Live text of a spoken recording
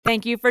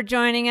Thank you for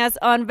joining us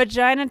on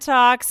Vagina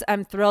Talks.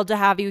 I'm thrilled to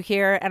have you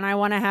here, and I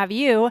want to have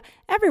you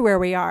everywhere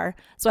we are.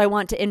 So I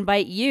want to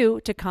invite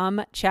you to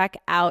come check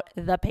out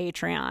the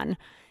Patreon.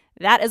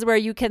 That is where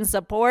you can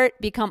support,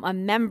 become a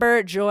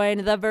member, join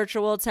the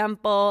virtual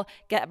temple,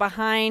 get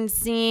behind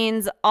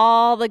scenes,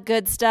 all the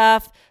good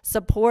stuff,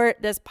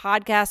 support this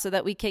podcast so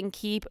that we can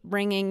keep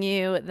bringing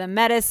you the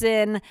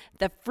medicine,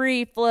 the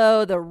free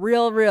flow, the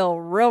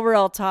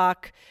real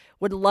talk.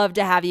 Would love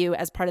to have you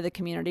as part of the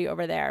community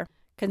over there.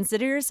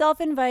 Consider yourself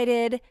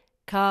invited.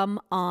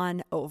 Come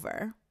on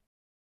over.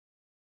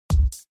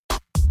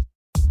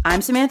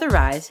 I'm Samantha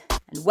Rise,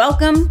 and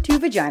welcome to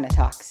Vagina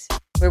Talks,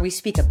 where we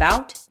speak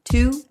about,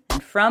 to,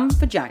 and from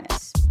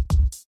vaginas.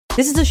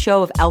 This is a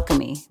show of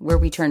alchemy, where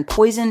we turn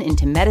poison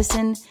into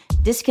medicine,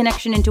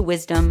 disconnection into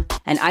wisdom,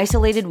 and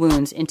isolated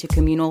wounds into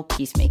communal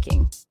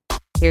peacemaking.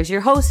 Here's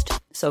your host,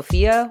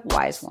 Sophia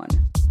Wise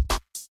One.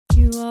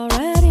 You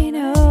already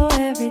know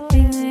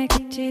everything they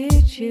could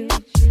teach you.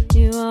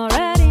 You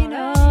already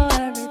know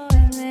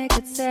everything they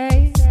could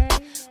say.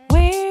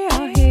 We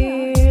are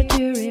here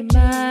to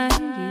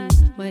remind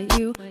you what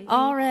you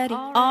already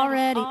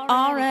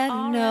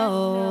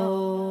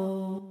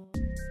know.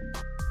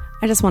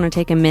 I just want to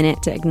take a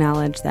minute to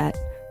acknowledge that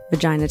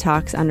Vagina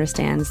Talks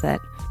understands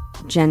that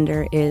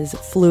gender is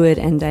fluid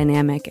and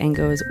dynamic and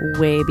goes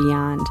way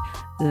beyond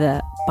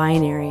the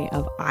binary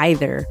of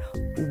either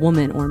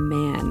woman or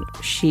man,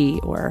 she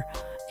or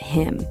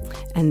him,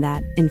 and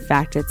that in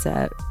fact it's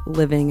a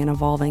living and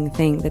evolving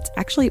thing that's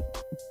actually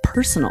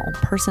personal,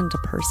 person to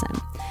person,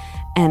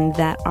 and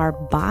that our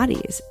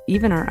bodies,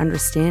 even our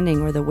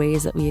understanding or the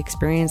ways that we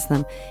experience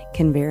them,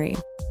 can vary.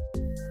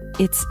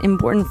 It's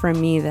important for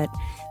me that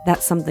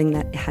that's something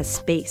that has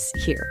space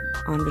here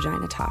on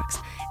Vagina Talks,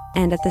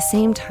 and at the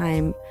same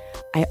time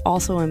I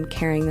also am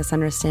carrying this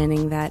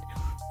understanding that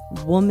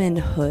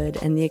womanhood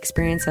and the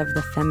experience of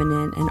the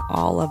feminine and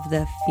all of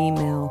the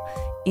female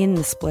in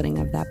the splitting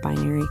of that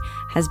binary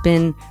has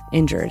been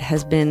injured,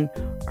 has been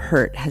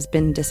hurt, has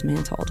been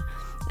dismantled.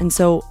 And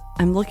so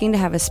I'm looking to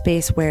have a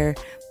space where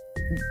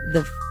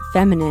the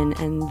feminine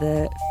and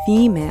the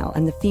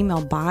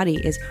female body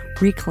is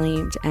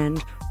reclaimed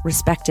and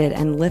respected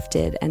and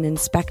lifted and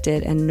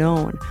inspected and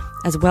known,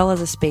 as well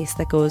as a space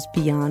that goes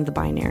beyond the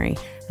binary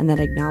and that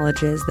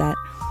acknowledges that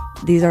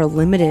these are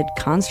limited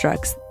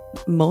constructs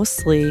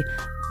mostly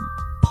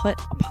put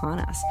upon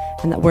us,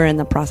 and that we're in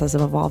the process of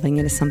evolving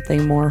into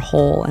something more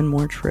whole and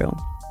more true.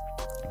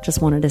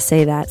 Just wanted to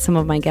say that some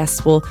of my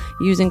guests will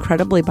use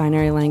incredibly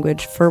binary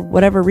language for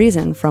whatever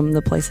reason from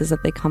the places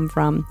that they come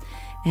from,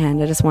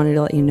 and I just wanted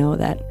to let you know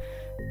that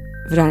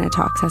Vagina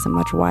Talks has a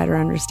much wider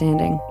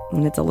understanding,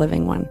 and it's a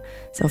living one.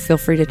 So feel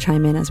free to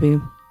chime in as we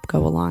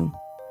go along.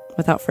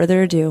 Without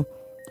further ado,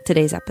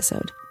 today's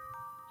episode.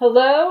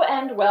 Hello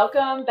and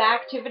welcome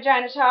back to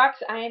Vagina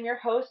Talks. I am your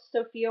host,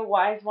 Sophia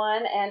Wise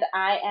One, and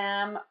I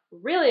am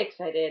really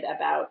excited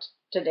about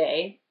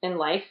today in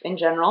life in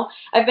general.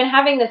 I've been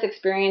having this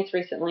experience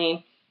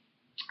recently.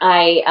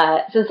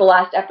 Since the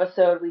last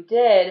episode we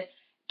did,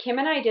 Kim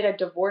and I did a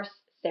divorce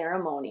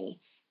ceremony,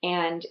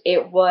 and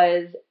it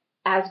was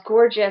as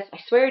gorgeous, I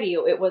swear to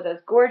you, it was as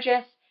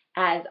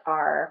as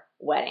our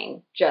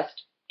wedding,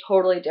 just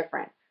totally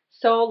different.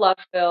 So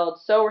love-filled,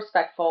 so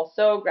respectful,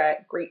 so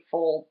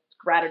grateful,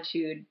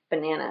 gratitude,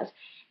 bananas.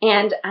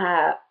 And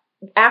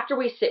after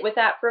we sit with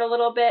that for a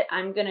little bit,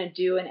 I'm going to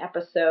do an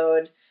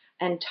episode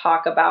and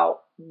talk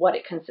about what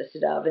it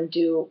consisted of and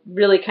do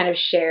really kind of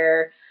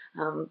share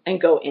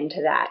and go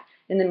into that.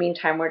 In the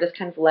meantime, we're just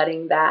kind of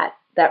letting that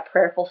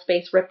prayerful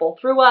space ripple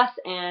through us.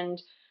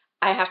 And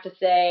I have to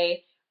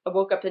say, I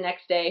woke up the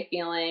next day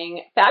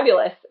feeling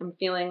fabulous. I'm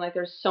feeling like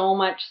there's so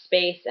much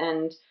space,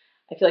 and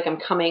I feel like I'm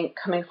coming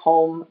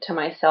home to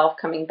myself,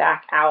 coming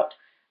back out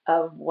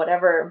of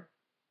whatever.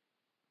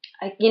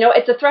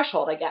 It's a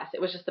threshold, I guess.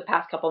 It was just the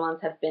past couple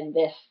months have been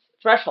this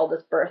threshold,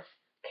 this birth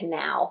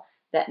canal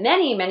that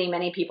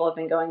many people have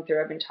been going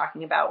through. I've been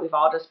talking about. We've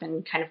all just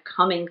been kind of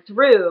coming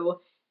through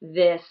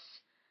this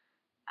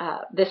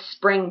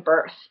spring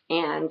birth,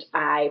 and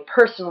I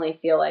personally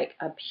feel like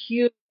a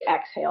huge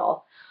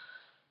exhale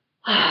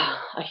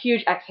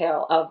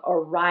of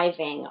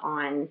arriving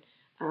on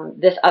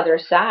this other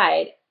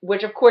side,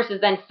 which of course is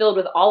then filled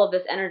with all of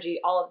this energy,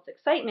 all of this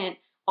excitement,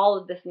 all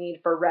of this need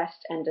for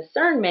rest and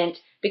discernment,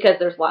 because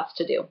there's lots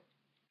to do,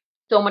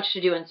 so much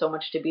to do, and so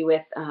much to be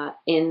with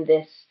in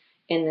this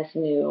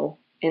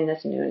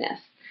newness.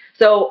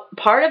 So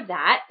part of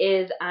that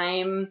is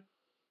I'm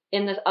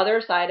in this other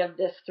side of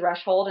this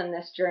threshold and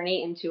this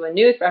journey into a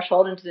new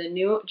threshold, into the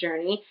new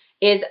journey,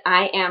 is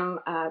I am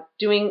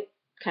doing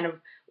kind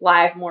of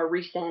live, more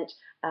recent,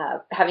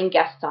 having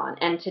guests on.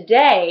 And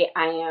today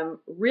I am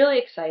really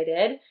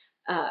excited.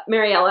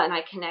 Mariella and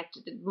I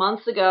connected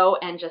months ago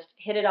and just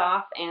hit it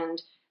off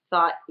and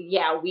thought,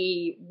 yeah,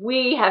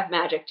 we have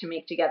magic to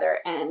make together.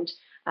 And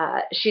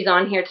she's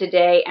on here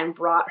today and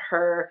brought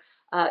her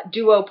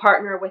duo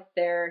partner with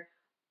their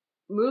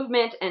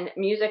movement and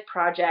music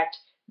project,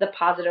 the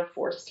Positive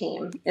Force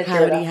Team.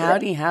 Howdy.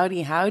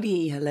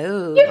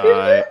 Hello.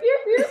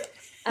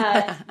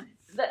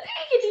 The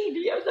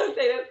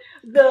say this.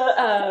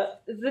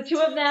 The two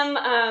of them,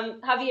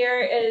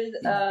 Javier is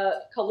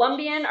a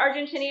Colombian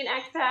Argentinian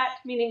expat,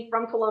 meaning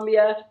from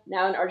Colombia,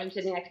 now an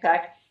Argentinian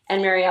expat,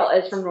 and Marielle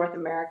is from North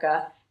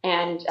America,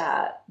 and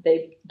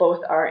they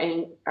both are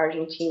in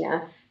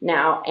Argentina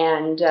now.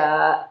 And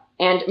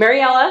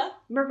Mariella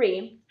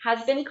Marie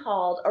has been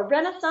called a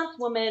Renaissance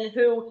woman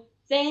who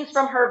sings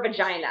from her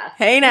vagina.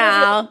 Hey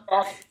now.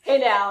 Hey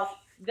now.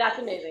 That's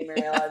amazing,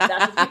 Mariella.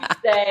 That's what you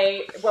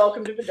say.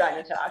 Welcome to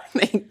Vagina Talk.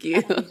 Thank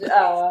you.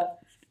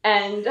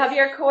 And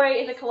Javier Coy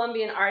is a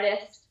Colombian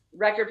artist,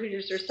 record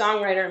producer,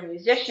 songwriter,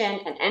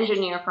 musician, and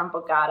engineer from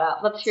Bogota.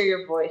 Let's hear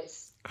your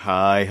voice.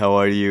 Hi, how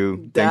are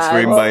you? Thanks for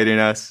inviting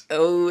us.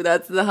 Oh,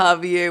 that's the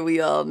Javier we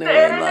all know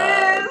and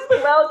love.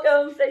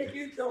 Welcome. Thank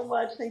you so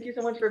much. Thank you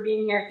so much for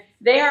being here.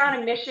 They are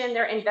on a mission.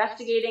 They're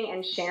investigating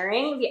and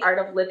sharing the art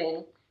of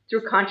living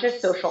through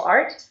conscious social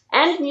art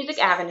and music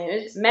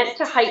avenues meant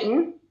to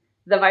heighten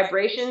the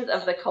vibrations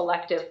of the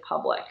collective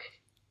public.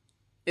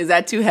 Is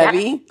that too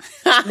heavy?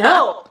 Yeah.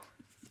 No,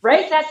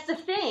 right? That's the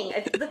thing.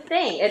 It's the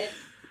thing.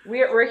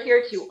 We're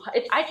here to.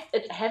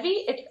 It's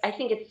heavy. I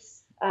think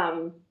it's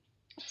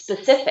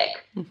specific.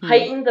 Mm-hmm.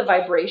 Heighten the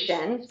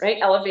vibrations, right?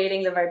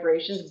 Elevating the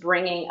vibrations,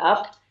 bringing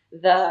up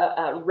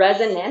the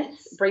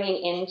resonance,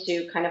 bringing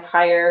into kind of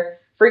higher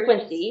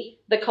frequency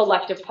the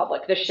collective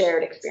public, the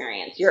shared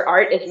experience. Your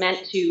art is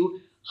meant to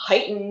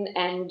heighten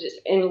and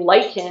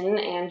enlighten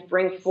and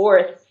bring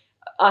forth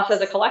us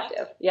as a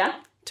collective. Yeah,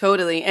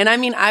 totally. And I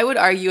mean, I would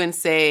argue and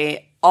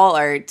say all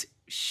art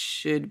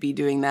should be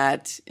doing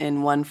that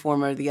in one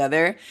form or the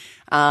other,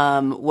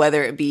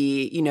 whether it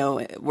be,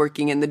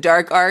 working in the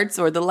dark arts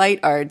or the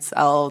light arts.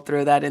 I'll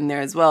throw that in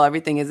there as well.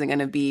 Everything isn't going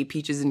to be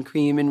peaches and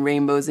cream and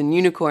rainbows and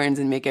unicorns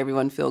and make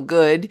everyone feel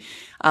good.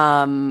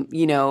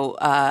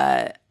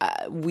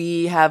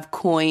 We have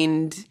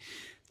coined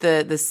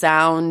the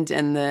sound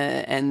and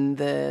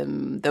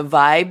the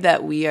vibe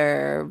that we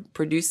are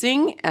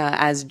producing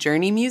as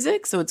journey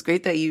music. So it's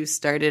great that you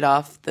started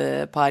off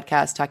the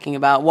podcast talking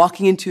about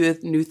walking into a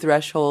new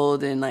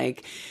threshold and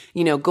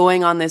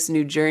going on this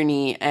new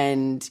journey.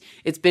 And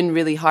it's been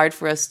really hard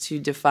for us to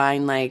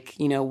define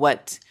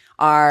what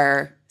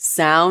our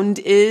sound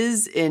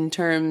is in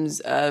terms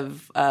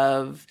of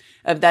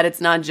that. It's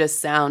not just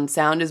sound.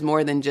 Sound is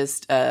more than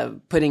just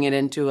putting it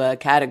into a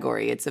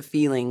category. It's a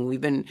feeling.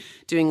 We've been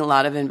doing a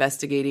lot of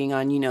investigating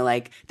on,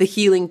 the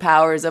healing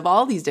powers of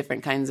all these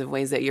different kinds of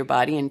ways that your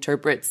body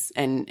interprets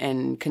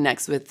and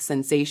connects with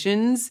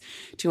sensations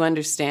to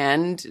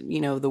understand,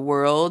 the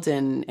world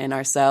and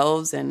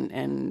ourselves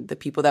and the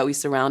people that we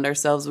surround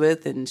ourselves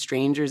with and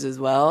strangers as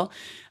well.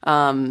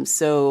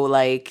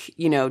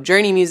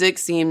 Journey music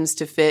seems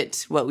to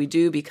fit what we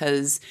do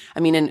because,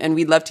 and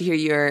we'd love to hear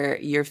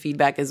your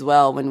feedback as well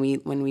when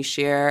we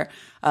share,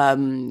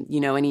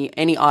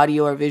 any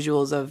audio or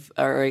visuals of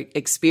our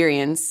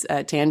experience,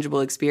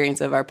 tangible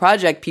experience of our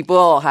project.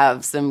 People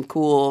have some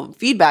cool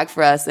feedback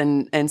for us.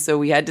 And so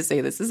we had to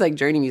say, this is like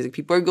journey music.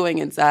 People are going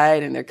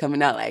inside and they're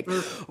coming out like,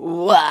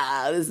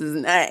 wow, this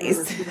is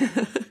nice.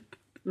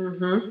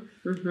 Mm-hmm.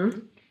 Mm-hmm.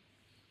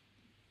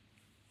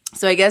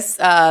 So I guess,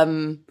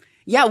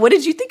 what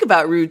did you think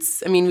about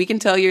Roots? I mean, we can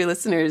tell your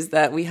listeners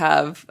that we've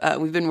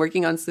been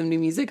working on some new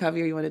music.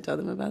 Javier, you want to tell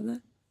them about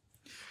that?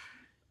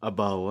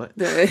 About what?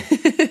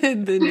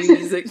 The new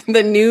music.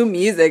 The new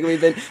music. We've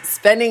been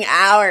spending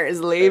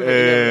hours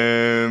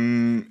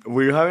laboring.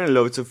 We're having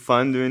lots of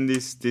fun doing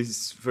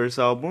this first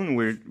album.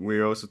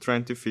 We're also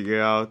trying to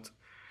figure out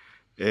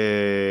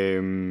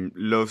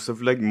lots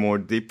of more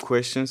deep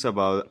questions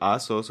about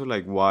us also,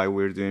 why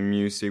we're doing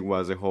music,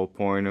 what's the whole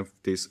point of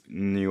this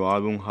new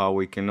album, how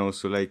we can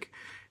also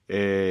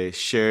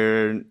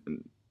share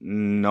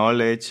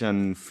knowledge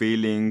and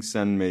feelings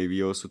and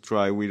maybe also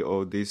try with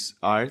all this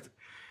art,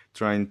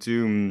 trying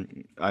to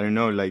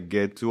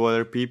get to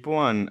other people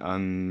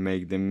and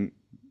make them,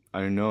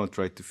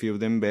 try to feel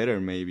them better.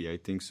 Maybe I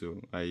think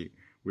so.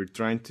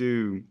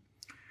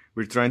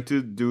 We're trying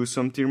to do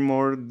something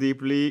more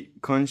deeply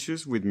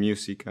conscious with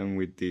music and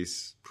with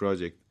this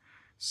project.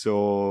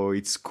 So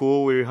it's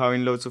cool. We're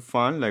having lots of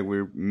fun.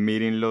 We're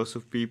meeting lots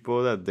of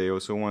people that they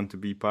also want to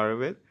be part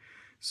of it.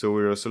 So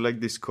we're also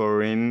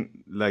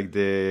discovering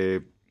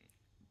the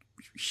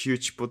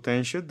huge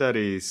potential that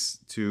is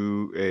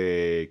to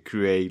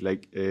create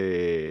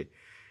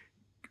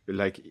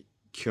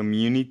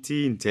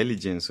community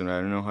intelligence. And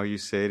I don't know how you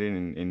say it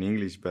in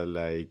English, but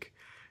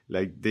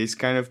this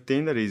kind of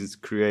thing that is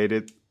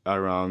created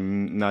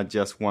around not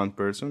just one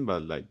person,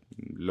 but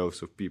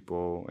lots of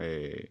people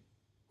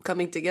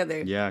coming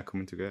together. Yeah,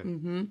 coming together.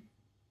 Mm-hmm.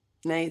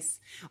 Nice.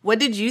 What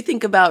did you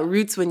think about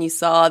Roots when you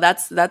saw?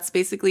 That's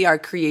basically our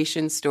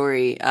creation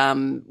story.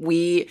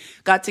 We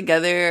got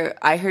together.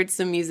 I heard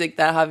some music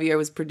that Javier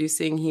was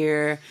producing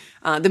here.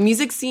 The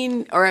music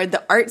scene, or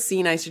the art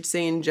scene, I should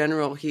say in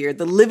general here,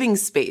 the living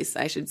space,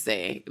 I should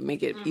say,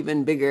 make it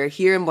even bigger.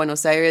 Here in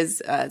Buenos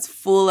Aires, it's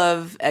full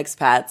of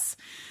expats,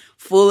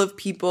 full of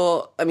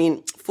people,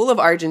 full of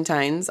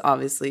Argentines,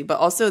 obviously, but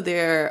also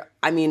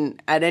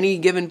at any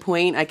given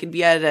point, I could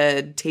be at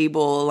a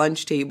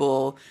lunch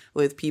table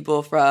with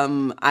people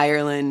from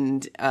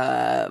Ireland,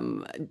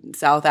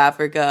 South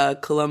Africa,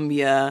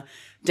 Colombia,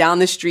 down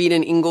the street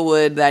in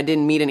Inglewood that I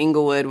didn't meet in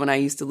Inglewood when I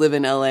used to live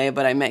in LA,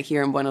 but I met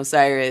here in Buenos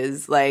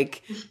Aires,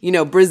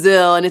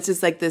 Brazil. And it's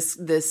just like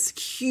this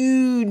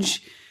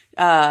huge,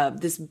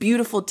 this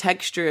beautiful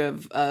texture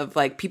of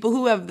like people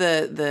who have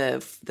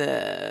the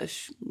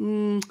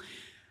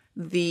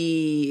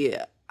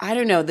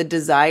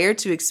desire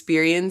to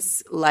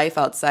experience life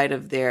outside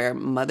of their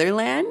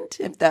motherland,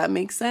 if that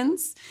makes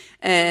sense.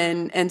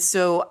 And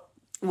so,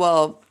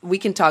 well, we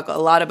can talk a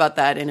lot about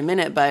that in a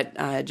minute, but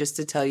just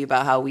to tell you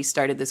about how we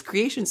started this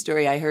creation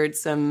story, I heard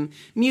some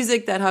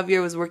music that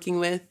Javier was working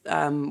with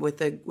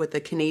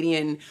a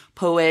Canadian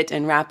poet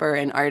and rapper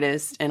and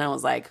artist, and I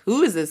was like,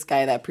 who is this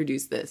guy that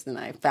produced this? And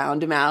I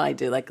found him out. I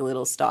did like a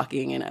little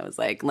stalking, and I was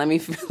like, let me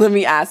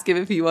ask him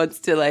if he wants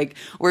to like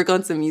work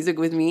on some music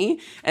with me.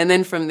 And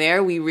then from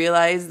there, we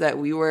realized that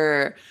we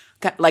were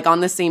like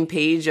on the same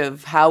page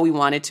of how we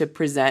wanted to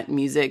present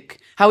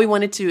music, how we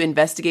wanted to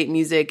investigate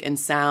music and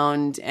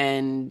sound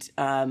and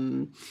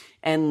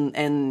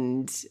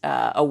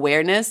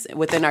awareness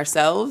within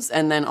ourselves,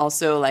 and then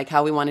also like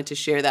how we wanted to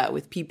share that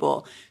with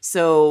people.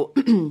 So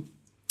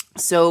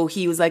so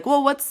he was like,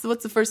 well, what's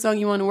the first song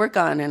you want to work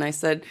on? And I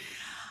said,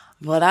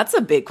 well, that's a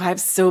big, I have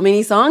so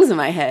many songs in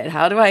my head.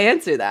 How do I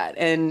answer that?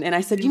 And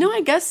I said,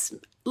 I guess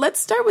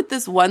let's start with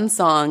this one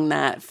song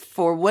that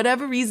for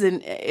whatever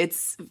reason,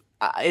 it's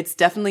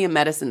definitely a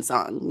medicine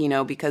song,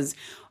 because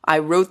I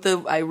wrote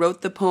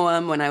the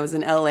poem when I was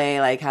in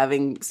LA, like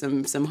having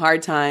some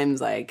hard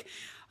times, like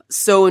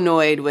so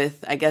annoyed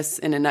with, I guess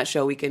in a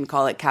nutshell, we can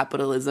call it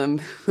capitalism.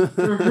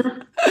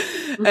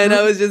 Mm-hmm. And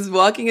I was just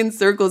walking in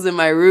circles in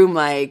my room,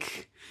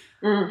 like,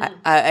 mm-hmm.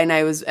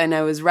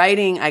 I was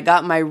writing, I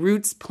got my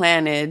roots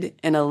planted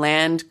in a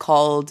land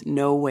called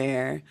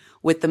nowhere,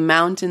 with the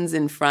mountains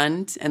in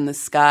front and the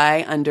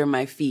sky under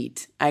my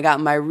feet. I got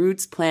my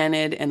roots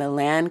planted in a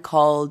land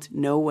called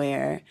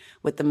nowhere,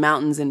 with the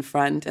mountains in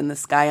front and the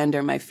sky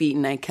under my feet.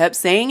 And I kept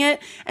saying it,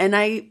 and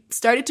I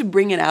started to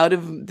bring it out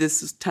of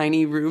this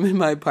tiny room in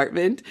my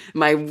apartment,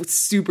 my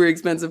super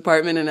expensive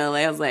apartment in LA.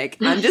 I was like,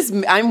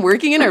 I'm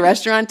working in a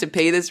restaurant to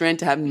pay this rent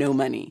to have no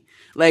money.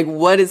 Like,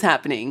 what is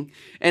happening?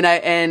 And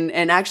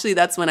actually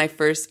that's when I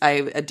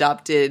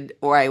adopted,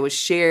 or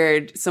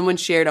someone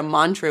shared a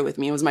mantra with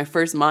me. It was my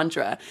first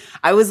mantra.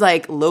 I was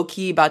like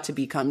low-key about to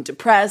become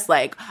depressed.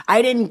 Like,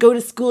 I didn't go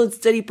to school and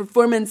study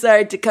performance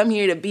art to come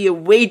here to be a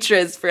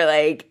waitress for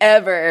like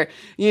ever,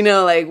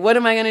 like, what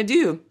am I going to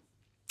do?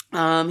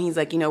 He's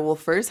like, well,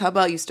 first, how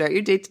about you start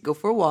your day to go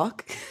for a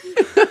walk?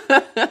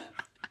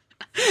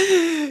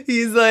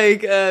 He's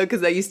like,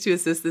 because I used to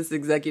assist this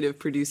executive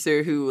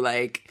producer who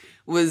like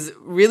was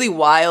really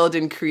wild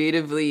and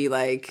creatively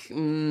like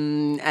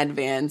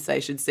advanced, I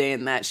should say,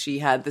 in that she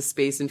had the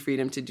space and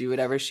freedom to do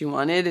whatever she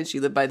wanted, and she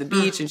lived by the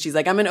beach. And she's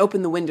like, I'm going to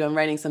open the window. I'm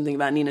writing something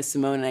about Nina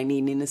Simone, and I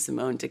need Nina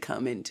Simone to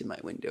come into my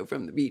window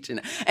from the beach.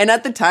 And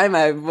at the time,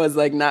 I was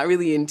like not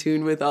really in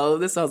tune with all of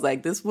this. I was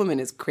like, this woman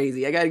is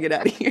crazy. I got to get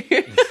out of here.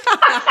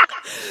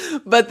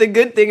 But the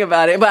good thing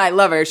about it, but I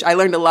love her. I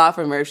learned a lot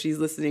from her. If she's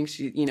listening,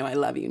 I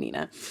love you,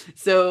 Nina.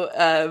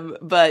 So,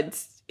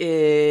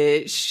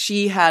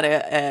 she had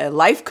a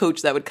life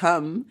coach that would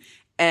come,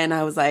 and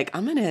I was like,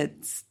 I'm going to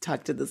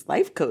talk to this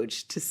life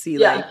coach to see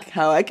like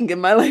how I can get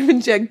my life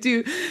in check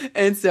too.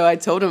 And so I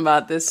told him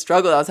about this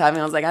struggle I was having.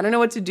 I was like, I don't know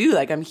what to do.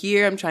 Like, I'm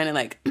here, I'm trying to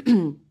like,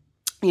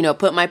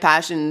 put my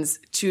passions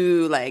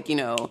to like,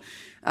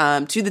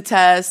 to the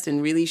test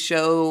and really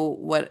share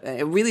what I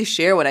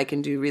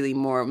can do, really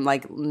more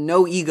like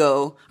no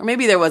ego, or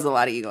maybe there was a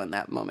lot of ego in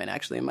that moment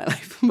actually in my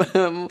life, but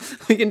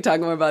we can talk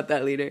more about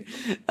that later.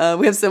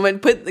 We have someone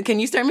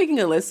can you start making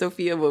a list,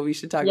 Sophia, of what we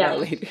should talk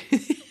about later?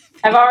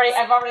 I've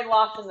already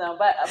lost them though,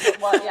 but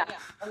well, yeah.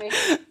 I mean,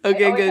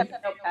 okay, I good. Have the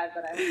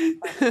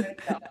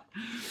notepad,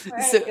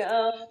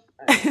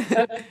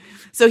 but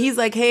So he's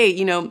like, hey,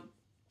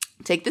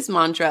 take this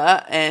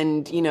mantra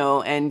and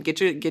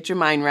get your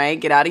mind right,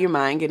 get out of your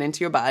mind, get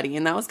into your body.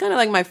 And that was kind of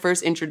like my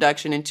first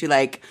introduction into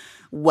like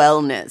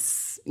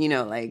wellness,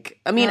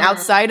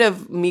 outside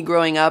of me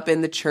growing up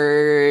in the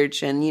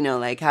church and,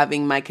 like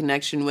having my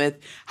connection with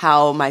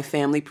how my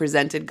family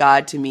presented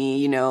God to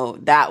me,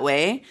 that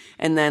way.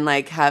 And then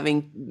like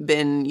having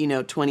been,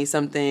 20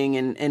 something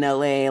in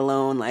LA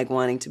alone, like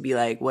wanting to be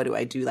like, what do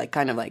I do? Like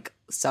kind of like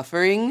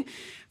suffering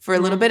for a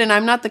little bit. And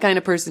I'm not the kind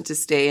of person to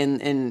stay in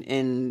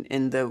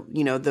the,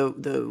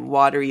 the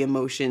watery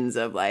emotions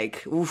of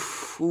like,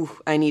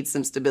 oof, I need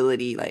some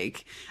stability.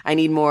 Like I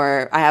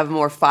have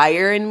more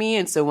fire in me.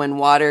 And so when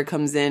water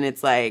comes in,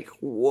 it's like,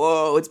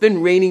 whoa, it's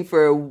been raining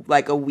for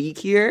like a week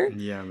here.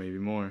 Yeah, maybe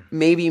more.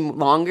 Maybe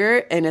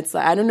longer. And it's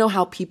like, I don't know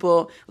how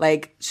people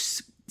like,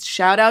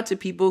 shout out to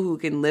people who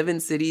can live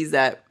in cities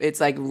that it's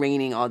like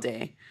raining all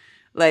day.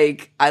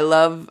 Like, I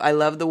love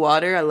the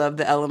water. I love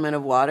the element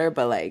of water.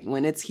 But, like,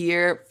 when it's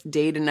here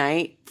day to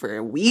night for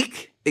a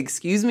week,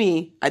 excuse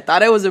me, I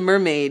thought I was a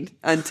mermaid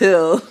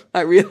until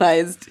I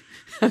realized.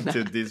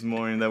 To this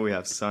morning that we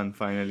have sun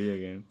finally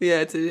again.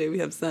 Yeah, today we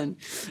have sun.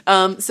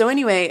 So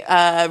anyway,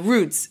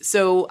 roots.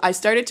 So I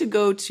started to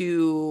go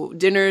to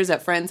dinners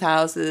at friends'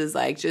 houses,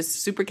 like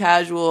just super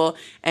casual.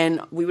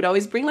 And we would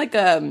always bring like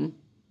a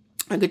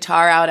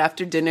guitar out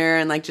after dinner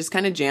and like just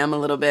kind of jam a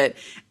little bit.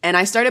 And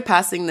I started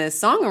passing this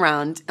song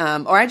around,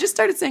 or I just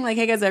started saying like,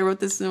 hey guys, I wrote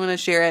this and I want to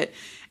share it.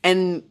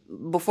 And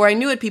before I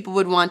knew it, people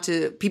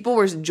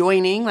were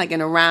joining like in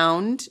a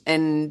round,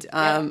 and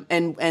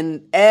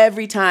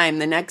every time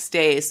the next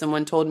day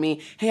someone told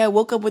me, hey, I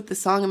woke up with the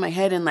song in my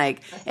head and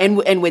like,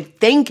 and would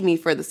thank me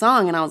for the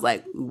song. And I was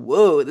like,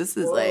 whoa, this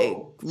is like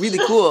really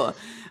cool.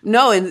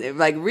 No, and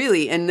like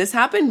really, and this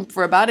happened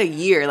for about a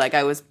year. Like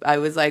I was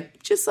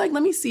like, just like,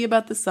 let me see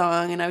about the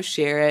song, and I would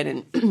share it.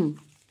 And,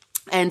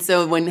 and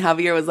so when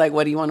Javier was like,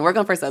 what do you want to work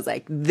on first? I was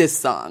like, this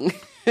song.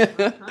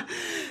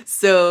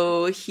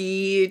 So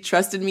he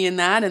trusted me in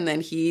that, and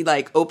then he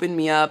like opened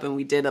me up, and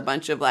we did a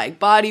bunch of like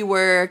body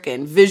work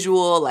and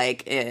visual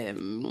like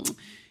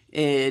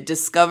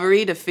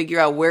discovery to figure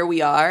out where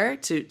we are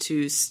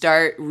to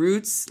start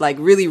roots, like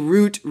really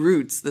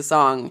roots the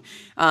song.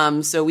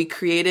 So we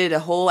created a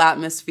whole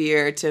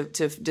atmosphere to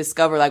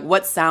discover like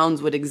what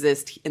sounds would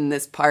exist in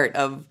this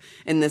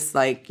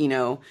like, you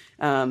know,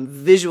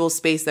 visual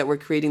space that we're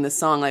creating the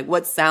song, like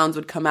what sounds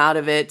would come out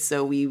of it.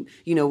 So we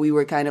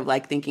were kind of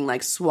like thinking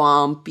like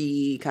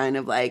swampy, kind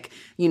of like,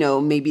 you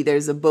know, maybe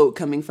there's a boat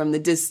coming from the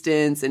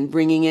distance and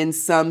bringing in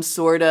some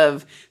sort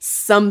of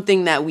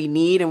something that we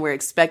need, and we're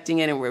expecting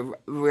it, and we're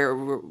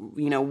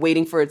you know,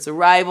 waiting for its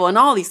arrival, and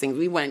all these things.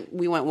 We went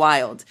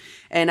wild.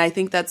 And I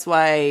think that's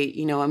why,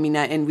 you know, I mean,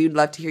 and we'd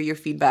love to hear your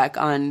feedback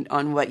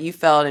on what you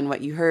felt and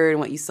what you heard and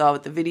what you saw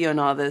with the video and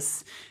all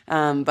this.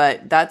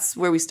 But that's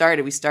where we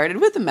started. We started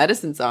with a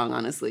medicine song,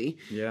 honestly.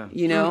 Yeah.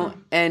 You know,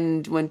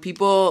 and when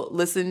people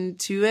listen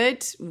to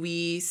it,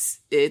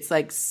 it's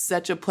like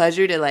such a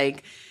pleasure to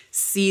like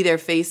see their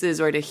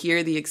faces or to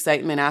hear the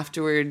excitement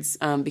afterwards,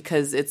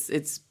 because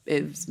it's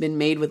been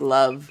made with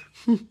love.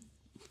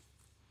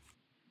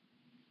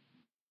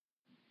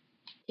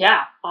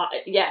 Yeah.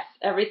 Yes.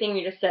 Everything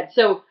you just said.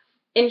 So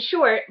in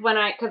short,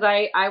 because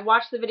I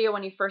watched the video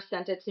when you first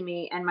sent it to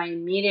me, and my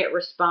immediate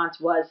response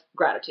was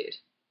gratitude.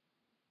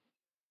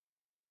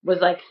 Was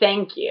like,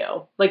 thank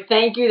you. Like,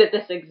 thank you that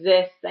this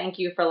exists. Thank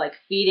you for like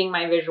feeding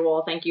my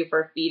visual. Thank you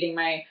for feeding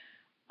my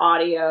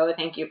audio.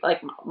 Thank you,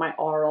 like my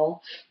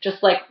oral,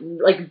 just like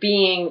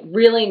being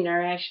really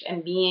nourished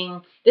and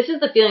this is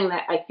the feeling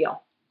that I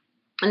feel.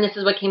 And this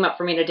is what came up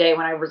for me today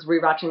when I was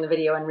rewatching the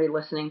video and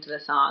re-listening to the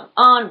song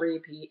on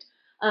repeat.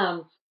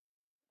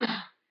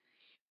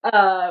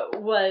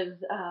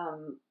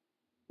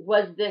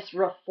 Was this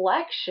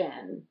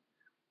reflection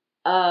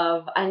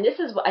of, and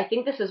I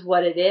think this is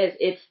what it is.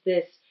 It's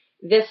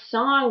this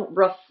song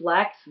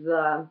reflects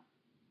the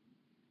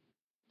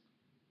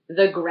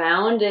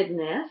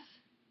groundedness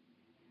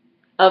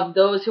of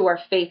those who are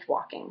faith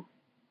walking.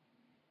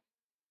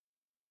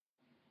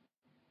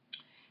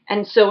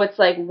 And so it's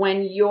like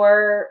when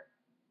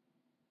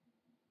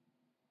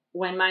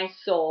my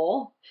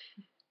soul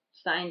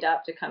signed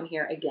up to come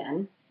here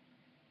again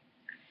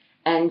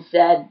and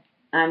said,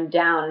 I'm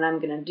down and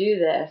I'm going to do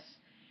this,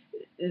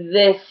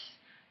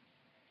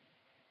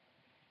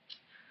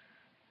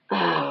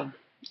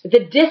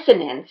 the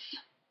dissonance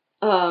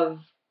of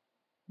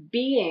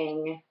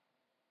being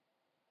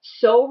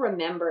so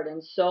remembered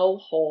and so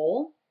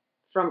whole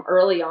from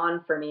early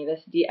on for me.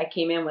 I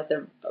came in with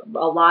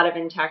a lot of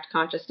intact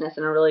consciousness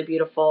and a really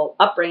beautiful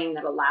upbringing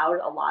that allowed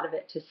a lot of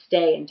it to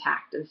stay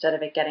intact instead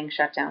of it getting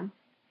shut down.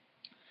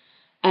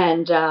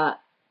 And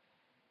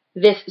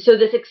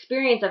this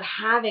experience of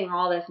having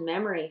all this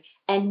memory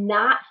and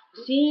not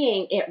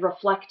seeing it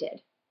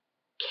reflected,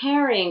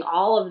 carrying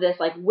all of this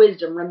like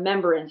wisdom,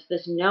 remembrance,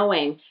 this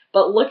knowing,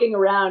 but looking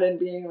around and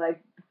being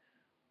like,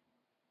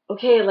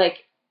 okay, like,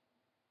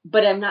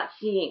 but I'm not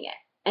seeing it.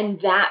 And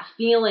that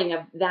feeling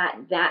of that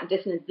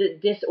dissonance,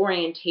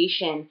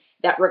 disorientation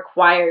that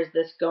requires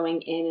this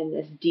going in and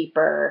this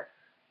deeper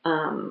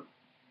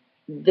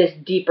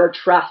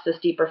trust, this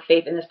deeper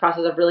faith in this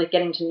process of really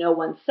getting to know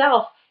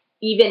oneself,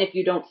 even if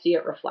you don't see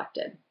it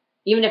reflected,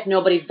 even if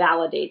nobody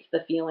validates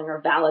the feeling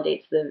or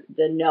validates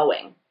the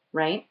knowing,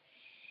 right?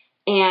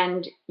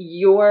 And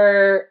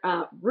your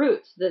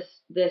roots, this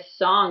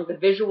song, the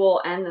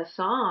visual and the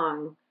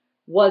song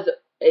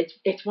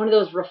it's one of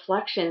those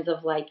reflections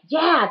of like,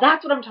 yeah,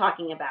 that's what I'm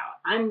talking about.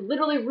 I'm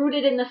literally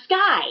rooted in the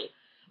sky.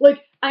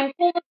 Like I'm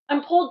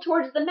pulled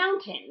towards the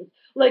mountains.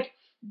 Like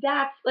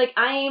that's like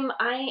I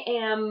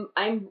am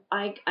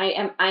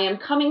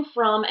coming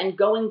from and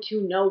going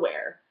to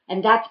nowhere,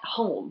 and that's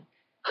home.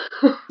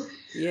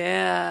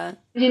 Yeah.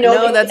 You know,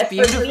 no, that's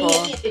beautiful.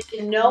 For me, it's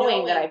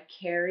knowing that I've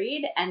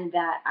carried and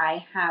that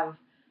I have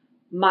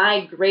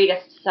my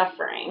greatest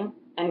suffering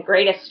and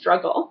greatest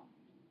struggle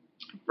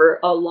for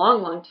a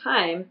long, long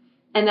time,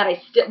 and that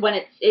I still, when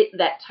it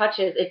that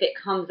touches, if it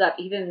comes up,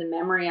 even the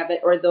memory of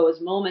it or those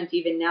moments,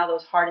 even now,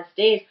 those hardest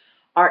days,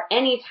 are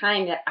any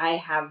time that I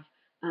have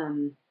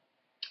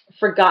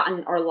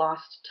forgotten or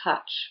lost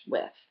touch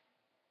with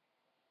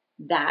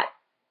that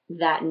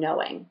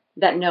knowing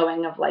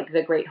of like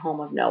the great home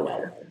of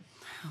nowhere.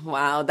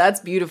 Wow, that's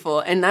beautiful.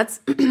 And that's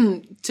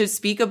to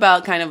speak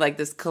about kind of like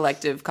this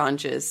collective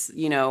conscious,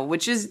 you know,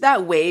 which is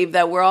that wave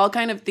that we're all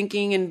kind of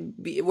thinking and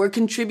we're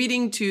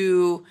contributing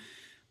to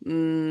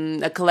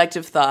a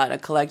collective thought, a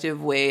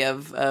collective way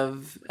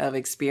of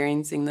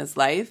experiencing this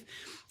life.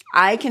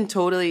 I can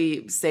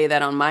totally say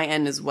that on my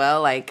end as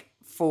well. Like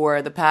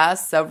for the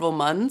past several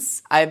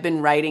months, I've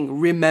been writing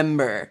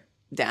remember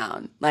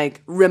down,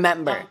 like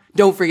remember,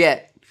 don't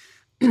forget,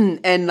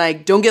 and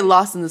like don't get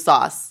lost in the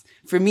sauce.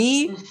 For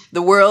me,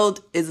 the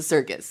world is a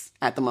circus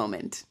at the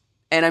moment.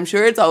 And I'm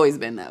sure it's always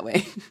been that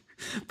way.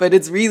 But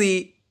it's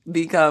really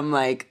become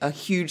like a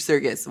huge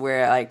circus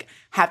where I like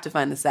have to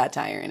find the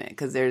satire in it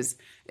because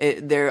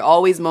there are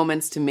always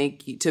moments to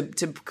make you,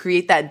 to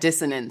create that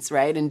dissonance,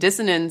 right? And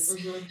dissonance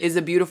is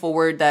a beautiful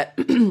word that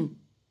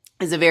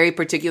is a very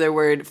particular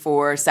word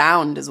for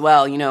sound as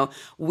well. You know,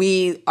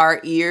 our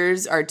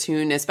ears are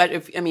tuned,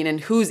 especially, and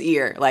whose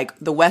ear? Like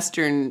the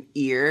Western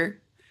ear,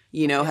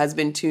 you know, has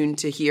been tuned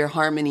to hear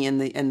harmony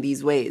in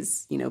these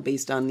ways, you know,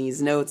 based on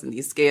these notes and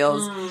these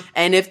scales.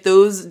 And if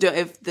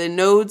the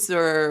notes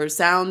or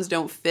sounds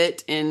don't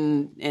fit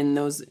in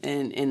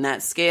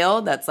that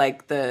scale, that's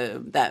like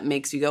that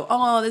makes you go,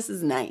 oh, this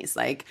is nice.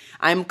 Like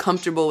I'm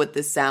comfortable with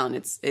this sound.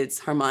 It's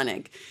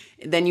harmonic.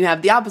 Then you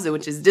have the opposite,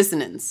 which is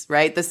dissonance,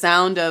 right? The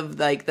sound of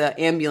like the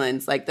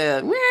ambulance, like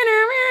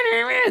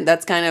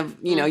that's kind of,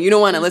 you know, you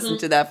don't want to listen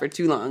to that for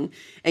too long.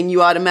 And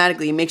you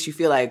automatically, it makes you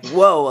feel like,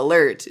 whoa,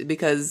 alert,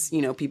 because,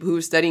 you know, people who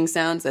are studying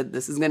sound said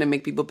this is going to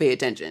make people pay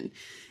attention.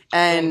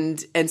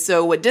 And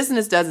so what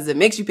dissonance does is it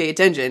makes you pay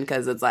attention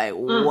because it's like,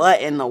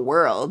 what in the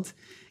world,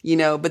 you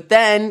know? But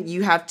then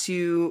you have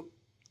to,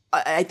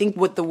 I think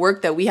what the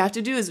work that we have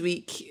to do is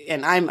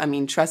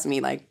trust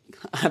me, like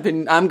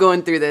I'm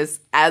going through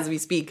this as we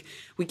speak.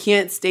 We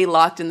can't stay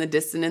locked in the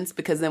dissonance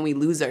because then we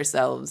lose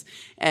ourselves.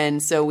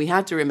 And so we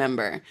have to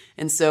remember.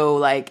 And so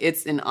like,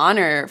 it's an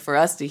honor for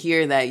us to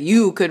hear that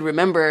you could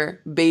remember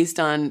based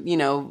on, you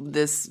know,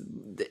 this,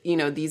 you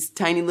know, these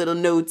tiny little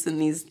notes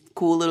and these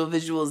cool little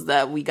visuals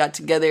that we got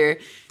together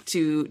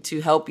to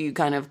help you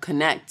kind of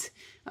connect.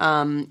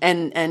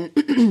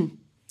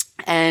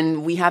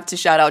 And we have to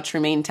shout out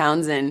Tremaine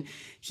Townsend.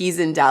 He's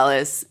in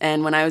Dallas.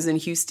 And when I was in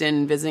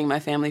Houston visiting my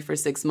family for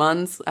 6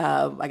 months,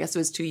 I guess it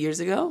was 2 years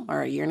ago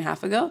or a year and a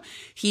half ago,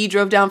 he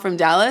drove down from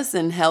Dallas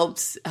and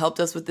helped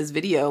us with this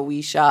video.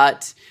 We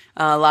shot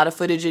a lot of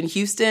footage in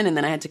Houston, and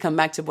then I had to come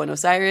back to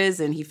Buenos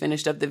Aires, and he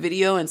finished up the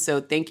video. And so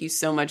thank you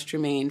so much,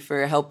 Tremaine,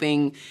 for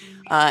helping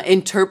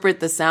interpret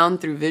the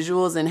sound through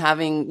visuals and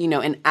having, you know,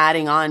 and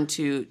adding on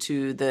to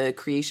the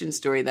creation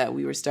story that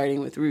we were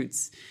starting with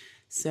Roots.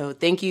 So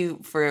thank you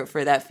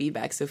for that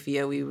feedback,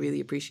 Sophia. We really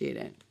appreciate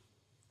it.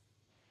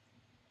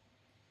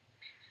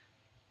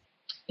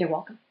 You're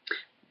welcome.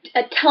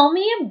 Tell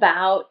me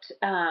about,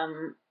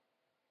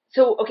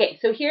 so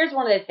here's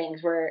one of the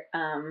things where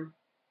I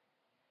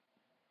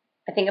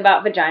think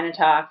about Vagina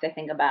Talks, I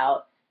think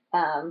about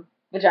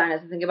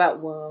vaginas, I think about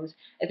wombs,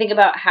 I think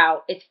about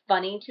how it's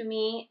funny to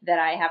me that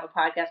I have a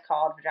podcast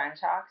called Vagina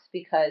Talks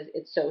because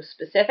it's so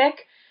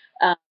specific.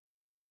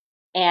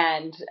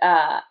 And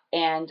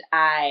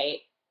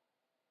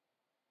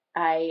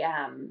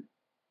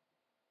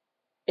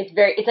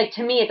it's like,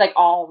 to me, it's like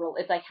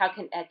it's like,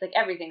 it's like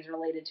everything's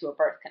related to a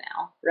birth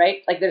canal,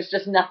 right? Like there's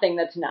just nothing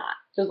that's not.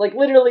 There's like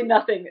literally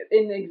nothing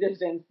in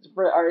existence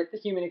for the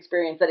human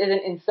experience that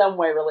isn't in some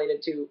way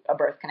related to a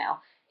birth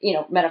canal, you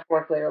know,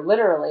 metaphorically or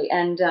literally.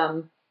 And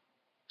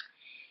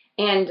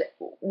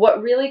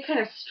what really kind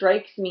of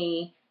strikes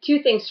me,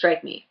 two things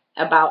strike me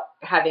about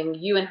having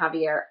you and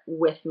Javier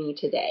with me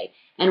today.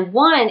 And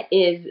one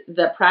is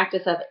the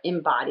practice of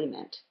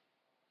embodiment.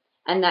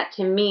 And that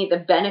to me, the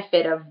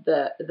benefit of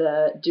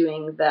the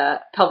doing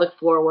the pelvic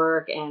floor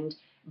work and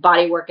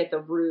body work at the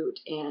root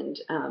and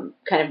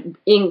kind of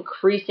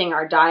increasing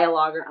our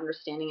dialogue or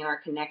understanding and our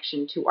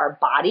connection to our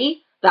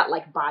body, that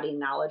like body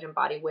knowledge and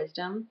body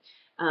wisdom,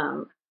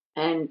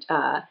 is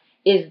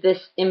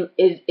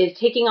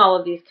taking all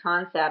of these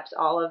concepts,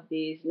 all of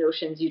these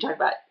notions you talk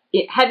about,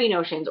 heavy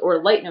notions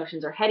or light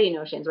notions or heady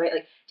notions, right?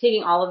 Like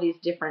taking all of these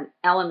different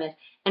elements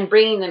and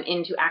bringing them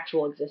into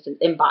actual existence,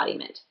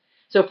 embodiment.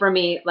 So for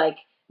me, like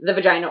the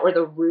vagina or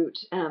the root,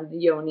 the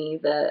yoni,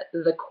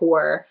 the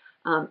core,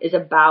 is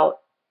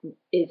about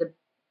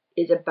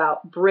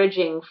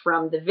bridging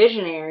from the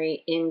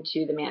visionary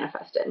into the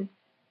manifested.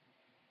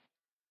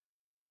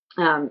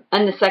 And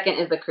the second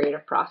is the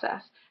creative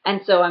process.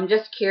 And so I'm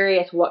just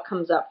curious what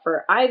comes up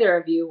for either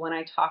of you when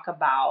I talk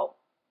about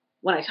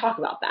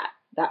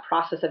that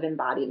process of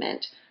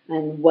embodiment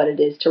and what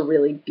it is to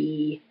really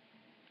be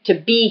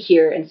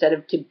here instead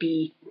of to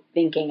be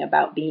thinking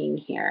about being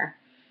here.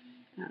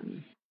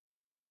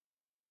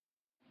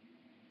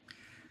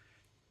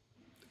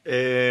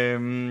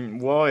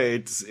 Well,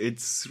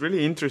 it's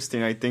really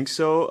interesting. I think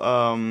so.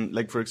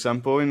 Like for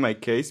example, in my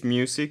case,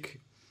 music,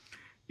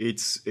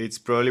 it's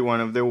probably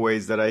one of the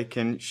ways that I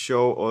can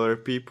show other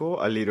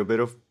people a little bit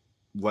of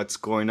what's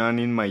going on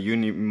in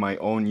my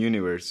own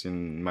universe,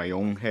 in my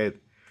own head.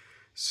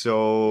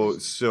 So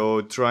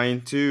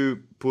trying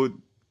to put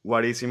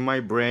what is in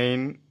my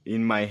brain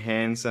in my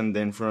hands, and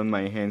then from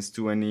my hands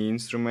to any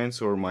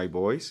instruments or my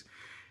voice,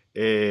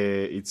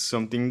 it's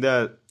something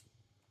that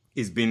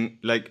it's been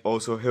like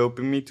also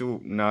helping me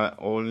to not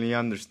only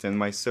understand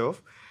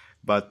myself,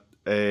 but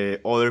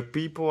other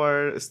people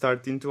are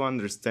starting to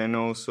understand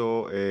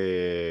also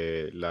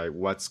like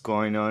what's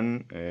going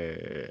on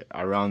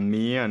around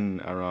me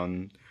and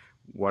around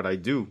what I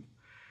do.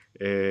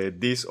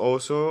 This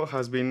also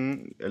has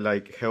been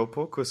like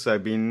helpful because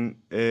I've been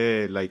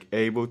like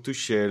able to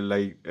share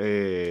like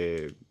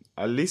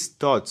at least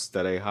thoughts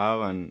that I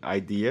have and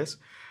ideas.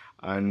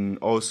 And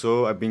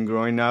also I've been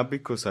growing up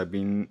because I've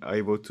been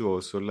able to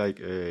also like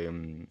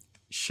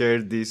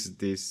share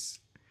this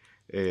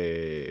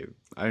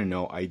I don't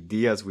know,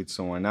 ideas with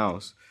someone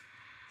else.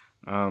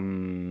 I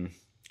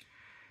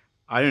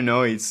don't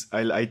know.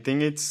 I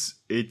think it's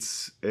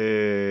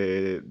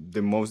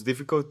the most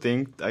difficult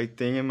thing I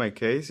think in my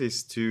case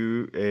is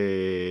to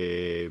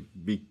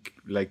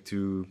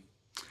to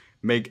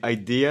make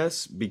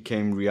ideas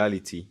become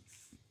reality.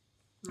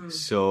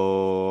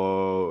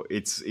 So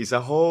it's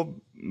a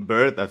whole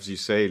birth, as you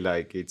say.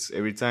 Like it's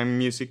every time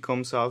music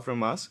comes out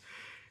from us,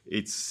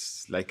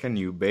 it's like a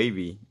new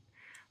baby,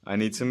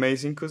 and it's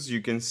amazing because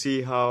you can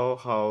see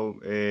how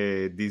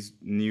this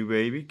new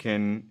baby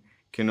can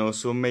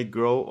also make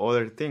grow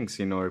other things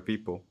in other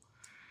people.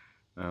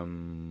 I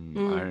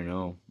don't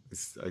know.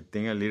 I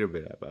think a little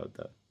bit about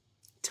that.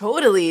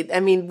 Totally. I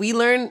mean,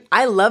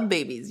 I love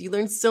babies. You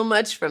learn so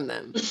much from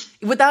them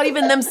without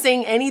even them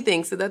saying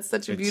anything. So that's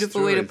such a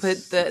beautiful way to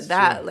put that.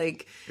 True.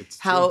 Like it's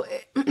how,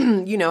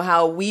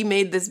 how we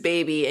made this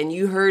baby and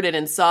you heard it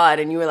and saw it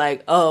and you were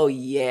like, oh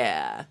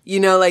yeah,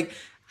 like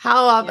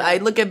how often I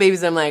look at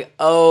babies and I'm like,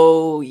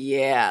 oh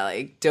yeah,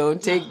 like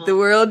don't take the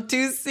world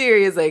too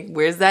serious. Like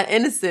where's that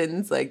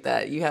innocence like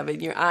that you have in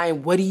your eye?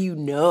 And what do you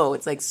know?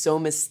 It's like so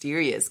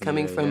mysterious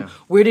coming from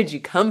where did you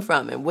come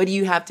from and what do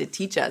you have to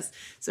teach us?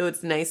 So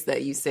it's nice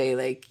that you say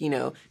like,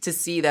 to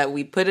see that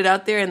we put it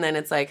out there and then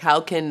it's like,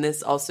 how can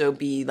this also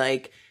be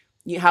like,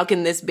 how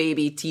can this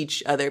baby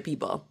teach other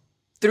people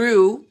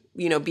through,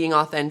 being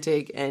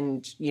authentic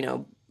and,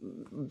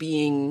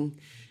 being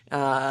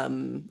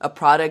a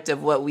product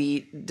of what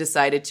we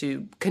decided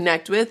to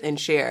connect with and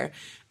share.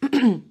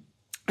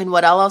 And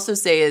what I'll also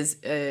say is,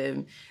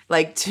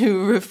 like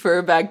to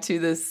refer back to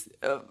this,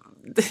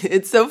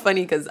 it's so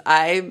funny because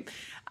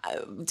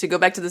to go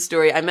back to the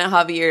story, I met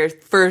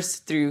Javier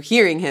first through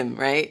hearing him,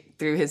 right?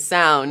 Through his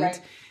sound,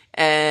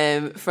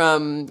 right.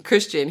 From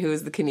Christian, who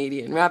is the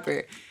Canadian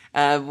rapper.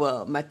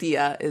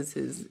 Mattia is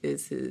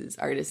his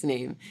artist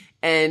name.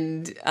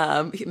 And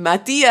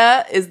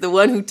Mattia is the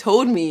one who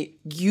told me,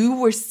 you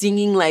were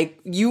singing like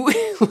you...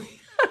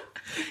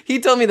 He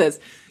told me this.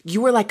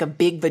 You were like a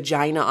big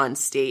vagina on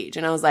stage.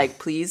 And I was like,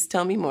 please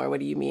tell me more. What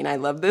do you mean? I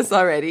love this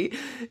already.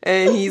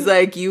 And he's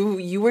like,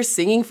 you were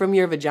singing from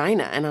your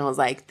vagina. And I was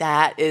like,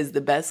 that is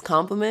the best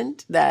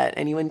compliment that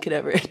anyone could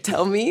ever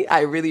tell me.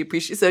 I really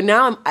appreciate it. So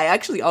now I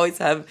actually always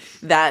have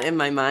that in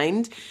my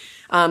mind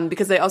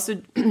because I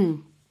also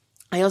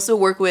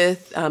work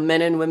with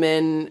men and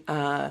women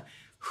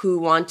who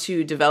want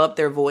to develop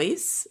their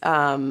voice,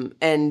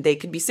 and they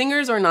could be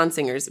singers or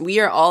non-singers. We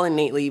are all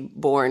innately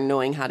born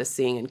knowing how to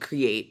sing and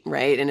create,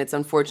 right? And it's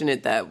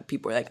unfortunate that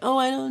people are like, oh,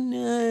 I don't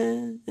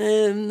know,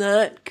 I'm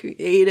not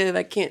creative,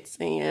 I can't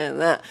sing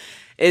that.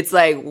 It's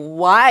like,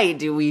 why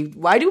do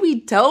we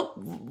tell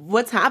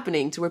what's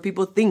happening to where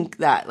people think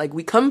that? Like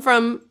we come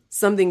from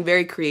something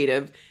very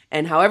creative,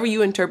 and however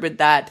you interpret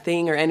that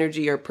thing or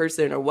energy or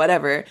person or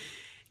whatever,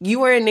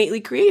 you are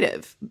innately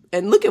creative.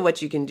 And look at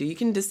what you can do. You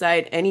can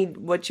decide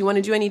what you want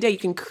to do any day. You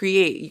can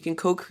create, you can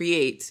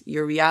co-create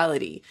your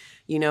reality,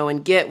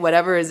 and get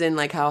whatever is in,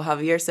 like how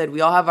Javier said,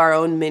 we all have our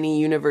own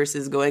mini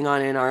universes going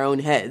on in our own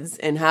heads.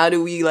 And how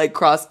do we like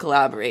cross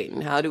collaborate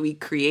and how do we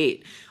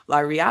create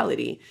our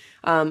reality?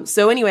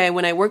 So anyway,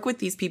 when I work with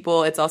these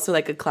people, it's also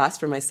like a class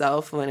for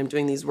myself when I'm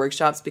doing these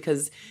workshops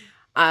because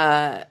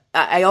I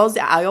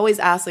always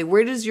ask, like,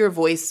 what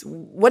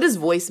does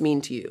voice mean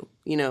to you?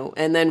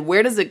 And then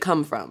where does it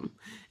come from?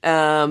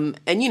 And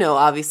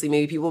obviously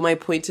maybe people might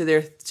point to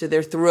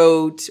their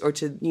throat or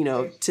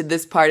to, to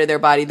this part of their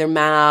body, their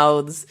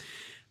mouths.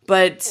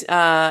 But,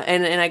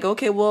 and I go,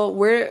 okay, well,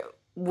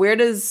 where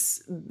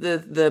does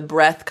the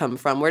breath come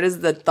from? Where does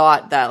the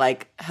thought that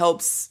like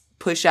helps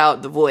push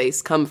out the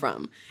voice come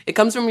from? It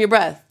comes from your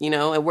breath,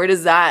 and where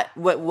does that,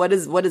 what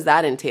does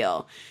that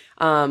entail?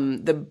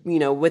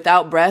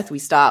 Without breath, we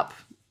stop,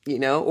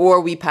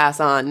 or we pass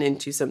on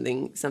into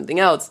something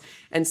else.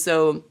 And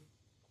so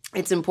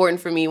it's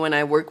important for me when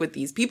I work with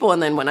these people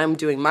and then when I'm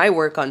doing my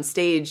work on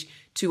stage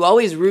to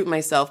always root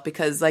myself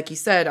because, like you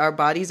said, our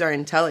bodies are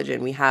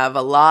intelligent. We have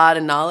a lot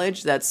of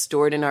knowledge that's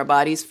stored in our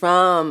bodies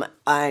from,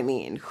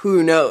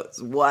 who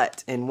knows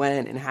what and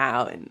when and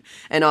how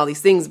and all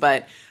these things.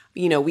 But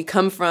we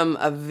come from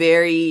a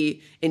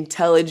very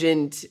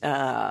intelligent,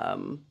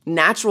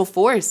 natural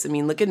force. I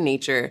mean, look at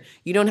nature.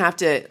 You don't have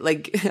to,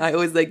 like, I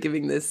always like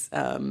giving this,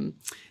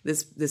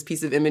 this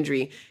piece of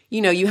imagery.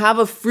 You have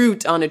a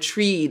fruit on a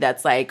tree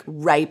that's like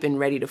ripe and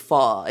ready to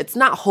fall. It's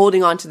not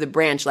holding onto the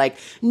branch like,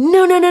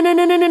 no.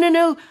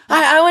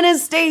 I want to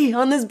stay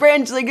on this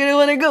branch. Like, I don't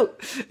want to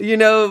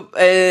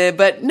go,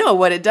 but no,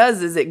 what it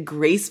does is it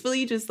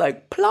gracefully just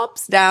like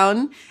plops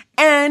down.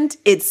 And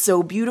it's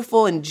so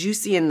beautiful and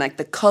juicy, and like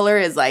the color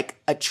is like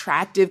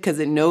attractive because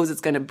it knows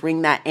it's going to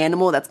bring that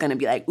animal that's going to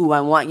be like, ooh,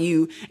 I want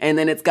you. And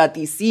then it's got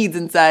these seeds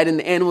inside, and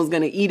the animal's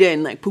going to eat it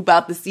and like poop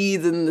out the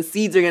seeds, and the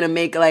seeds are going to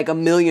make like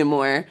 1 million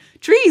more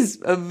trees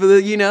of,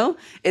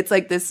 it's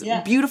like this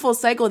beautiful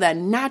cycle that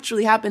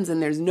naturally happens,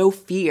 and there's no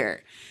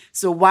fear.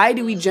 So why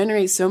do we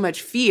generate so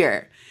much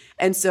fear?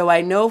 And so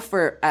I know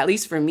at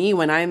least for me,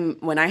 when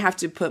I have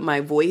to put my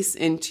voice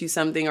into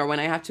something, or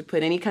when I have to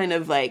put any kind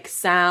of like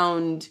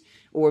sound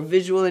or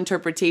visual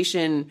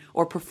interpretation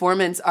or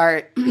performance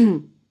art,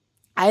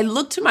 I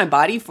look to my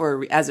body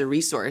as a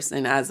resource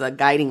and as a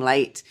guiding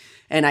light.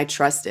 And I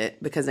trust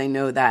it because I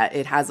know that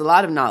it has a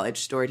lot of knowledge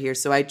stored here.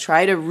 So I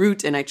try to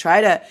root and I try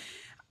to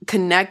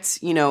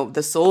connect,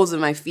 the soles of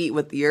my feet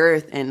with the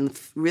earth, and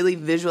really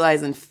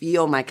visualize and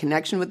feel my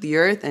connection with the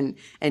earth, and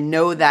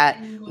know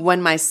that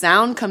when my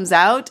sound comes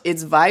out,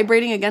 it's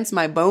vibrating against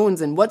my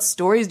bones. And what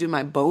stories do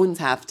my bones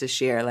have to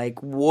share?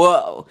 Like,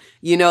 whoa,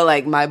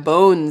 like my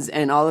bones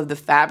and all of the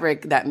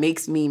fabric that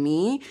makes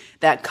me,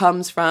 that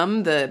comes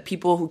from the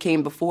people who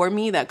came before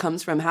me, that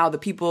comes from how the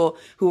people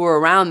who were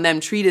around them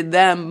treated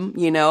them,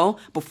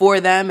 before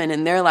them and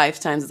in their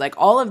lifetimes. It's like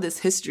all of this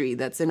history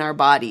that's in our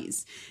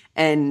bodies.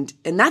 And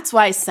that's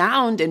why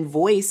sound and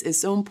voice is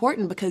so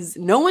important, because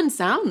no one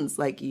sounds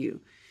like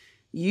you.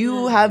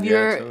 You have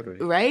totally.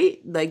 Right?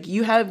 Like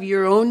you have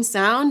your own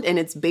sound, and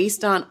it's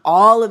based on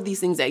all of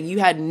these things that you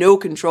had no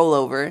control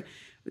over,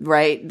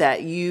 right? That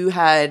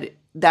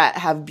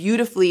have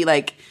beautifully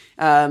like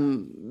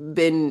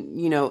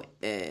been,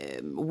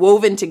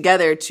 woven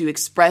together to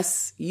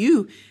express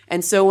you.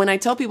 And so when I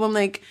tell people, I'm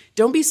like,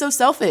 don't be so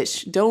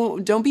selfish.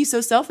 Don't be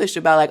so selfish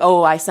about like,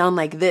 oh, I sound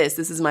like this.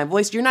 This is my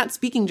voice. You're not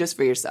speaking just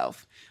for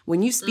yourself.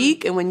 When you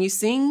speak and when you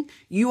sing,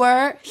 you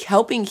are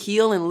helping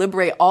heal and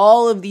liberate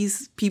all of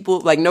these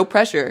people. Like, no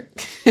pressure.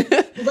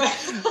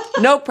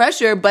 No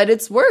pressure, but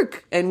it's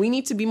work. And we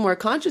need to be more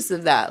conscious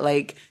of that.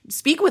 Like,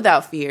 speak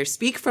without fear.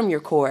 Speak from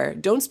your core.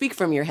 Don't speak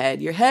from your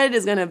head. Your head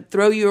is going to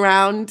throw you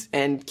around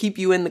and keep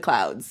you in the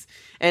clouds.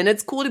 And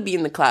it's cool to be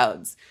in the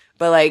clouds.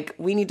 But like,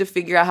 we need to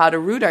figure out how to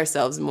root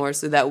ourselves more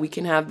so that we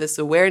can have this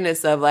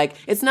awareness of like,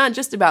 it's not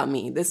just about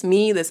me, this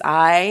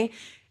I.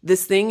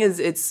 This thing is,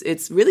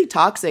 it's really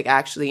toxic,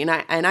 actually. And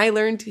I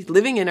learned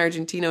living in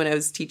Argentina when I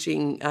was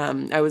teaching,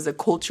 I was a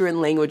culture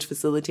and language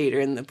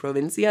facilitator in the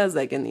provincias,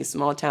 like in these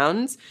small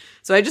towns.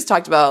 So I just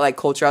talked about like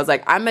culture. I was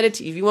like,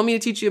 if you want me to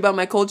teach you about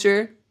my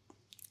culture,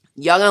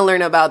 y'all gonna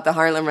learn about the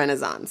Harlem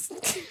Renaissance.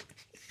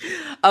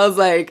 I was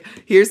like,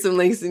 here's some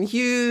Langston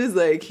Hughes,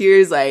 like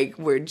here's like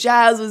where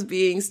jazz was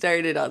being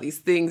started, all these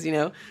things,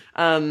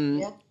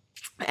 and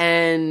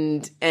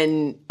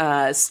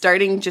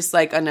starting just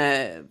like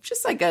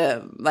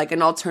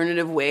an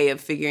alternative way of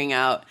figuring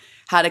out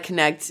how to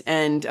connect.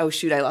 And oh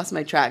shoot, I lost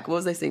my track. What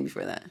was I saying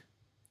before that?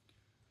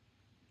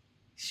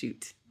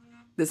 Shoot,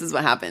 this is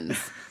what happens.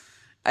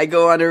 I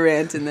go on a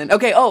rant and then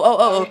okay.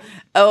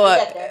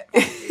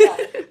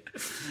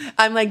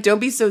 I'm like, don't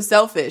be so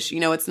selfish.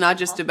 It's not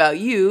just about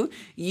you.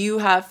 You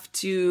have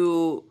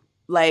to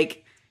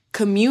like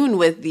commune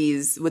with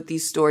these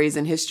stories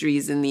and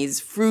histories and these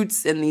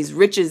fruits and these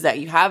riches that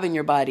you have in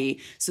your body,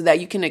 so that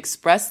you can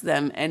express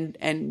them. And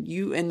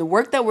the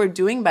work that we're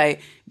doing by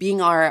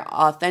being our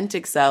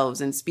authentic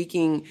selves and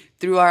speaking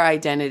through our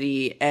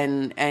identity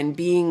and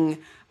being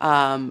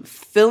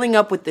filling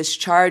up with this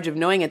charge of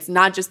knowing it's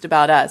not just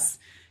about us.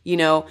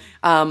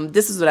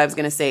 This is what I was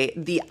going to say.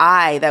 The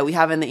I that we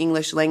have in the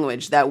English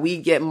language, that we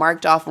get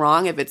marked off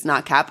wrong if it's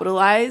not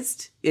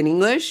capitalized in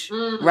English,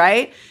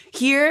 right?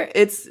 Here,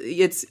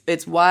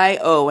 it's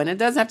Y-O, and it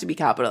doesn't have to be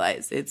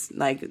capitalized. It's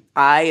like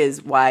I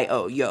is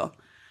Y-O, yo,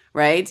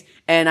 right?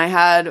 And I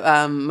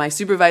had my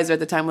supervisor at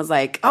the time was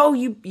like, oh,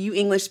 you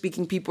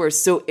English-speaking people are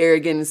so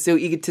arrogant and so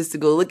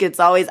egotistical. Look,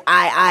 it's always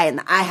I, and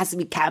the I has to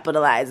be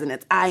capitalized, and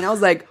it's I. And I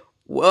was like,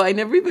 whoa, I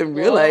never even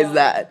realized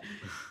that.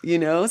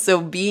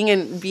 So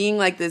being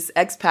like this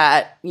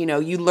expat,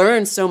 you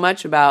learn so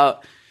much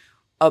about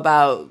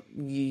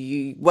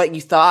you, what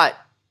you thought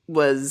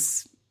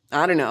was,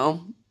 I don't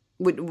know,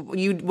 what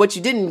you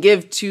didn't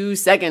give 2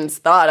 seconds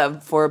thought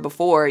of for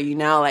before. You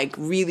now like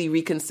really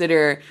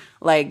reconsider,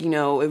 like, it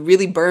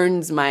really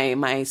burns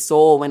my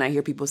soul when I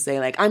hear people say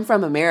like, I'm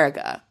from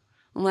America.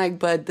 I'm like,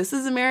 but this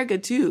is America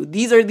too.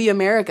 These are the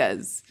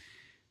Americas,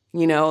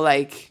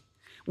 like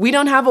we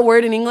don't have a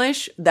word in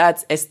English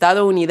that's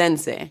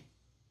estadounidense.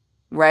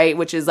 Right?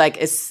 Which is like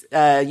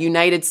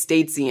United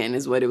Statesian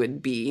is what it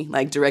would be,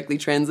 like directly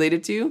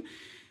translated to.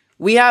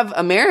 We have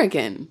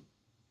American.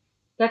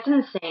 That's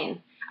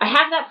insane. I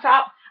have that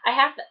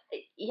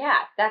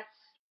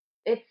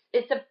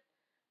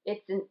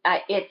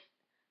It's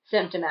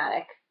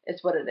symptomatic.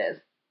 It's what it is.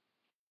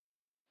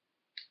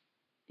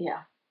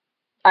 Yeah.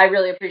 I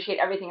really appreciate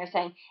everything you're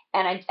saying,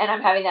 and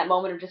I'm having that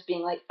moment of just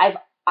being like, I've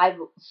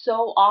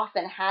so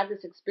often had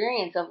this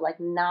experience of like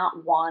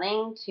not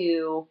wanting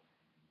to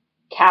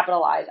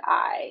capitalize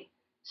I,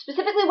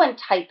 specifically when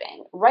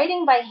typing.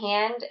 Writing by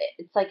hand,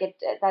 it's like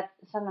that's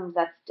sometimes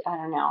that's, I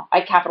don't know.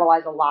 I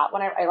capitalize a lot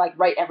when I like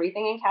write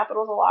everything in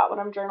capitals a lot when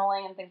I'm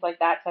journaling and things like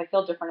that. So I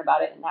feel different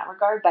about it in that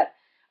regard. But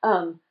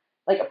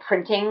like a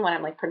printing when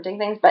I'm like printing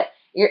things. But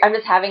I'm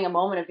just having a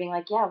moment of being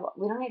like, yeah,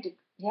 we don't need to.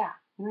 Yeah,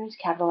 we don't need to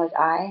capitalize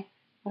I.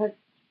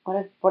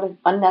 What an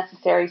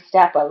unnecessary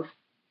step of,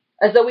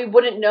 as though we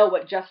wouldn't know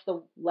what just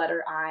the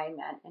letter I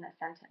meant in a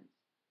sentence.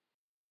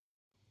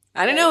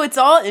 I don't know. It's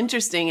all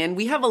interesting, and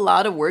we have a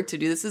lot of work to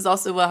do. This is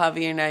also what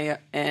Javier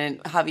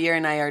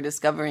and I are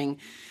discovering.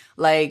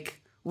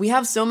 Like, we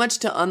have so much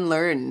to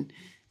unlearn,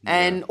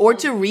 and or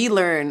to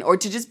relearn, or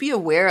to just be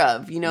aware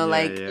of. You know,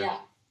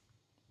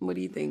 what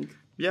do you think?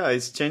 Yeah,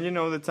 it's changing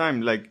all the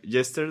time. Like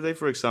yesterday,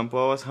 for example,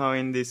 I was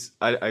having this.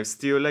 I'm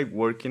still like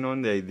working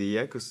on the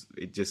idea because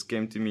it just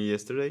came to me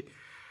yesterday.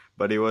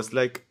 But it was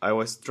like I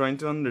was trying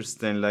to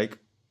understand.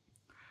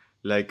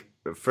 Like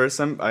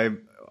first, I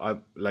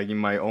like in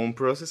my own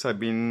process, I've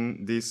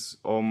been these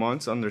all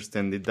months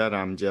understanding that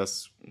I'm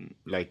just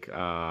like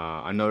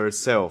another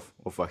self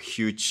of a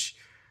huge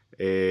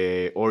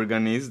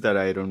organism that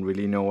I don't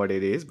really know what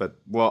it is, but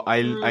well,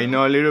 I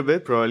know a little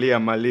bit. Probably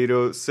I'm a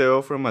little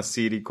cell from a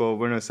city called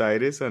Buenos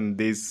Aires, and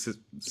this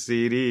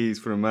city is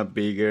from a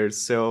bigger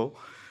cell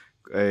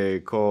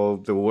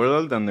called the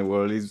world, and the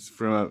world is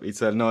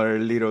it's another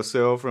little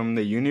cell from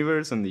the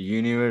universe, and the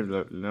universe,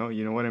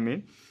 you know what I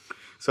mean?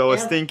 So I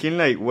was thinking,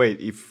 like, wait,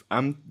 if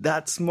I'm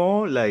that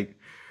small, like,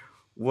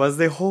 what's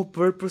the whole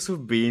purpose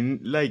of being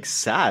like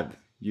sad?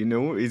 You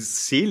know, it's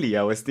silly.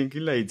 I was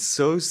thinking like it's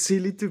so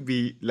silly to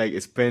be like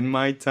spend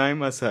my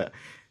time as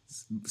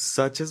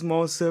such a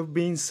small self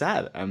being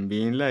sad and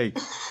being like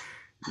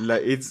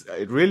it's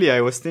really.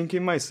 I was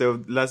thinking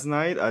myself last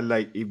night.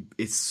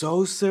 It's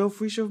so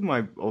selfish of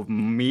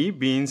me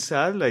being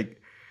sad.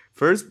 Like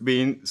first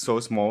being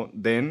so small,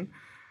 then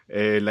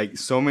like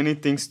so many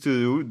things to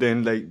do,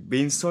 then like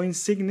being so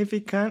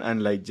insignificant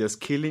and like just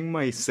killing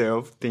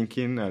myself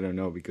thinking, I don't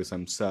know, because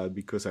I'm sad,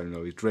 because I don't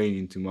know, it's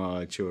raining too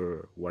much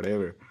or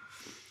whatever.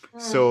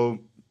 So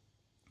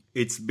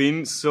it's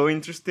been so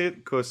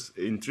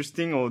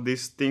interesting all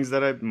these things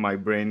that my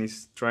brain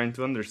is trying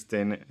to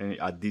understand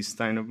at this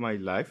time of my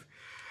life,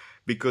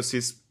 because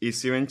it's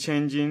even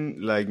changing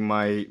like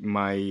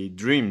my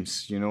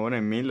dreams, you know what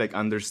I mean? Like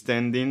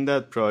understanding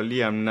that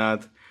probably I'm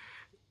not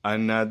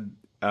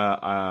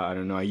I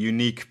don't know, a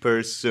unique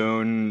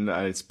person,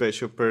 a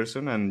special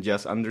person, and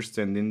just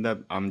understanding that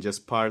I'm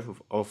just part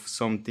of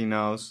something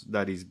else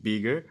that is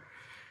bigger.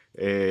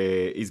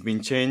 It's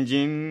been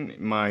changing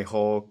my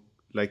whole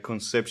like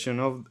conception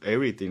of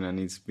everything, and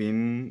it's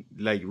been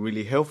like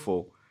really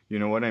helpful. You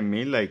know what I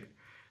mean? Like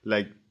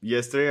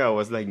yesterday I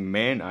was like,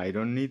 man, I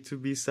don't need to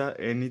be sad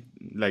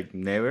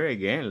never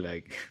again.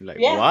 Like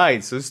why?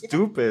 It's so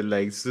stupid,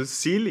 like so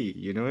silly.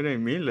 You know what I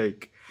mean?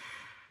 Like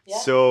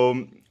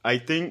so I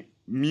think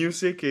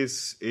music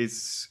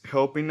is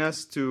helping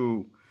us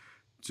to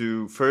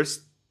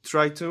first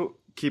try to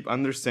keep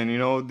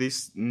understanding all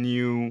this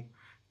new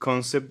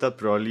concept that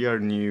probably our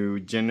new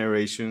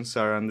generations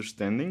are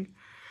understanding,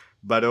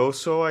 but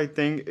also I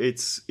think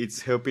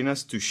it's helping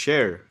us to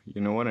share,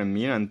 you know what I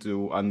mean, and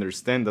to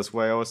understand. That's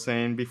why I was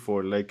saying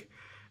before, like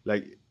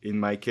in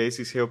my case,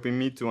 it's helping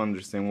me to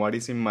understand what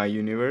is in my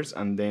universe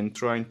and then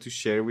trying to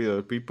share with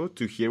other people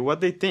to hear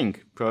what they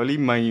think. Probably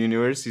my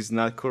universe is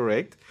not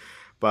correct,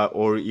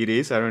 or it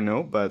is, I don't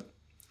know, but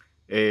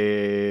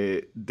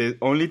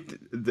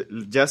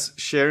just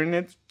sharing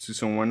it to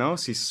someone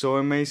else is so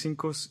amazing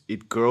because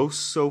it grows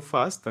so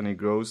fast, and it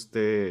grows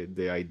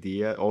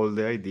all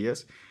the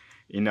ideas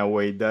in a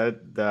way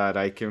that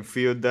I can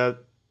feel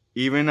that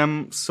even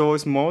I'm so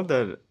small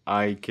that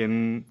I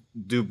can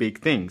do big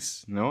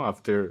things,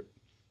 after,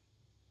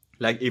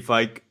 like, if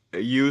I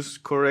use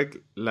correct,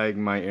 like,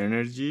 my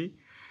energy,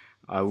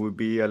 I would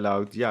be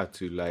allowed,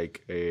 to,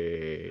 like,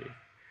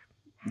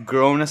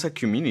 grown as a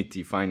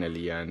community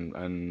finally,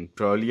 and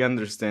probably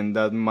understand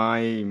that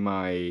my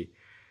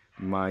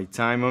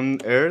time on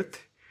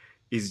earth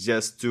is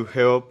just to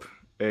help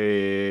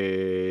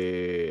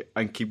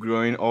and keep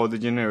growing all the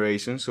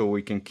generations, so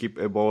we can keep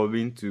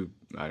evolving to,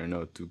 I don't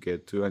know, to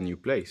get to a new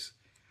place.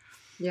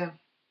 Yeah.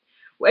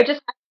 Well,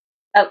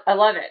 I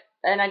love it.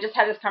 And I just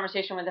had this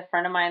conversation with a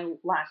friend of mine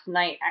last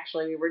night.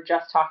 Actually, we were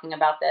just talking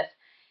about this.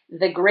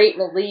 The great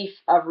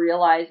relief of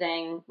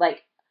realizing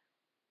like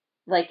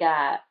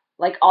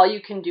all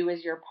you can do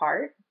is your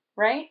part,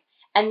 right?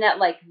 And that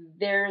like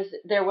there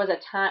was a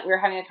time we were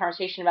having a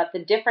conversation about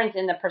the difference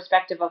in the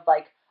perspective of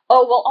like,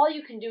 oh, well, all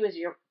you can do is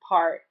your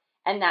part,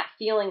 and that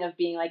feeling of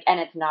being like, and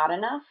it's not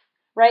enough,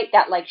 right?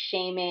 That like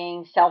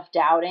shaming,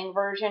 self-doubting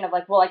version of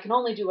like, well, I can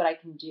only do what I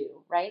can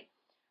do, right?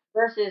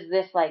 Versus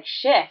this like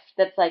shift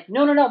that's like,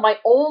 no, my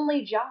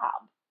only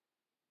job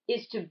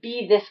is to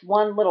be this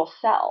one little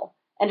cell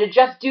and to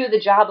just do the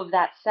job of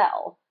that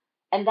cell.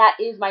 And that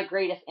is my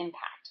greatest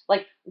impact.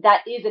 Like,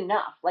 that is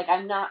enough. Like,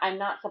 I'm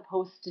not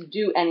supposed to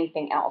do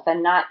anything else.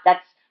 I'm not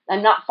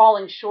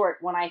falling short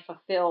when I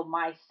fulfill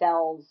my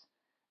cell's,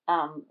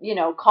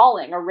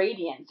 calling or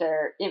radiance,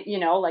 or,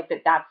 like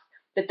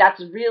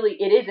that's really,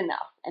 it is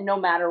enough. And no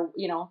matter,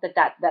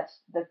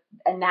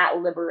 and that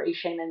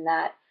liberation and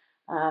that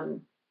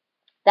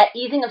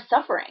easing of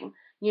suffering,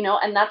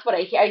 and that's what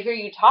I hear. I hear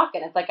you talk,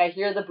 and it's like I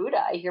hear the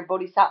Buddha, I hear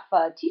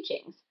Bodhisattva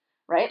teachings,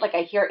 right? Like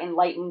I hear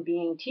enlightened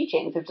being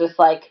teachings of just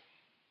like,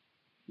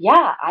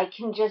 yeah, I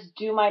can just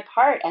do my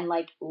part and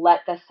like let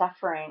the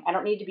suffering. I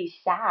don't need to be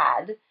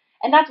sad.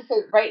 And not to say,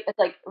 right? It's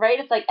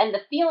like, and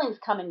the feelings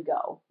come and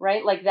go,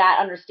 right? Like that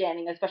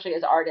understanding, especially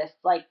as artists,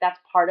 like that's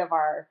part of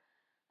our,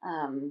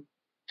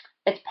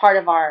 it's part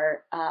of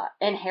our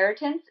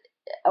inheritance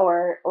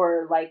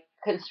or like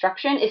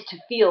construction, is to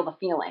feel the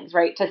feelings,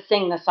 right? To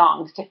sing the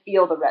songs, to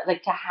feel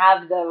like to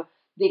have the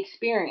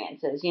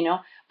experiences,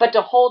 but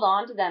to hold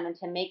on to them and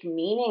to make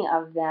meaning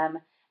of them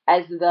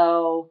as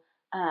though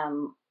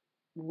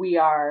we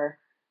are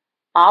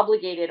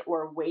obligated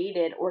or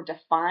weighted or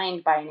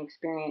defined by an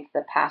experience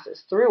that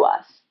passes through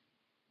us,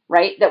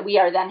 right? That we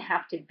are then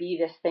have to be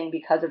this thing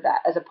because of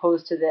that, as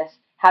opposed to this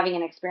having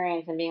an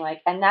experience and being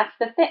like, and that's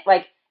the thing,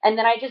 like, and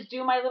then I just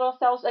do my little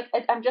selves, like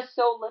I'm just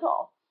so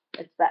little.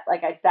 It's that,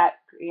 like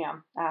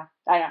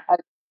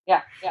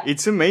yeah.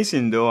 It's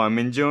amazing though. I'm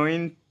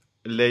enjoying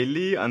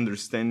lately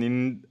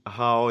understanding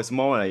how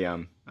small I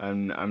am,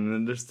 and I'm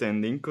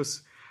understanding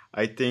because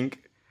I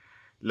think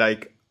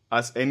like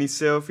as any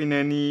self in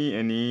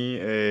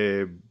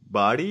any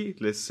body,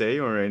 let's say,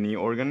 or any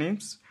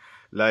organisms,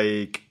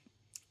 like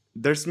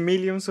there's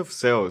millions of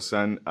cells,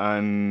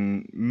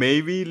 and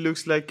maybe it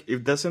looks like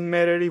it doesn't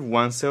matter if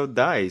one cell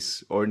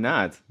dies or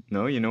not.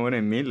 No, you know what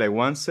I mean? Like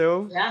one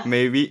cell, yeah.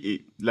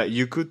 Maybe like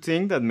you could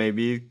think that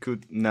maybe it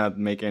could not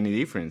make any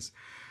difference,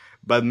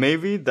 but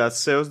maybe that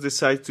cells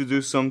decide to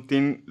do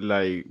something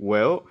like,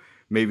 well,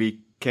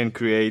 maybe can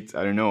create,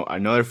 I don't know,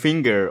 another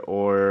finger,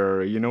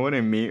 or you know what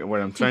I mean?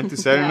 What I'm trying to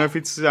say. I don't know if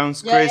it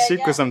sounds crazy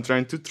because I'm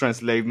trying to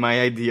translate my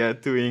idea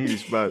to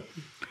English, but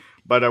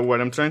what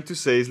I'm trying to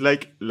say is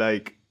like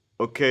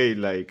okay,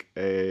 like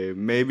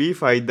maybe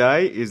if I die,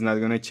 it's not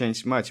gonna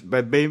change much,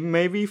 but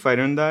maybe if I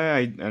don't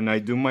die and I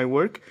do my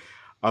work,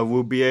 I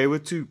will be able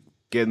to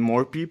get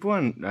more people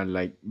and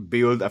like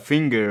build a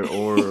finger,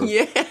 or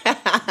Yeah.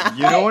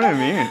 you know what I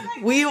mean?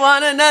 We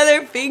want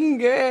another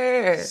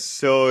finger.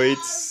 So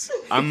it's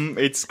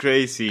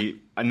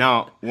crazy.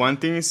 Now, one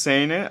thing is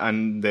saying it,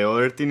 and the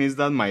other thing is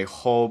that my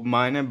whole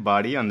mind and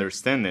body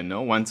understand it,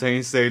 no? One time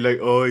you say like,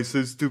 oh, it's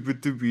so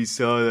stupid to be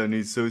sad and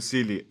it's so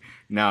silly.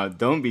 Now,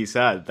 don't be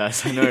sad.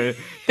 That's another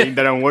thing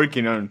that I'm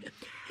working on.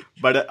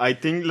 But I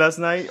think last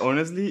night,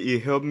 honestly,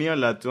 it helped me a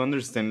lot to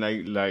understand,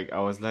 like I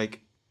was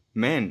like,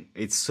 man,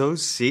 it's so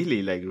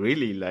silly, like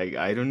really, like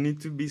I don't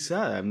need to be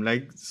sad. I'm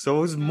like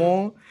so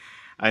small.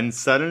 And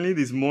suddenly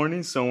this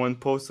morning, someone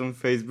posted on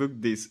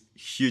Facebook this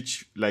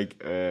huge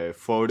like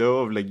photo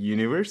of like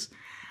universe,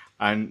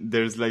 and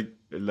there's like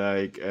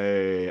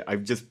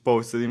I've just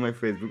posted in my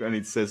Facebook, and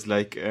it says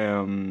like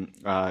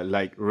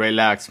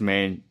relax,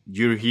 man,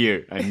 you're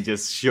here, and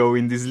just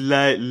showing this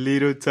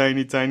little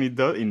tiny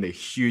dot in the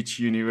huge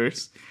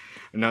universe,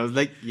 and I was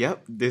like,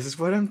 yep, this is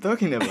what I'm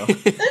talking about.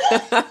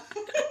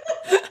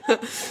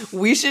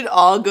 We should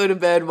all go to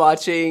bed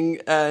watching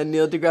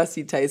Neil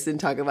deGrasse Tyson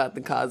talk about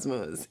the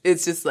cosmos.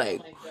 It's just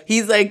like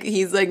he's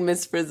like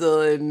Miss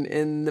Frizzle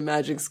in the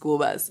Magic School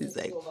Bus. He's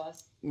like,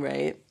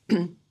 right.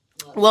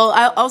 Well,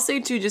 I'll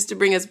say too, just to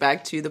bring us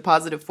back to the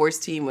Positive Force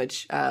team,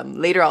 which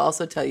later I'll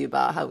also tell you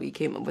about how we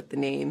came up with the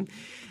name.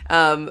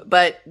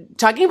 But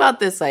talking about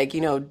this, like,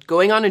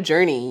 going on a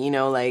journey,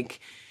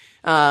 like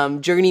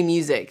journey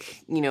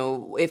music,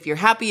 if you're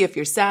happy, if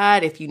you're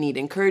sad, if you need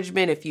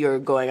encouragement, if you're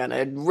going on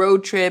a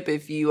road trip,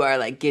 if you are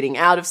like getting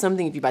out of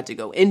something, if you're about to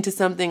go into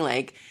something,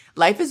 like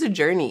life is a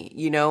journey,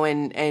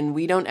 and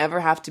we don't ever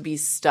have to be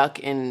stuck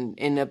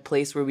in a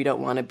place where we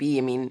don't want to be.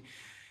 I mean,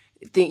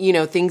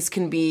 things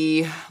can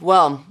be,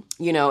 well,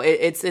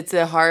 it's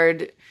a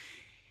hard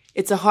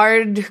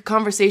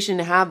conversation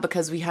to have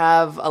because we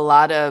have a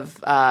lot of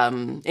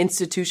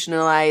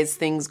institutionalized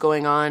things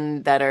going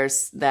on that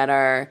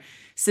are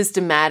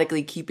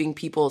systematically keeping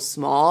people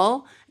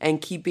small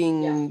and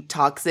keeping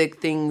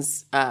toxic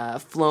things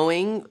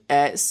flowing.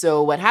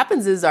 So what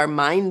happens is our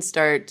minds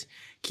start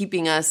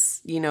keeping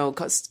us,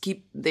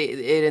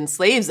 it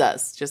enslaves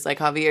us, just like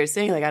Javier is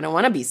saying, like, I don't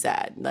want to be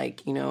sad,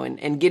 like,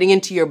 and getting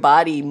into your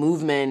body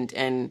movement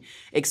and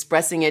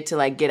expressing it to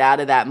like get out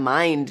of that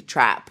mind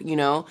trap,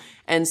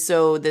 And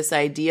so this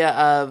idea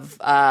of,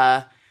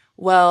 I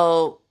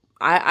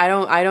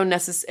don't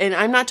necessarily, and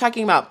I'm not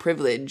talking about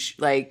privilege,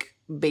 like,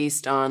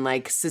 based on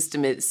like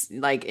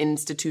like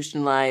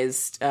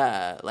institutionalized,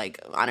 like,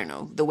 I don't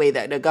know, the way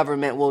that the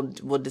government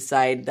will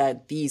decide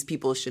that these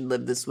people should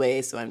live this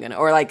way. So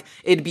or like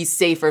it'd be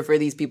safer for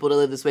these people to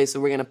live this way.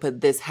 So we're going to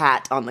put this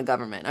hat on the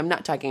government. I'm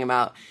not talking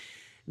about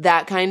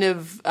that kind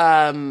of,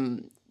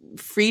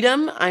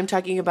 freedom, I'm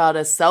talking about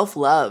a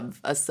self-love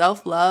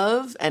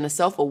and a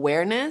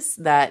self-awareness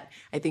that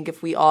I think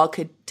if we all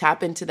could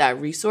tap into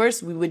that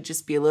resource, we would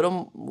just be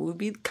we'd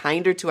be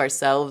kinder to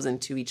ourselves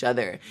and to each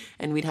other.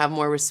 And we'd have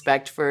more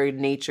respect for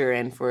nature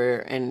and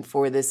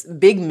for this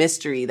big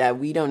mystery that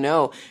we don't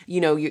know.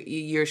 You know,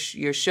 your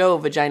show,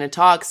 Vagina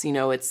Talks, you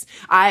know,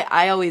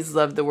 I always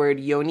love the word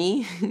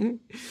yoni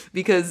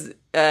because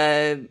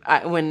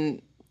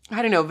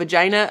I don't know,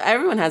 vagina,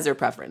 everyone has their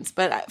preference.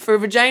 But for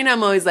vagina,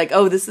 I'm always like,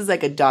 oh, this is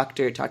like a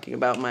doctor talking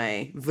about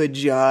my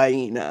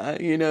vagina.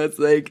 You know, it's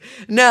like,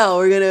 no,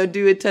 we're going to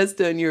do a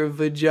test on your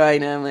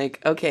vagina. I'm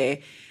like,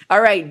 okay, all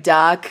right,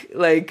 doc,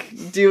 like,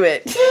 do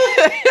it.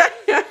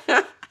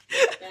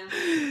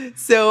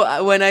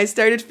 So when I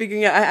started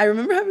figuring out, I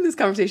remember having this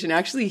conversation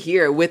actually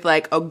here with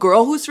like a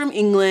girl who's from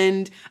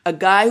England, a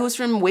guy who's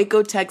from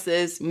Waco,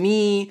 Texas,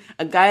 me,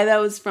 a guy that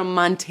was from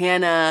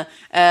Montana,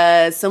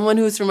 someone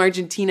who's from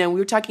Argentina. We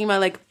were talking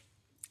about like,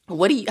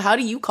 how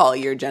do you call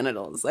your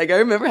genitals? Like I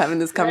remember having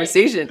this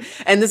conversation,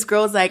 and this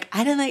girl's like,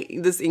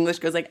 this English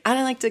girl's like, I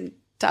don't like to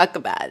talk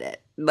about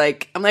it.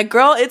 Like, I'm like,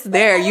 girl, it's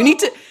there. You need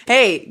to,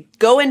 hey,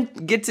 go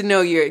and get to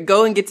know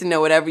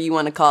whatever you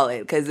want to call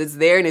it, because it's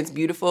there and it's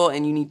beautiful,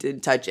 and you need to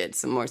touch it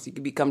some more so you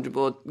can be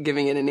comfortable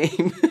giving it a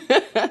name.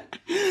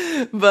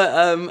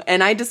 But,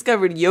 and I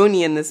discovered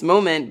yoni in this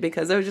moment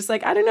because I was just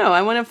like, I don't know.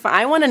 I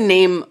want to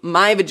name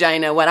my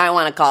vagina what I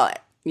want to call it,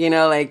 you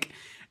know, like,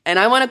 and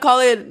I want to call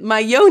it my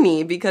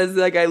yoni because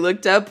like I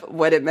looked up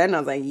what it meant and I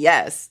was like,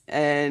 yes.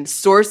 And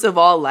source of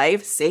all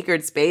life,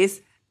 sacred space.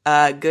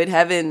 Good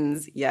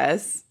heavens,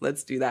 yes,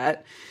 let's do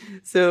that.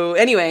 So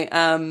anyway,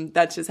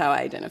 that's just how I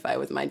identify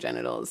with my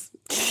genitals,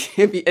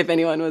 if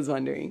anyone was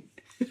wondering.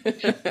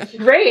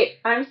 Great.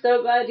 I'm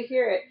so glad to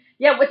hear it.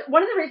 Yeah,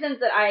 one of the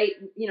reasons that I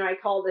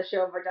called the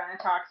show Vagina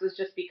Talks was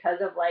just because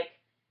of like,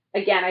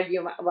 again, I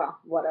view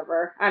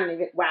whatever. I don't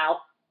even, wow.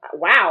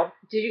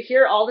 Did you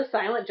hear all the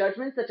silent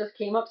judgments that just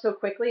came up so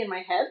quickly in my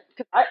head?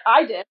 Because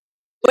I did.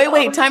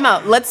 Wait, time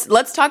out.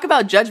 Let's talk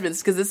about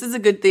judgments, because this is a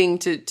good thing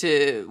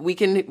to we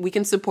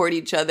can support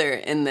each other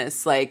in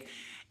this. Like,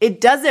 it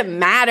doesn't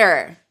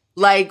matter.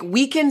 Like,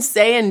 we can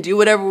say and do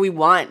whatever we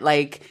want.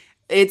 Like,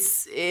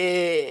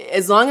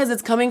 as long as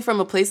it's coming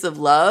from a place of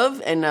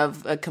love and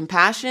of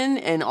compassion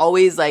and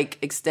always like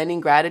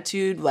extending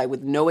gratitude, like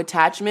with no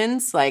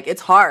attachments. Like,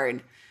 it's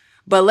hard,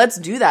 but let's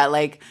do that.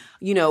 Like,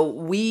 you know,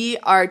 we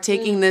are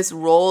taking this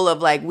role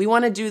of like, we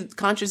want to do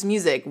conscious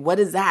music. What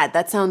is that?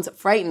 That sounds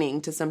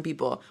frightening to some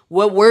people.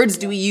 What words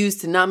do we use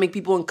to not make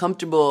people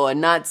uncomfortable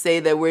and not say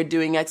that we're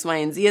doing X, Y,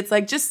 and Z? It's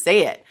like, just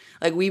say it.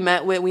 Like we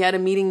had a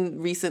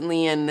meeting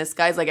recently and this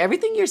guy's like,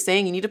 everything you're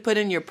saying, you need to put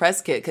in your press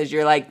kit because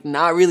you're like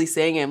not really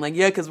saying it. I'm like,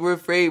 yeah, because we're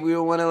afraid. We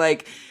don't want to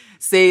like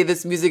say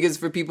this music is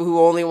for people who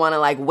only want to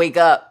like wake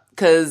up.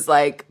 Cause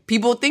like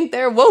people think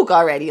they're woke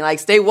already, like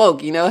stay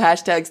woke, you know,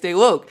 hashtag stay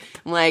woke.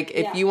 I'm like,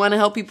 if you want to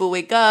help people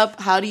wake up,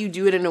 how do you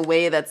do it in a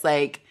way that's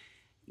like,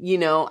 you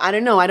know, I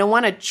don't know. I don't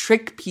want to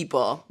trick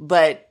people,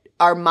 but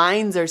our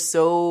minds are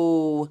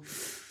so,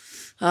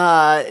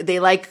 they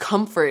like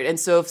comfort. And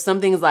so if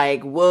something's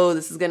like, whoa,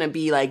 this is going to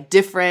be like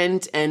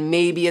different and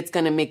maybe it's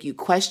going to make you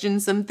question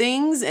some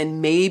things and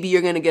maybe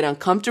you're going to get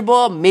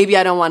uncomfortable. Maybe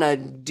I don't want to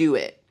do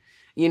it.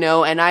 You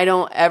know, and I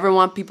don't ever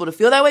want people to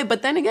feel that way.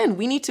 But then again,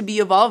 we need to be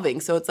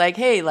evolving. So it's like,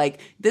 hey, like,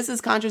 this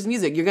is conscious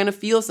music. You're going to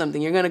feel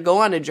something. You're going to go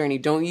on a journey.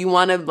 Don't you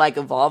want to like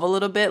evolve a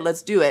little bit?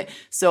 Let's do it.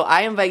 So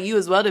I invite you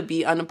as well to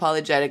be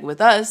unapologetic with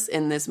us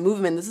in this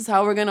movement. This is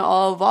how we're going to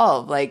all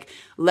evolve. Like,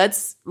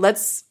 let's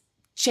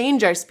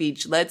change our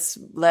speech. Let's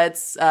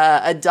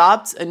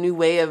adopt a new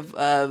way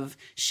of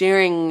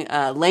sharing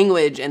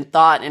language and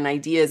thought and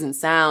ideas and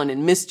sound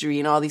and mystery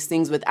and all these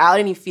things without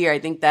any fear. I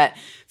think that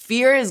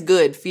fear is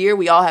good. Fear,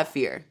 we all have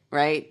fear,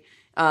 right?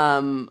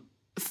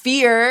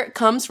 Fear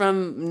comes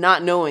from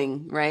not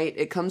knowing, right?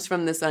 It comes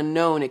from this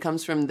unknown. It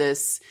comes from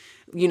this,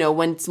 you know,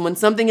 when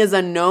something is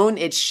unknown,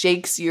 it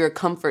shakes your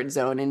comfort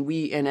zone.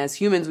 And as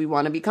humans, we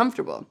want to be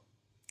comfortable.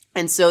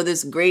 And so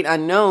this great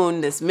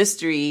unknown, this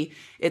mystery,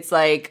 it's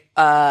like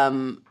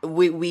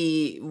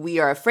we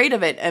are afraid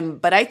of it.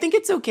 But I think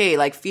it's okay.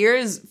 Like fear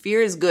is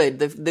good.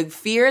 The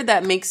fear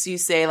that makes you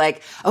say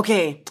like,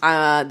 okay,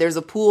 there's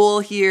a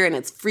pool here and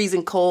it's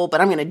freezing cold, but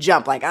I'm gonna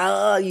jump. Like,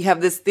 you have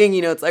this thing,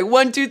 you know, it's like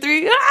 1, 2,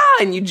 3,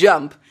 and you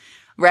jump.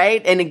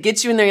 Right? And it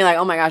gets you in there. You're like,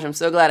 oh my gosh, I'm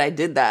so glad I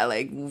did that.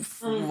 Like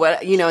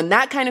what, you know, and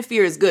that kind of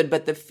fear is good.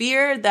 But the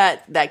fear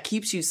that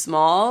keeps you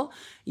small,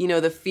 you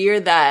know, the fear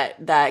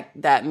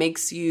that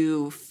makes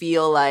you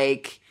feel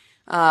like,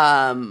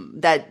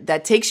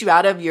 that takes you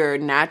out of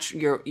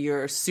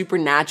your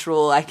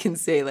supernatural, I can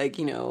say, like,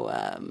 you know,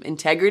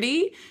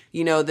 integrity,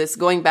 you know, this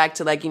going back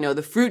to like, you know,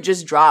 the fruit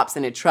just drops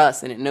and it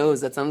trusts and it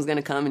knows that someone's going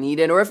to come and eat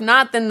it. Or if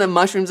not, then the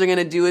mushrooms are going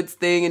to do its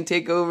thing and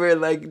take over,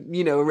 like,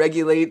 you know,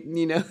 regulate,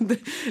 you know, the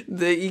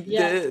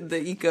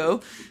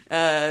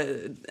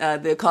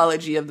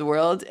ecology of the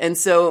world. And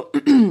so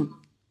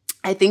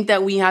I think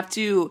that we have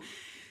to,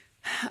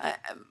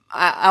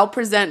 I'll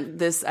present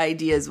this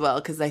idea as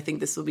well, because I think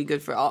this will be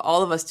good for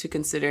all of us to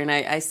consider. And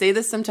I say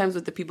this sometimes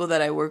with the people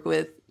that I work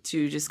with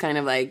to just kind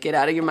of like get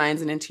out of your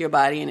minds and into your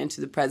body and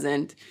into the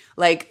present.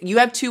 Like, you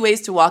have two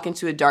ways to walk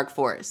into a dark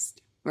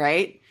forest,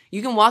 right?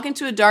 You can walk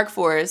into a dark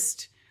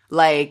forest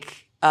like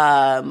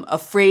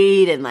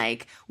afraid and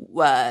like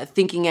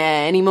thinking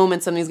at any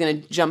moment something's gonna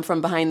jump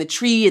from behind the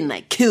tree and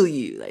like kill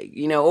you, like,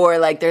 you know, or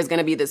like there's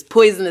gonna be this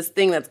poisonous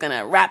thing that's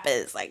gonna wrap it.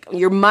 It's like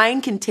your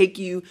mind can take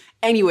you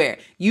anywhere.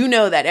 You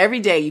know that every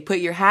day you put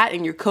your hat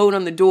and your coat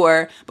on the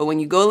door, but when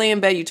you go lay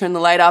in bed, you turn the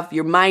light off,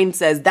 your mind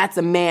says, that's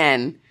a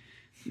man.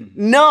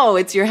 No,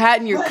 it's your hat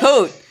and your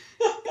coat.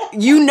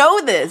 You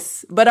know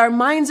this, but our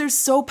minds are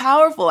so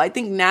powerful. I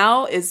think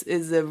now it's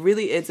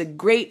a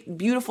great,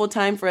 beautiful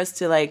time for us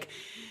to like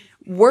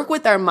work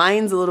with our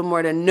minds a little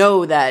more, to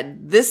know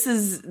that this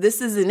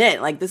isn't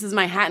it. Like, this is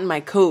my hat and my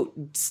coat.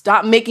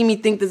 Stop making me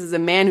think this is a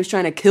man who's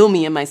trying to kill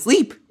me in my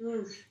sleep.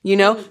 You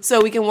know?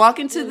 So we can walk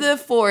into the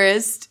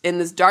forest, in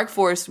this dark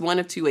forest, one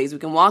of two ways. We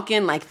can walk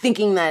in like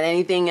thinking that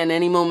anything at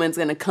any moment is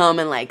going to come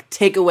and like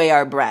take away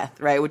our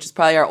breath, right? Which is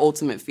probably our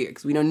ultimate fear,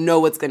 because we don't know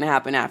what's going to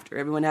happen after.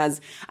 Everyone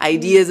has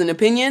ideas and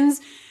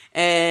opinions.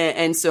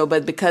 And so,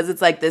 but because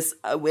it's like this,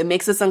 it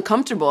makes us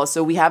uncomfortable.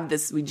 So we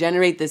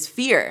generate this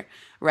fear.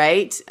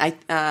 Right?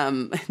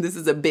 This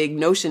is a big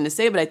notion to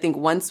say, but I think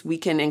once we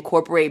can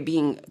incorporate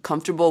being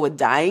comfortable with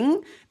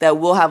dying, that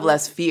we'll have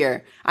less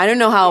fear. I don't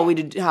know how we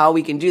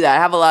can do that. I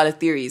have a lot of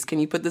theories. Can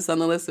you put this on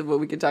the list of what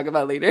we can talk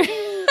about later?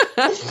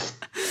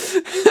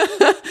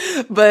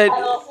 But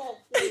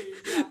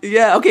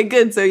yeah, okay,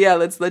 good. So yeah,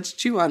 let's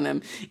chew on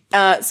them.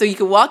 So you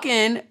can walk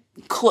in,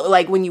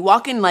 like when you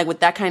walk in like with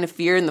that kind of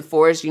fear in the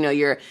forest, you know,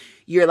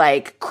 you're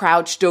like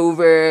crouched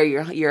over,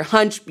 you're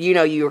hunched, you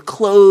know, you're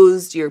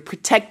closed, you're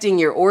protecting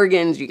your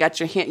organs, you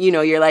got your hand, you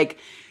know, you're like,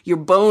 your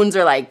bones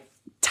are like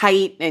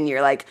tight and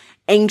you're like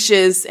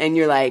anxious and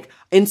you're like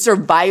in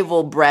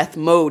survival breath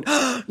mode,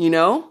 you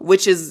know,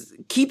 which is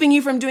keeping you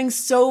from doing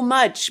so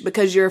much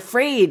because you're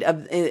afraid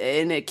of,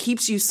 and it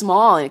keeps you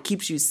small and it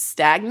keeps you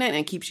stagnant and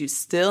it keeps you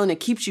still and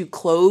it keeps you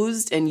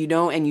closed, and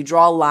you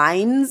draw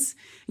lines,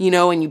 you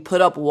know, and you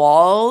put up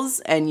walls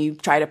and you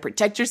try to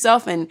protect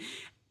yourself, and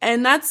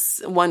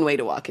that's one way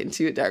to walk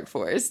into a dark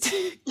forest.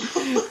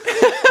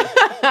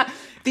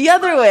 The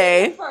other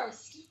way,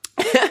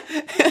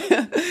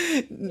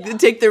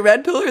 take the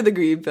red pill or the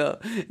green pill.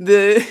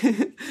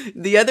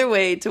 The other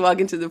way to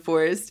walk into the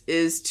forest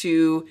is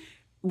to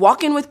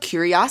walk in with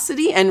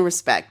curiosity and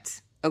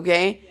respect.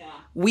 Okay? Yeah.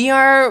 We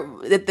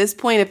are, at this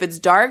point, if it's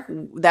dark,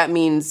 that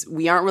means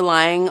we aren't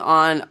relying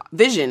on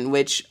vision,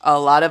 which a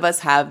lot of us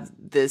have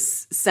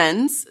this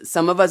sense.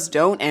 Some of us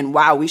don't. And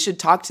wow, we should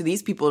talk to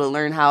these people to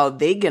learn how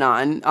they get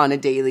on a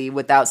daily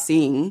without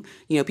seeing,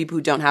 you know, people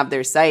who don't have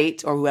their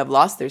sight or who have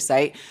lost their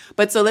sight.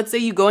 But so let's say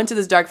you go into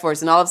this dark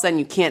forest and all of a sudden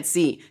you can't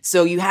see.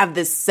 So you have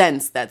this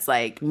sense that's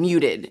like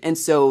muted. And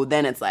so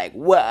then it's like,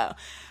 whoa,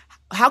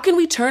 how can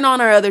we turn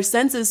on our other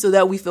senses so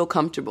that we feel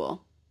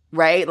comfortable,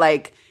 right?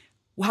 Like,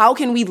 how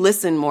can we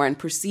listen more and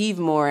perceive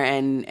more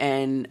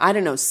and I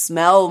don't know,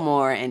 smell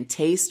more and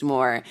taste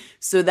more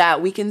so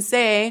that we can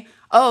say,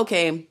 oh,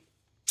 okay,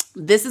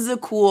 this is a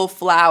cool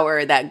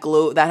flower that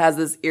has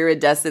this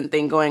iridescent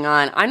thing going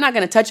on. I'm not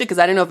going to touch it because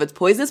I don't know if it's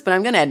poisonous, but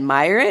I'm going to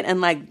admire it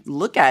and like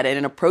look at it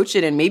and approach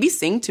it and maybe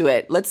sing to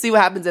it. Let's see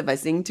what happens if I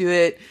sing to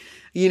it.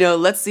 You know,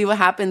 let's see what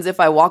happens if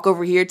I walk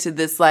over here to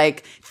this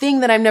like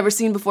thing that I've never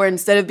seen before.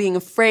 Instead of being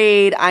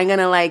afraid, I'm going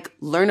to like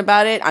learn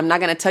about it. I'm not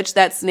going to touch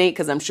that snake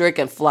because I'm sure it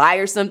can fly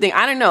or something.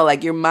 I don't know.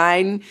 Like, your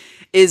mind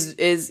is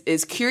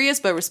curious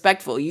but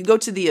respectful. You go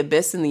to the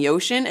abyss in the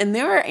ocean and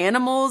there are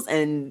animals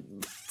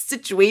and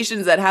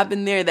situations that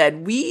happen there that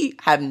we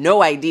have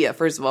no idea.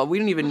 First of all, we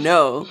don't even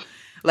know.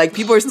 Like,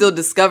 people are still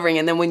discovering.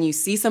 And then when you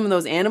see some of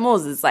those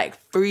animals, it's like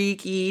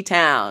freaky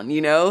town, you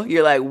know?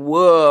 You're like,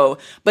 whoa.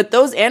 But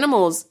those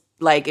animals,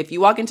 like, if you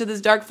walk into this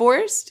dark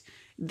forest,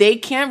 they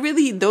can't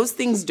really, those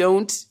things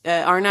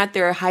are not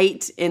their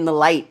height in the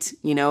light,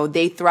 you know,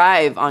 they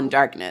thrive on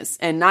darkness.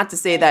 And not to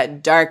say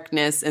that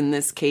darkness in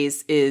this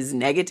case is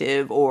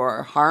negative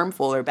or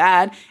harmful or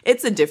bad,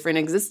 it's a different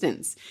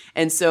existence.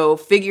 And so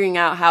figuring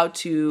out how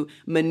to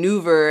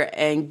maneuver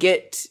and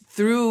get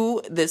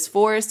through this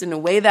forest in a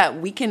way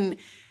that we can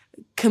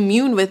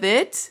commune with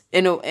it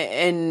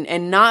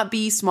and not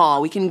be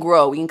small. We can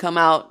grow, we can come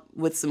out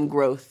with some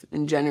growth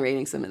and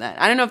generating some of that.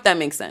 I don't know if that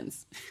makes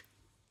sense.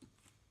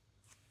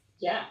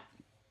 Yeah.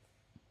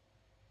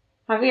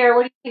 Javier,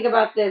 what do you think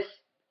about this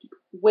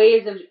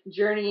ways of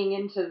journeying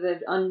into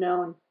the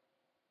unknown?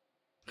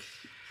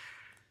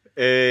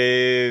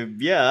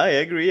 Yeah, I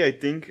agree. I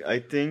think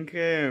I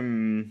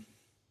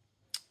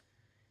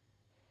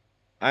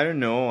don't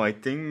know. I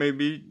think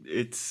maybe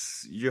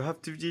you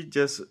have to be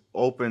just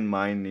open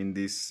mind in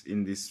this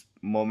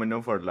moment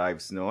of our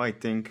lives. No, I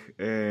think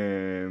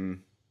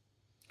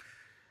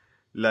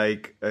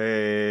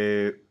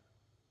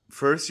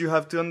first you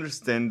have to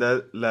understand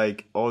that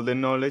like all the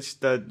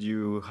knowledge that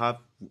you have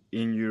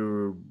in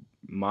your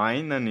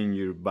mind and in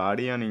your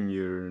body and in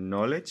your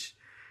knowledge,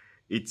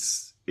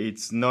 it's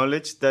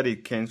knowledge that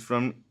it comes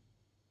from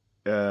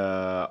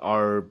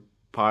our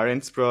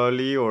parents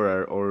probably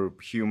or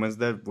humans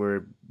that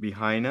were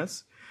behind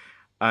us,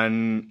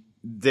 and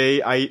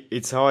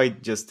it's how I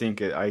just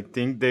think it. I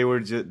think they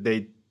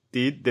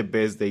did the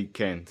best they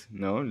can,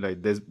 no?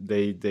 Like this,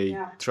 they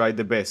tried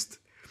the best,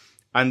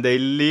 and they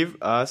leave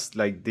us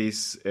like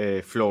this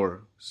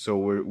floor,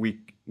 so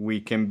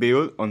we can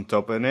build on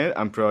top of it,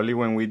 and probably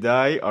when we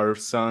die, our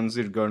sons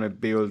are gonna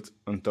build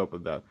on top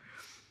of that.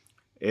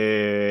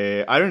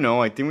 I don't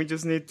know. I think we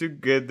just need to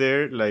get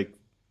there, like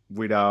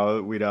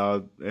without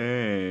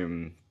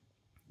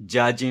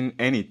judging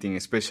anything,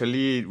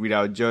 especially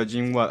without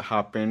judging what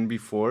happened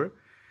before.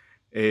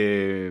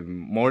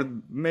 More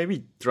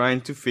maybe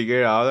trying to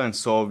figure out and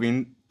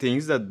solving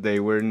things that they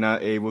were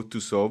not able to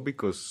solve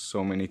because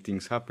so many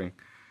things happen.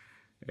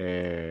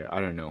 I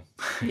don't know.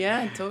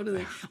 Yeah,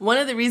 totally. One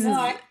of the reasons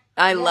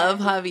I love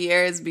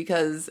Javier is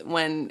because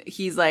when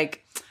he's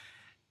like,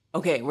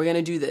 okay, we're going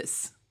to do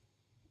this,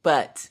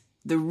 but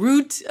the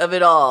root of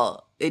it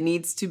all, it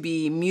needs to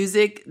be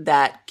music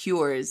that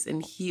cures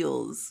and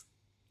heals,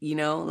 you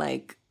know,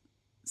 like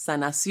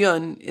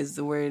sanación is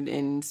the word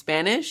in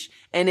Spanish.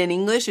 And in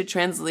English, it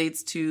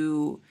translates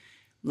to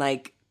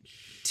like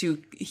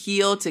to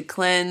heal, to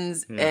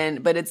cleanse.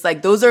 But it's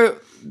like, those are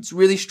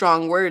really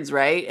strong words,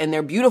 right? And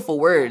they're beautiful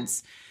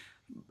words.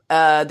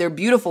 They're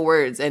beautiful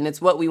words, and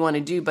it's what we want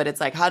to do. But it's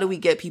like, how do we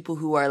get people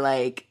who are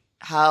like,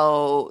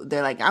 how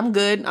they're like, I'm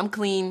good, I'm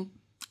clean,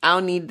 I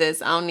don't need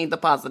this, I don't need the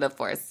positive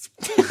force.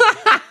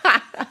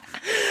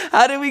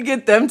 How do we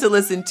get them to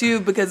listen too?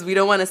 Because we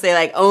don't want to say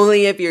like,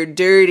 only if you're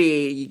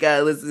dirty, you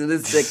gotta listen to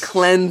this to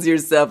cleanse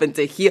yourself and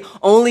to heal.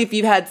 Only if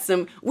you've had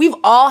we've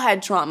all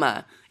had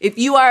trauma. If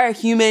you are a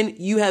human,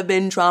 you have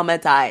been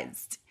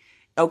traumatized.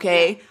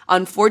 Okay?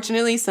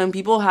 Unfortunately, some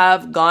people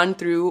have gone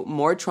through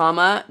more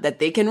trauma that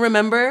they can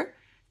remember,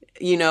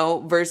 you know,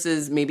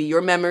 versus maybe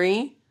your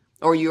memory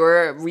or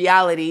your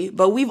reality.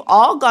 But we've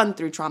all gone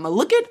through trauma.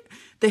 Look at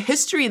the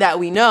history that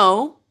we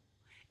know.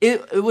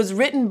 It was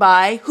written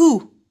by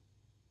who?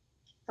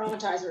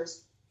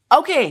 Traumatizers.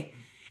 Okay.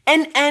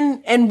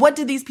 And what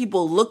did these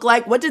people look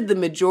like? What did the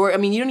majority, I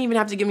mean, you don't even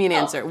have to give me an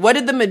answer. What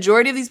did the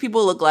majority of these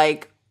people look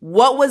like?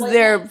 What was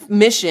their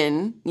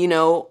mission? You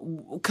know,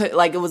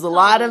 like it was a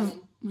lot of,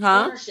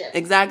 ownership.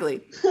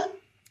 Exactly.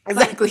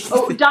 Exactly.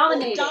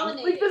 Dominating.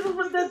 Like this is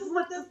what let's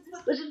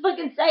just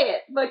fucking say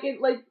it. Like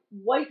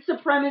white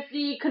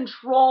supremacy,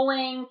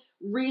 controlling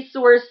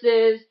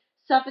resources,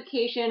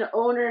 suffocation,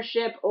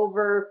 ownership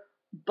over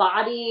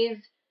bodies,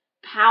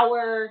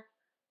 power,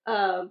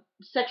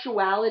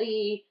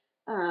 sexuality,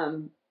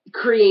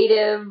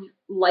 creative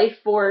life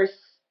force,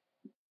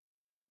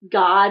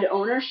 God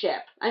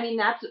ownership.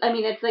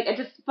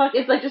 Just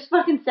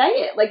fucking say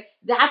it. Like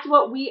that's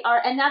what we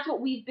are, and that's what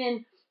we've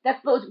been. That's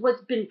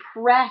what's been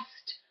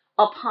pressed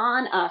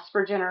upon us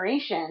for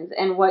generations,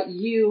 and what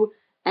you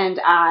and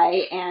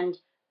I and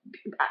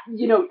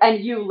you know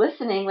and you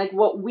listening, like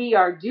what we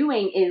are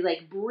doing is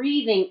like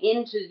breathing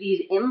into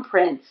these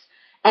imprints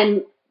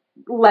and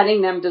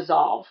letting them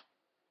dissolve,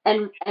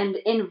 and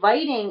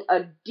inviting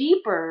a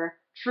deeper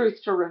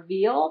truth to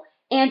reveal,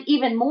 and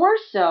even more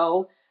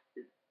so,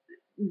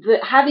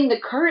 having the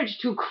courage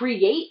to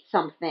create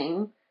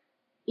something,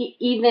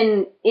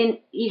 even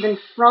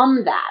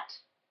from that,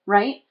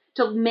 right?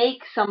 To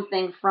make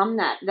something from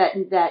that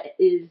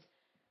is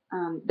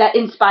that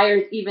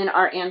inspires even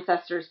our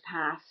ancestors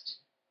past,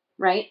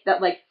 right?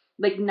 That like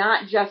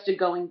not just a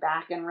going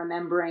back and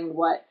remembering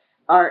what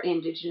our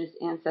indigenous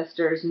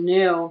ancestors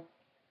knew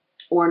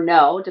or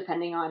know,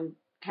 depending on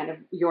kind of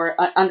your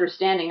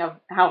understanding of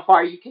how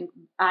far you can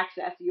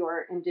access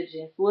your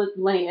indigenous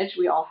lineage.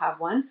 We all have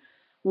one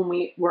when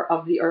we were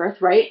of the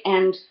earth, right?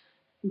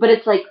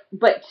 But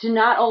to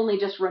not only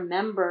just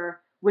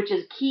remember, which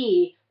is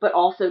key, but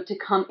also to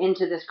come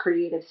into this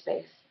creative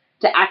space,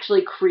 to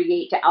actually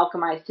create, to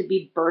alchemize, to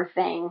be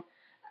birthing,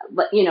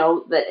 you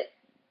know,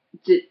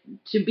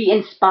 to be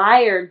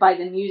inspired by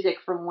the music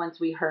from whence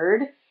we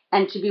heard,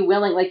 and to be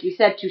willing, like you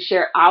said, to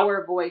share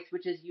our voice,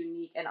 which is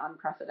unique and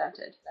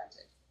unprecedented. That's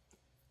it.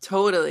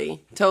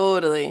 Totally.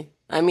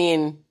 I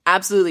mean,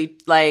 absolutely.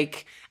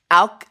 Like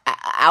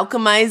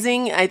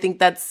alchemizing, I think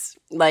that's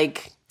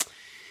like,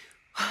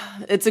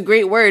 it's a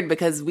great word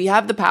because we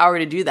have the power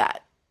to do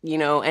that, you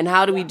know, and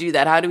how do we do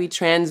that? How do we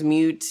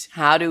transmute?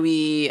 How do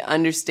we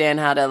understand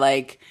how to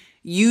like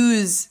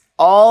use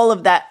all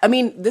of that? I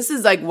mean, this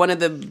is like one of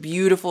the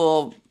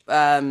beautiful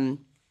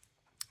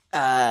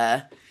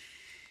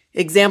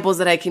examples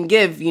that I can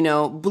give, you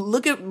know.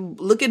 Look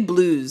at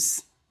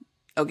blues.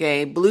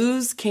 Okay,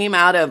 blues came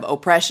out of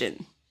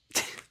oppression.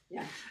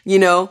 Yeah. You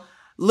know,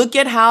 look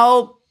at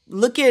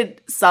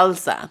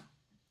salsa.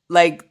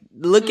 Like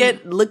look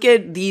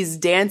at these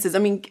dances. I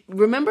mean,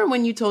 remember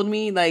when you told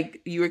me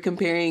like you were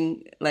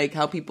comparing like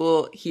how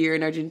people here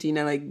in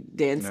Argentina like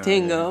dance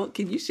tango? Yeah.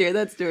 Can you share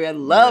that story? I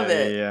love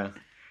it. Yeah.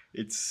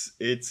 It's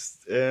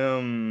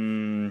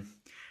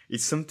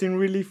something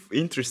really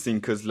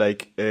interesting because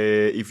like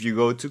if you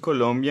go to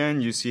Colombia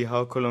and you see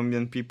how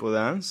Colombian people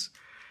dance,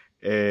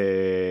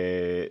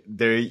 they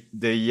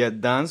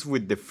dance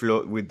with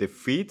the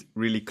feet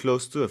really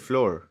close to the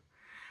floor,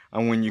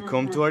 And when you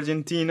come to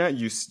Argentina,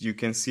 you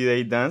can see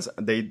they dance,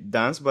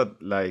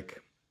 but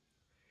like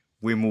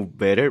we move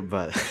better,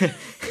 but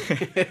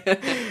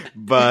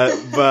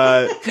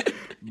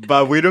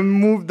but we don't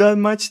move that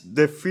much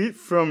the feet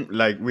from,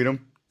 like, we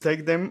don't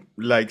take them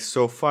like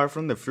so far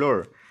from the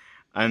floor.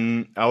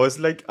 And I was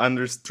like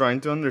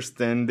trying to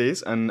understand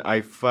this, and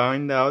I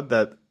found out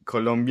that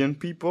Colombian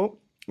people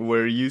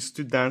were used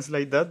to dance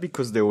like that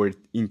because they were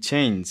in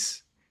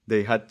chains.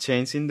 They had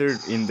chains in their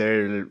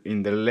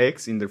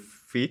legs, in their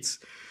feet,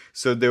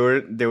 so they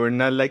were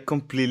not like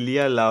completely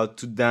allowed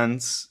to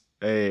dance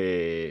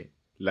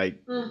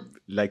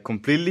like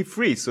completely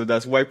free. So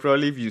that's why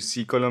probably if you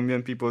see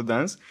Colombian people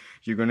dance,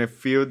 you're gonna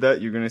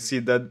see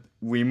that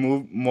we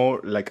move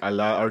more like a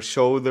lot our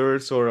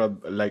shoulders or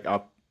like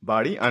a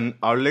body, and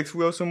our legs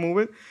we also move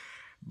it,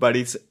 but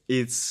it's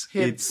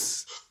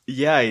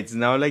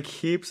now like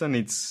hips, and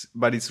it's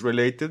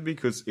related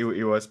because it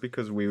was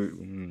because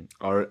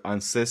our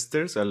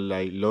ancestors,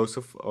 like lots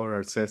of our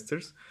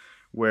ancestors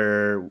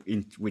were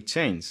with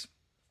chains.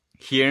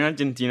 Here in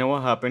Argentina,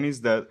 what happened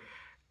is that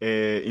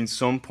in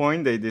some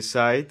point they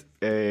decide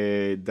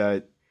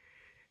that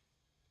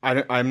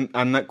I'm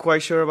not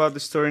quite sure about the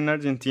story in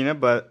Argentina,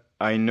 but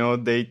I know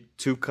they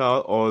took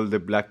out all the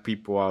black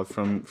people out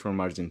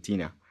from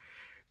Argentina.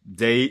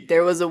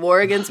 There was a war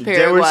against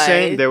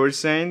Paraguay. They were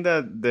saying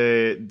that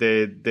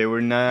they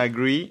were not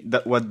agree,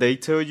 that what they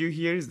told you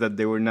here is that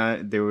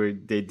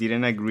they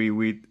didn't agree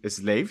with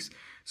slaves,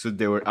 so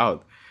they were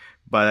out.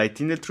 But I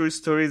think the true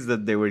story is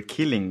that they were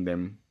killing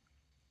them,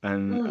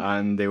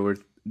 and they were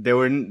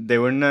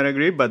not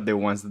agree, but the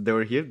ones that they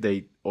were here,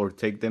 they or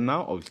take them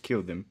out or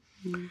kill them.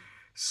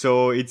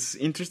 So it's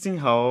interesting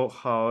how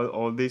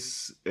all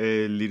these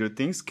little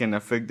things can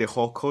affect the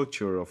whole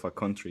culture of a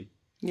country.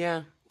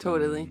 Yeah,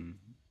 totally.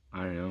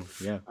 I don't know.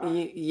 Yeah.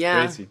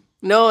 Yeah. Crazy.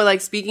 No, like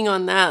speaking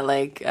on that,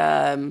 like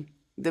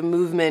the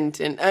movement,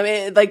 and I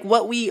mean, like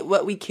what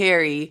we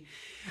carry.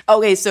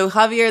 Okay, so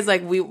Javier is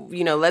like,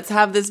 let's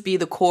have this be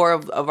the core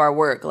of our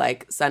work,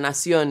 like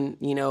sanación,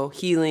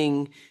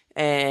 healing,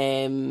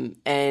 and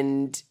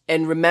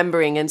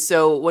remembering. And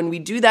so when we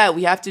do that,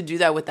 we have to do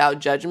that without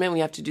judgment. We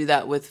have to do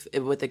that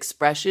with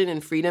expression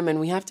and freedom, and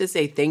we have to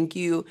say thank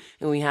you,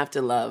 and we have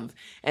to love.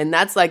 And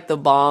that's like the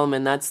balm,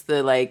 and that's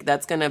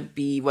going to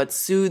be what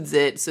soothes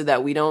it, so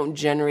that we don't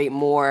generate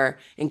more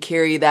and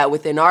carry that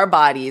within our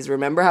bodies.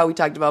 Remember how we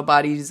talked about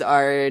bodies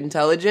are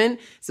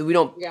intelligent? So we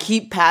don't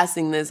keep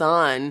passing this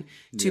on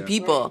to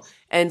people. Right.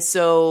 And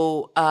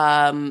so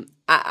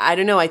I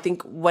don't know, I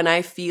think when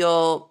I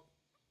feel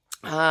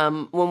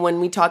when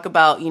we talk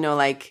about,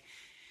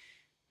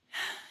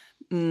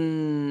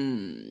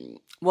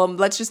 well,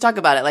 let's just talk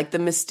about it, like the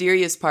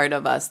mysterious part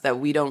of us that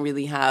we don't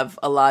really have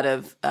a lot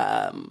of,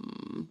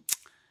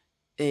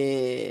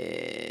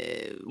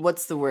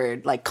 what's the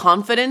word? Like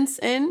confidence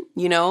in,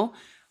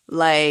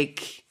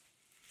 like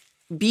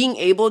being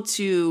able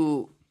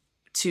to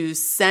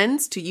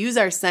sense, to use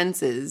our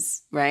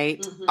senses,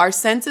 right? Mm-hmm. Our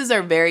senses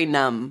are very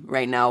numb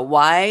right now.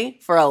 Why?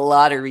 For a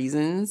lot of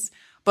reasons.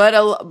 But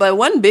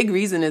one big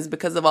reason is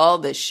because of all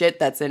the shit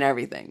that's in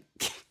everything.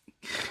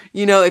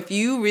 If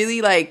you really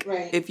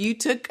if we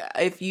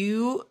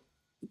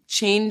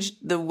change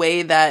the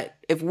way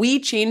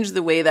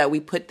that we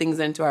put things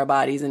into our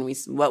bodies and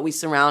what we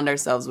surround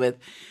ourselves with,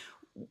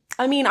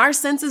 I mean, our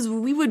senses,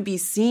 we would be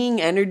seeing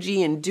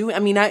energy and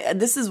doing,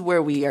 this is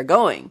where we are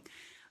going.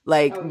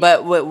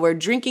 But we're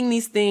drinking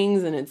these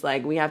things, and it's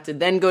like we have to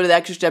then go to the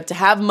extra step to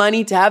have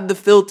money, to have the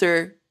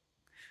filter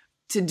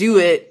to do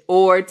it,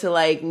 or to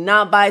like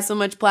not buy so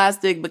much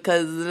plastic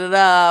because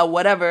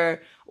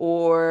whatever,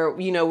 or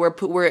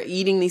we're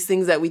eating these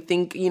things that we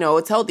think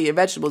it's healthy,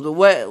 vegetables,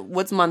 but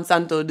what's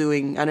Monsanto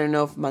doing? I don't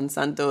know if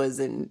Monsanto is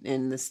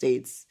in the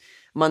States.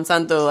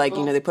 Monsanto,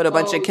 they put a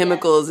bunch of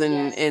chemicals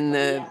in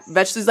the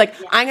vegetables. Like,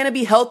 I'm gonna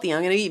be healthy,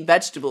 I'm gonna eat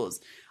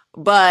vegetables,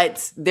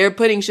 but they're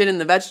putting shit in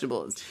the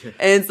vegetables.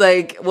 And it's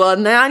like, well,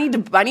 now I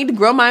need to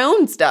grow my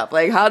own stuff.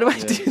 Like, how do I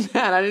do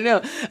that? I don't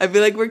know. I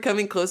feel like we're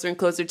coming closer and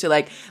closer to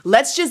like,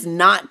 let's just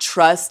not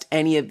trust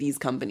any of these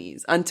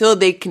companies until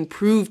they can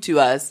prove to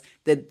us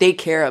that they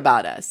care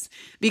about us.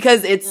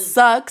 Because it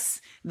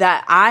sucks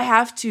that I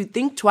have to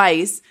think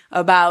twice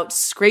about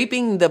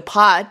scraping the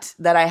pot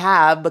that I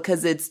have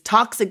because it's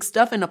toxic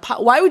stuff in a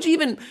pot. Why would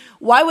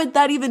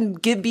that even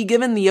be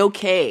given the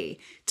okay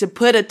to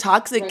put a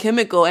toxic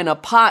chemical in a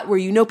pot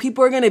where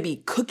people are going to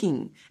be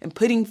cooking and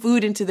putting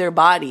food into their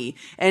body?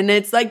 And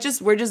it's like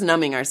we're just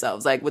numbing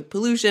ourselves, like with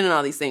pollution and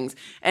all these things.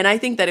 And I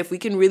think that if we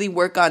can really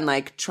work on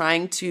like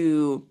trying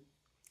to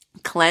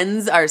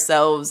cleanse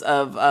ourselves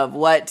of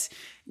what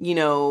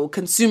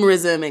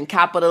consumerism and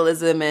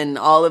capitalism and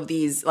all of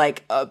these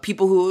like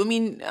people who,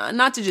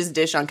 not to just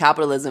dish on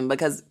capitalism,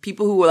 because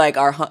people who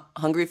are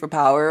hungry for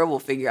power will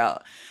figure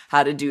out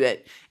how to do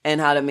it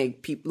and how to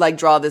make people like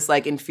draw this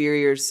like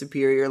inferior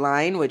superior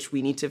line, which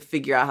we need to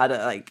figure out how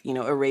to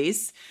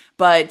erase.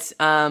 But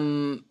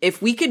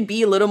if we could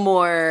be a little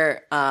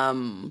more,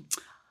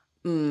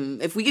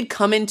 if we could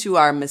come into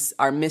our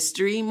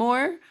mystery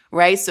more,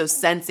 right? So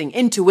sensing,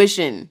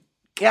 intuition,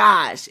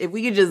 gosh, if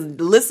we could just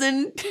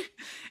listen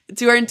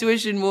to our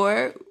intuition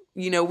more,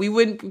 we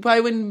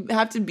probably wouldn't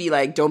have to be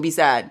like, don't be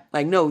sad.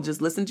 Like, no,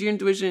 just listen to your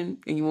intuition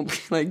and you won't be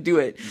like, do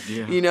it.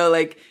 Yeah.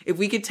 Like if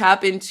we could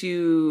tap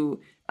into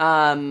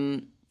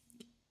knowing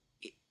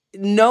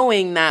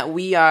that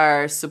we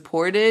are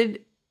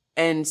supported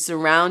and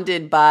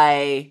surrounded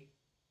by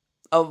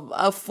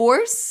a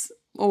force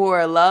or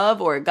a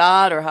love or a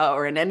God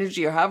or an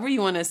energy or however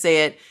you want to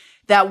say it,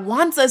 that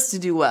wants us to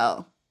do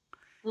well.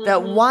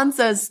 That wants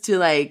us to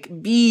like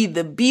be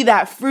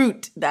that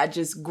fruit that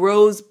just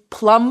grows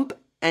plump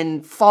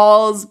and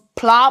falls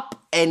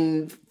plop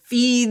and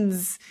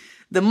feeds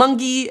the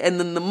monkey, and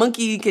then the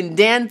monkey can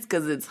dance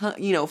because it's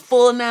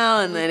full now,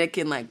 and then it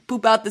can like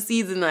poop out the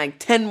seeds and like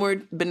 10 more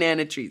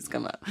banana trees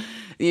come up.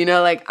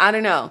 Like I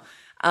don't know.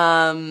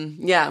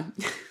 Yeah.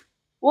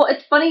 Well,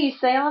 it's funny you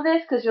say all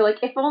this because you're like,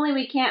 if only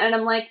we can't, and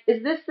I'm like,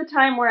 is this the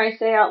time where I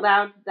say out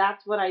loud,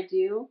 that's what I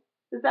do?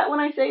 Is that when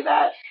I say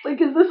that? Like,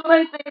 is this when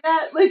I say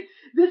that? Like,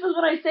 this is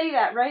when I say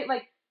that, right?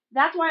 Like,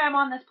 that's why I'm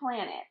on this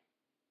planet.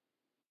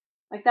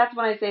 Like, that's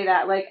when I say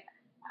that. Like,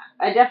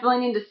 I definitely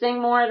need to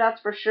sing more, that's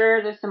for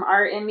sure. There's some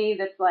art in me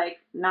that's, like,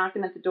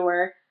 knocking at the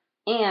door.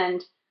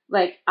 And,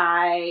 like,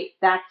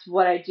 that's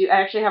what I do.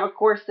 I actually have a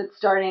course that's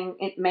starting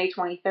May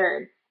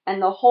 23rd.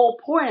 And the whole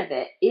point of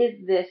it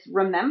is this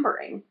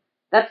remembering.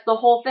 That's the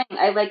whole thing.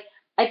 I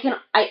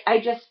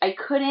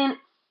couldn't.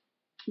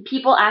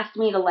 People asked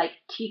me to like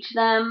teach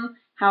them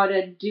how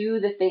to do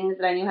the things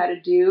that I knew how to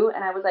do.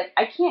 And I was like,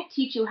 I can't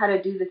teach you how to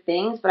do the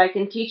things, but I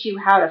can teach you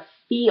how to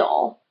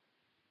feel.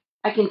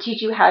 I can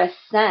teach you how to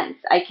sense.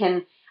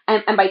 And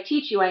by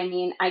teach you, I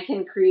mean, I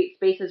can create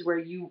spaces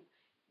where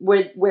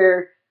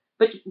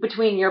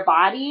between your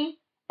body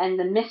and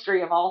the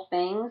mystery of all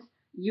things,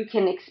 you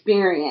can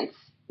experience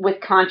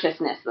with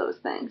consciousness those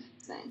things.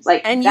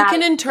 Like, and you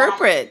can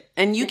interpret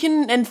and you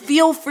can, and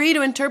feel free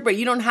to interpret.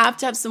 You don't have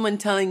to have someone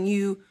telling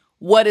you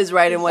what is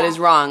right and what is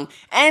wrong.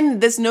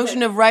 And this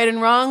notion of right and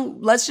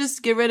wrong, let's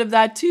just get rid of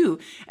that too.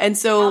 And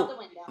so,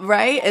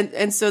 right?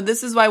 And so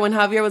this is why when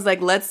Javier was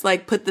like, let's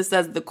like put this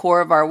as the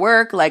core of our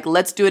work, like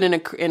let's do it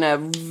in a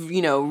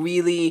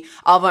really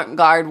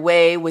avant-garde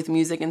way with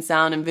music and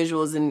sound and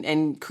visuals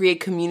and create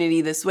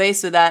community this way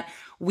so that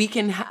we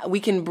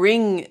can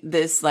bring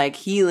this like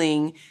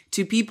healing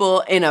to people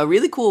in a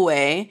really cool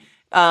way.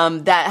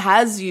 That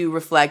has you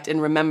reflect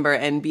and remember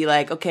and be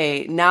like,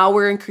 okay, now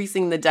we're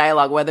increasing the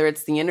dialogue, whether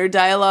it's the inner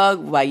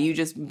dialogue by you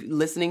just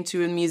listening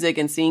to music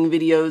and seeing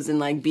videos and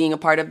like being a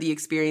part of the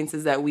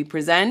experiences that we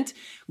present.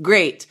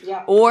 Great.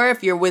 Yeah. Or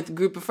if you're with a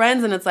group of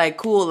friends and it's like,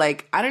 cool,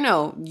 like, I don't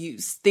know,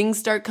 things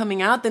start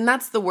coming out, then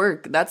that's the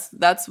work. That's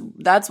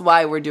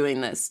why we're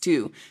doing this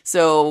too.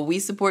 So we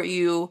support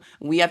you.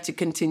 We have to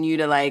continue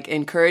to like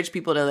encourage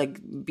people to like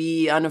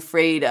be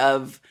unafraid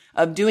of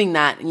doing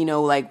that,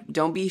 like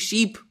don't be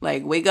sheep,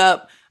 like wake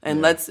up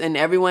and and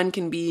everyone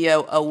can be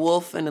a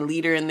wolf and a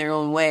leader in their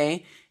own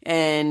way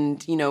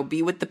and,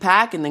 be with the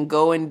pack and then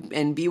go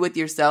and be with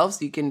yourself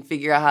so you can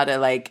figure out how to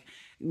like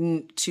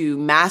to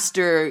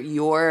master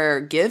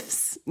your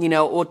gifts,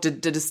 or to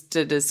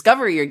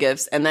discover your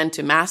gifts and then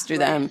to master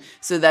them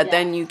so that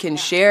then you can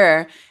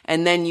share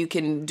and then you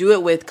can do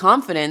it with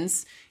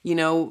confidence.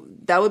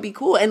 That would be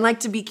cool. And like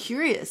to be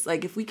curious,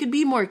 like if we could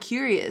be more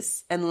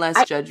curious and less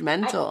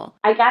judgmental.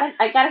 I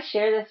gotta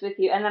share this with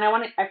you. And then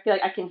I feel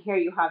like I can hear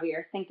you,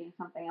 Javier, thinking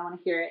something. I want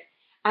to hear it.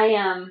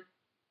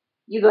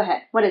 You go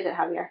ahead. What is it,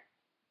 Javier?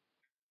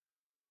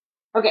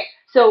 Okay.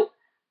 So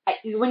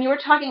when you were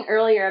talking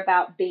earlier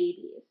about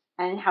babies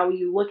and how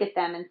you look at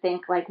them and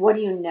think like, what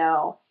do you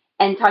know?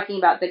 And talking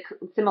about the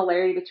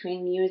similarity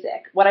between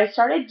music. What I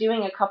started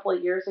doing a couple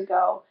of years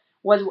ago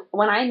was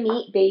when I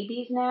meet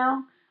babies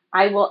now,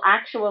 I will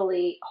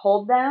actually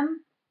hold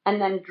them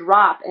and then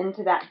drop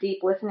into that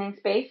deep listening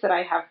space that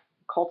I have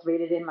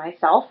cultivated in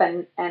myself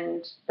and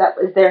that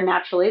was there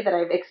naturally that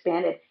I've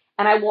expanded.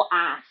 And I will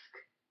ask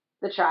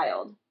the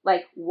child,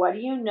 like, what do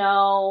you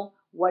know?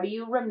 What do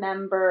you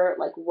remember?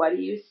 Like, what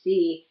do you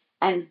see?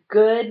 And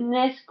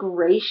goodness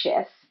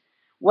gracious,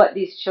 what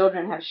these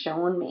children have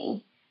shown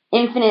me.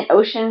 Infinite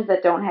oceans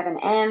that don't have an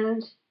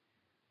end.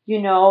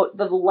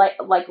 The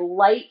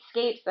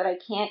lightscapes that I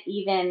can't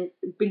even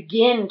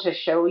begin to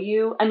show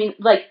you. I mean,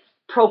 like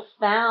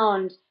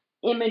profound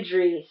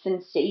imagery,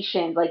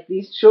 sensation, like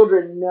these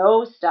children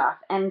know stuff.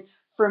 And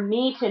for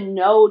me to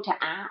know to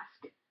ask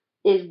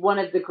is one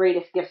of the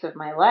greatest gifts of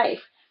my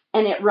life.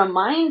 And it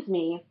reminds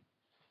me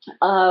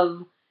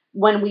of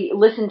when we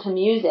listen to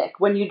music,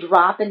 when you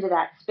drop into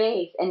that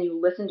space and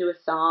you listen to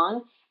a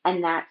song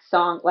and that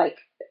song like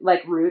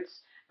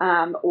Roots,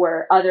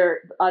 or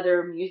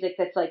other music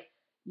that's like,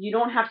 you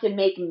don't have to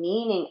make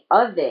meaning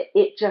of it.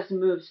 It just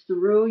moves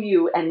through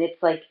you. And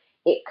it's like,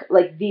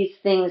 these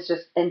things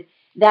just, and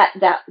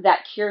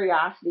that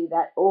curiosity,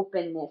 that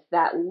openness,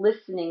 that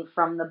listening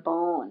from the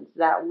bones,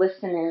 that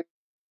listening,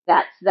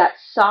 that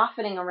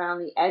softening around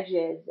the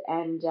edges.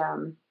 And,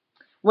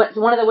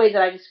 one of the ways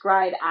that I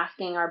describe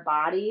asking our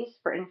bodies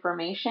for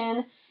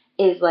information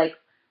is like,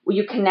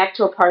 you connect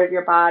to a part of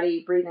your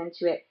body, breathe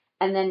into it,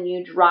 and then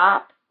you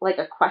drop like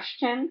a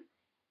question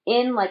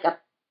in like a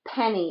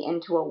penny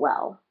into a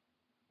well,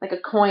 like a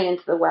coin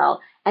into the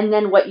well. And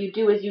then what you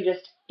do is you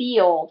just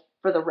feel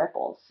for the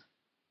ripples.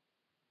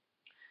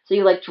 So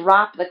you like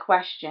drop the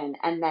question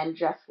and then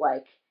just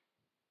like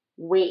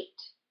wait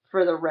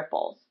for the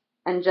ripples.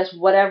 And just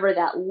whatever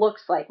that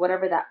looks like,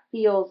 whatever that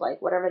feels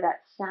like, whatever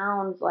that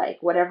sounds like,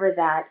 whatever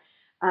that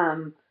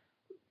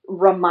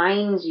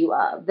reminds you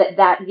of,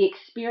 that the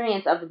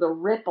experience of the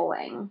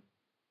rippling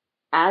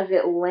as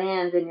it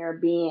lands in your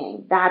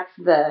being, that's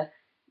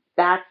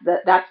that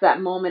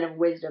moment of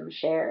wisdom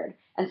shared.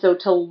 And so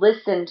to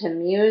listen to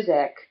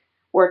music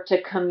or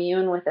to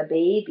commune with a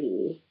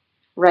baby,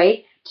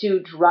 right?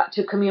 To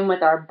commune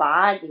with our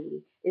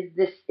body it's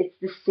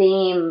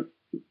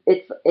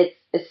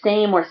the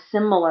same or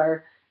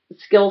similar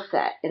skill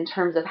set in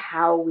terms of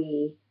how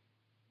we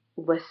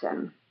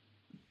listen.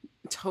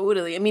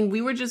 Totally. I mean,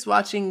 we were just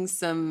watching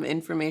some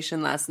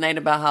information last night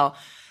about how,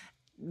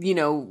 you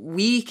know,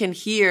 we can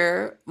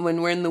hear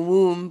when we're in the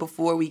womb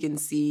before we can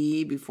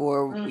see,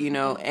 before, you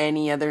know,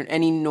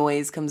 any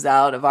noise comes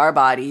out of our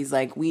bodies,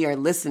 like we are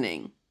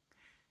listening,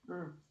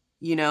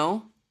 you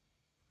know?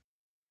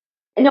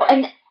 No,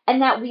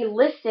 and that we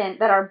listen,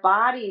 that our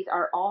bodies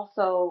are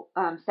also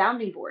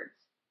sounding boards,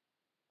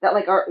 that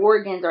like our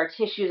organs, our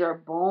tissues, our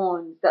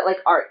bones, that like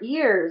our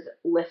ears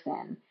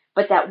listen,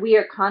 but that we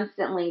are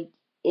constantly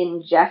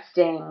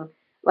ingesting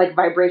like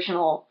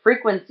vibrational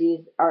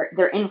frequencies, are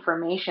their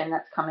information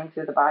that's coming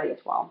through the body as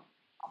well.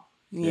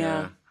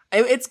 Yeah.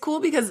 It's cool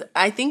because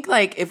I think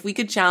like if we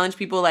could challenge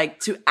people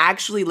like to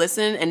actually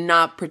listen and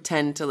not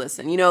pretend to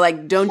listen, you know,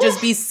 like don't just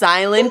be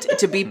silent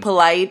to be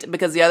polite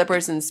because the other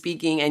person's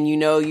speaking and you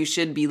know you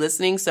should be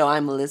listening. So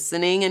I'm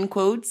listening in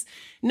quotes.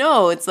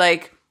 No, it's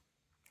like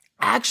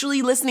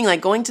actually listening, like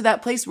going to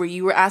that place where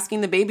you were asking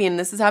the baby, and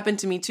this has happened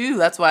to me too.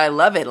 That's why I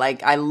love it.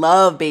 Like I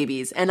love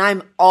babies and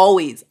I'm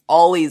always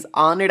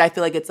honored. I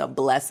feel like it's a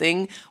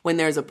blessing when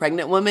there's a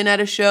pregnant woman at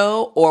a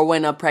show or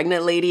when a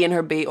pregnant lady and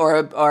her baby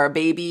or a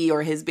baby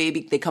or his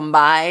baby, they come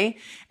by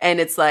and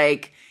it's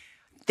like,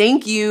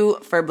 thank you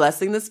for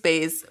blessing the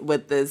space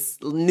with this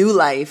new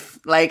life.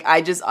 Like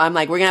I'm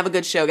like, we're gonna have a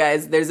good show,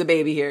 guys. There's a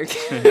baby here.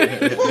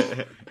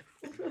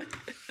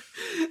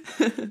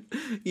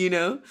 You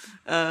know?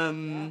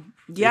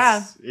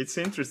 Yeah. It's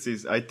interesting.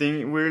 I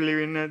think we're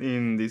living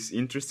in this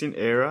interesting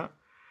era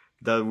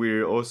that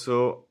we're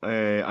also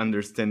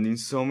understanding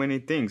so many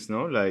things,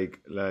 no? Like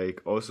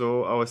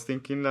also I was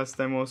thinking last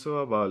time also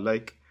about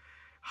like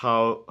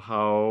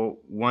how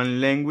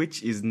one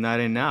language is not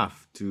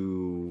enough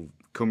to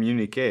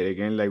communicate.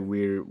 Again, like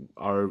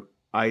our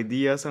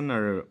ideas and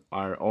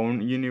our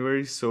own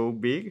universe is so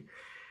big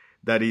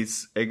that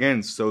is,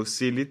 again, so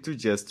silly to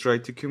just try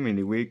to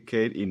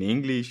communicate in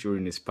English or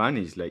in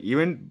Spanish. Like,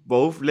 even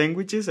both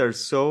languages are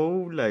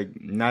so, like,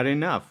 not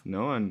enough,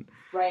 no? And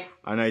right.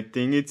 And I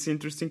think it's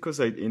interesting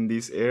because in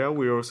this era,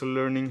 we're also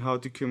learning how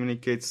to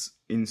communicate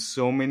in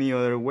so many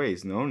other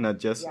ways, no? Not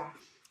just,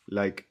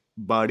 like,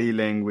 body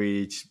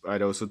language,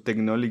 but also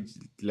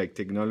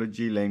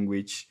technology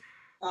language.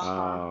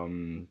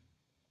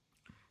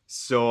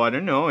 So I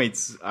don't know.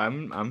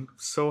 I'm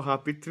so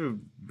happy to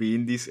be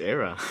in this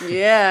era.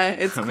 Yeah,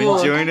 it's I'm cool.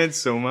 enjoying it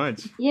so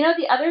much. You know,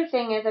 the other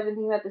thing is, I've been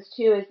thinking about this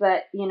too, is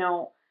that, you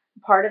know,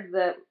 part of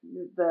the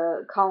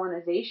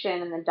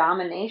colonization and the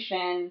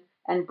domination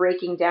and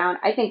breaking down,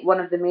 I think one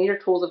of the major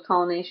tools of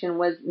colonization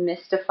was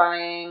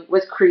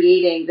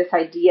creating this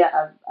idea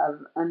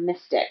of a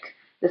mystic,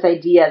 this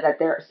idea that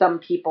some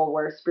people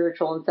were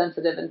spiritual and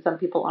sensitive and some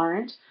people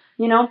aren't,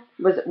 you know,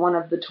 was one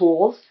of the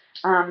tools.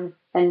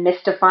 And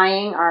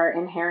mystifying our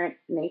inherent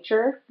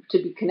nature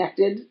to be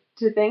connected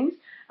to things.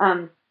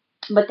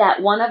 But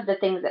that one of the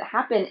things that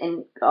happen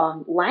in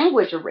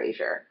language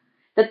erasure,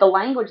 that the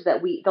languages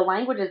that we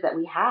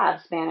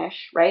have,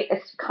 Spanish, right,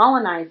 it's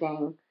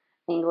colonizing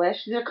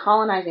English. These are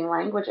colonizing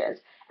languages.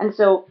 And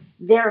so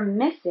they're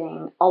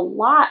missing a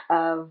lot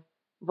of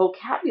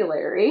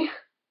vocabulary,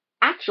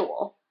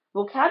 actual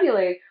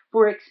vocabulary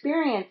for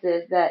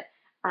experiences that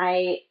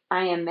I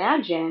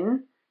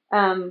imagine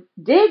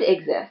did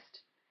exist.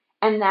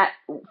 And that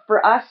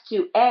for us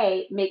to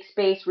make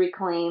space,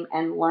 reclaim,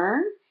 and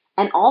learn,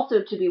 and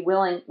also to be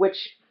willing,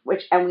 which,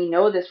 and we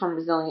know this from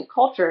resilient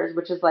cultures,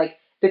 which is like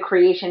the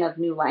creation of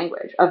new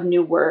language, of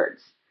new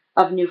words,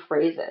 of new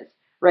phrases,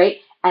 right?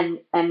 And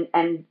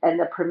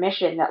the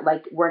permission that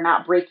like we're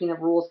not breaking the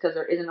rules because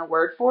there isn't a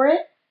word for it.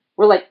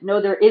 We're like,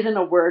 no, there isn't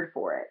a word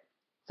for it,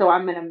 so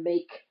I'm gonna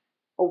make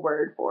a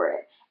word for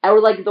it. And we're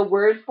like, the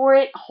word for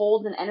it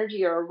holds an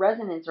energy or a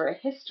resonance or a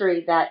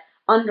history that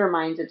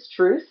undermines its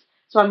truth.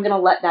 So I'm going to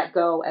let that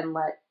go and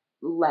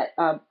let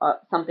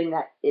something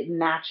that it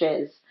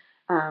matches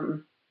a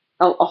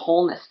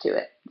wholeness to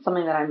it,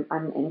 something that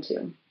I'm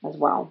into as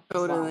well.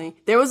 Totally.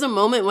 There was a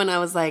moment when I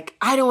was like,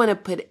 I don't want to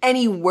put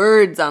any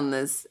words on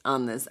this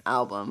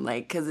album,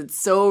 like because it's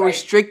so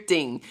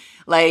restricting.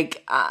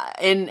 Like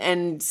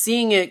and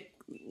seeing it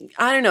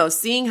I don't know,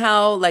 seeing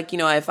how, like, you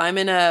know, if I'm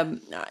in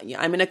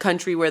a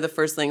country where the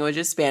first language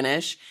is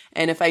Spanish,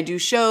 and if I do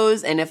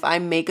shows and if I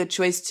make a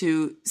choice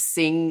to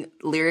sing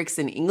lyrics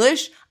in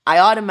English, I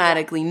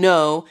automatically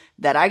know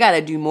that I got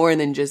to do more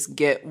than just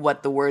get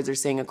what the words are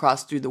saying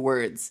across through the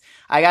words.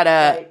 I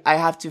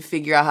have to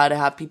figure out how to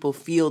have people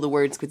feel the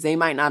words because they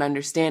might not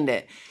understand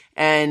it.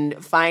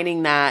 And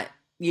finding that,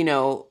 you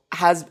know,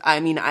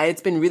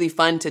 it's been really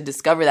fun to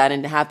discover that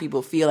and to have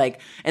people feel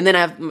like, and then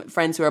I have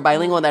friends who are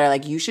bilingual that are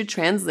like, you should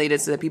translate it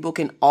so that people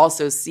can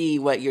also see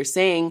what you're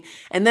saying.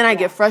 And then I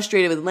get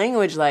frustrated with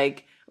language,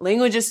 like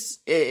language is,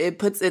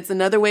 it's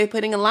another way of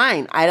putting a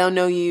line. I don't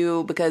know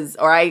you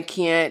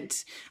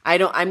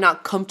I'm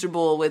not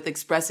comfortable with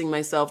expressing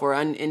myself or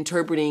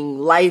interpreting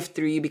life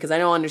through you because I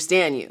don't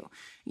understand you.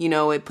 You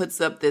know, it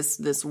puts up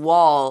this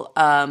wall.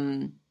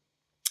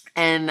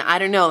 And I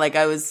don't know, like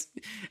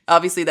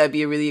obviously that'd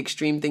be a really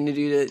extreme thing to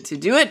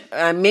do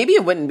it. Maybe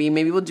it wouldn't be.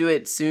 Maybe we'll do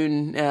it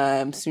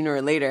sooner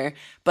or later.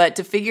 But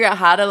to figure out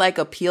how to like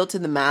appeal to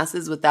the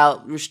masses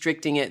without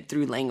restricting it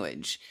through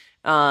language.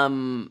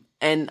 And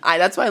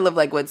that's why I love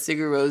like what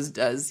Sigur Rós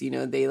does. You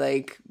know,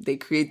 they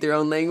create their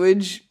own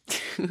language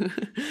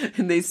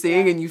and they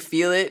sing and you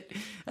feel it.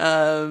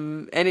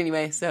 And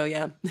anyway, so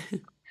yeah.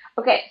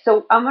 Okay,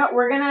 so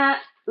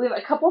we have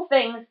a couple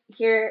things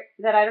here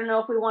that I don't know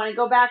if we want to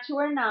go back to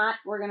or not.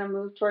 We're going to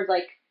move towards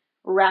like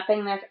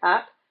wrapping this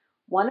up.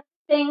 One of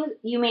the things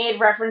you made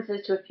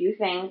references to a few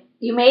things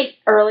you made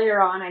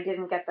earlier on. I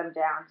didn't get them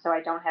down, so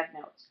I don't have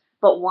notes.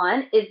 But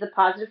one is the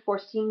Positive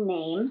Force Team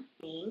name.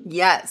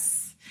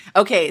 Yes.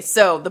 Okay,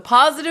 so the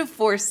Positive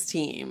Force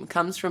Team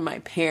comes from my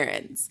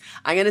parents.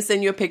 I'm going to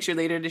send you a picture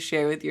later to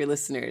share with your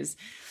listeners.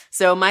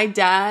 So my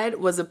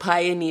dad was a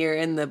pioneer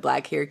in the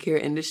black hair care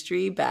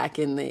industry back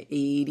in the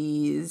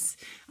 80s.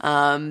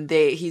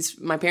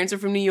 My parents are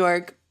from New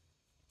York.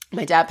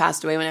 My dad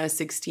passed away when I was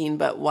 16,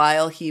 but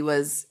while he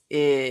was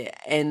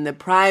in the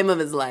prime of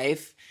his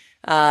life,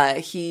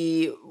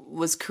 he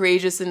was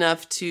courageous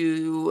enough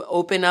to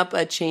open up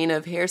a chain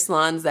of hair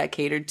salons that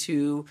catered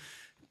to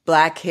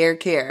black hair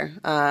care.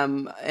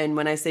 And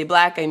when I say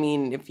black, I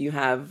mean if you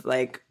have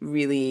like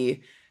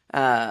really...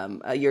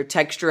 your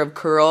texture of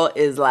curl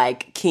is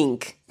like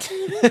kink.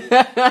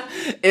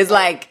 Is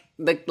like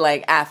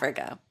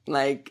Africa.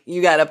 Like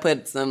you gotta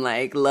put some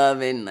like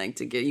love in like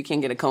you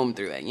can't get a comb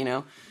through it, you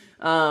know,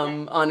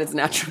 on its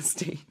natural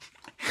state.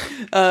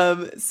 There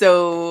are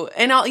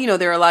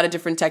a lot of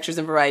different textures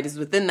and varieties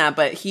within that,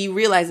 but he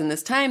realized in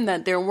this time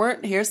that there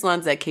weren't hair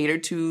salons that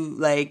catered to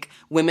like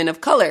women of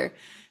color.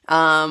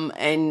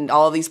 And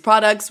all of these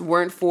products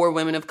weren't for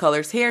women of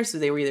color's hair, so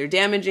they were either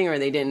damaging or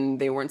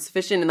they weren't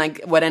sufficient. And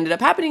like what ended up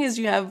happening is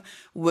you have,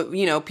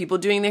 you know, people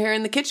doing their hair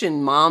in the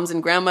kitchen, moms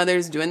and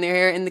grandmothers doing their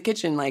hair in the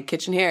kitchen, like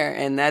kitchen hair.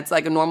 And that's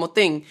like a normal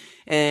thing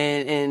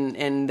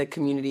in the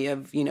community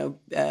of, you know,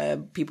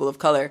 people of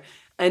color.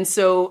 And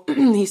so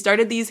he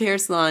started these hair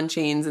salon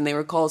chains and they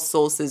were called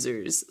Soul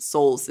Scissors,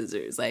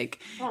 like,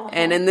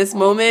 and in this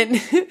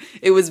moment,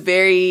 it was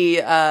very,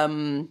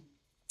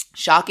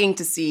 shocking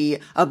to see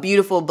a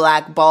beautiful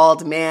black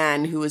bald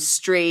man who was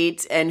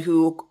straight and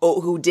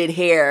who did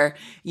hair,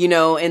 you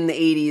know, in the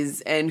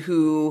 80s and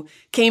who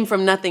came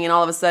from nothing and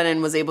all of a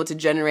sudden was able to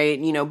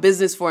generate, you know,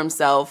 business for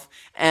himself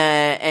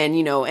and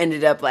you know,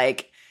 ended up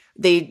like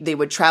they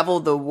would travel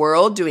the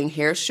world doing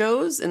hair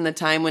shows in the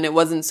time when it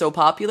wasn't so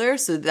popular.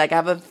 So like I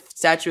have a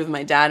statue of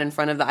my dad in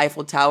front of the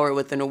Eiffel Tower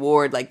with an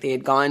award, like they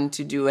had gone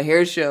to do a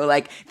hair show,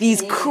 like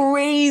these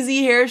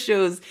crazy hair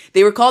shows.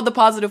 They were called the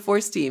Positive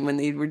Force Team when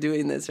they were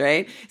doing this,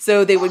 right?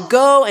 So they would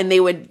go and they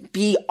would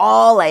be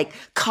all like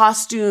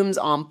costumes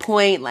on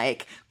point,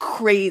 like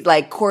crazy,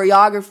 like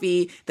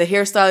choreography. The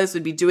hairstylist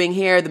would be doing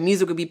hair, the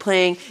music would be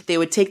playing. They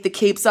would take the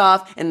capes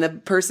off and the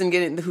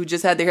person who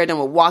just had their hair done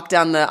would walk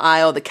down the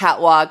aisle, the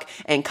catwalk,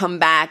 and come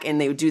back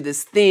and they would do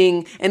this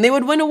thing and they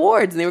would win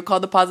awards and they were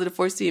called the Positive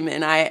Force Team.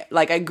 And I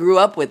grew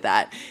up with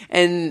that.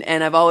 And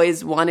I've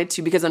always wanted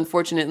to, because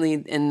unfortunately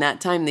in that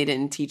time they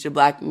didn't teach a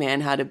black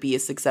man how to be a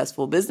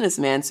successful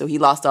businessman. So he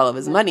lost all of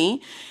his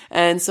money.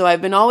 And so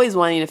I've been always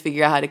wanting to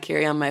figure out how to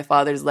carry on my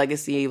father's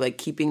legacy, like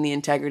keeping the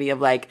integrity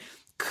of like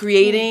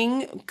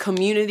creating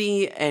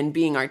community and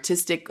being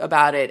artistic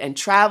about it and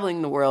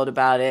traveling the world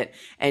about it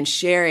and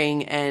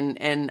sharing.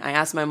 And I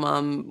asked my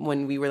mom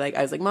when we were like,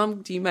 I was like,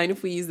 Mom, do you mind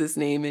if we use this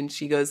name? And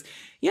she goes,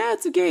 yeah,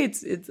 it's okay.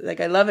 It's like,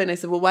 I love it. And I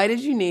said, well, why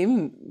did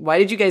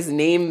you guys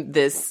name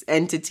this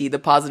entity the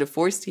Positive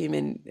Force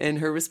Team? And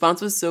her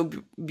response was so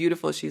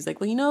beautiful. She's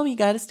like, well, you know, you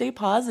got to stay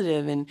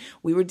positive. And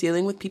we were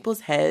dealing with people's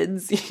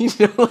heads, you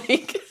know,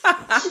 like,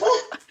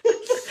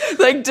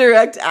 like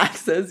direct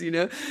access, you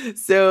know?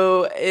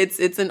 So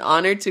it's an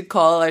honor to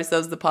call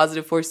ourselves the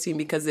Positive Force Team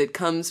because it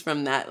comes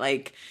from that,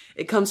 like,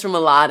 it comes from a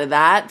lot of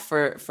that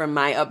from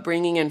my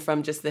upbringing and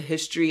from just the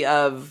history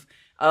of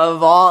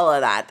all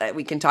of that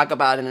we can talk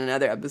about in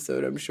another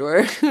episode, I'm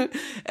sure.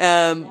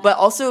 But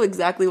also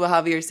exactly what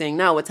Javier is saying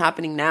now, what's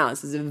happening now.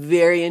 This is a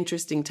very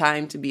interesting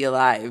time to be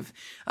alive.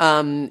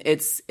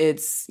 It's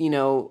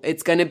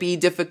going to be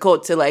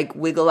difficult to like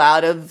wiggle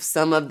out of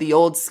some of the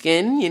old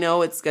skin,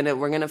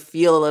 we're going to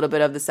feel a little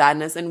bit of the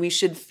sadness, and we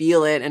should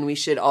feel it, and we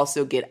should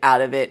also get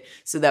out of it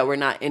so that we're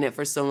not in it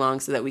for so long,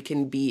 so that we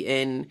can be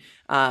in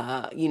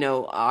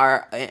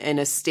in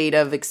a state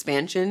of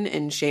expansion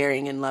and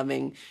sharing and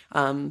loving.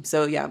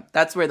 So yeah,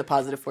 that's where the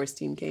Positive Force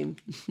team came.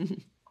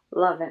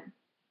 Love it.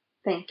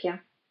 Thank you.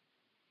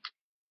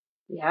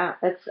 Yeah,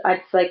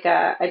 it's like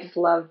I just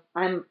love.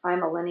 I'm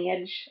a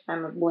lineage.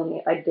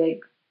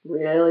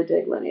 Really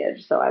dig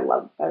lineage. So I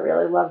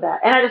really love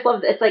that, and I just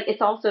love.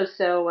 It's also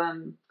so.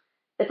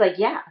 It's like,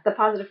 yeah, the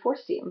Positive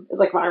Force team is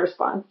like my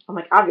response. I'm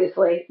like,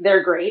 obviously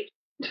they're great.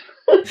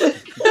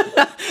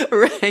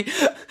 Right.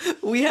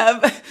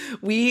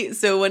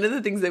 So one of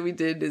the things that we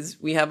did is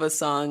we have a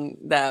song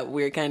that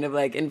we're kind of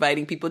like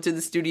inviting people to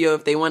the studio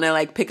if they want to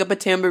like pick up a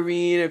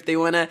tambourine, or if they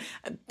want to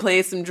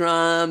play some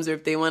drums, or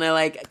if they want to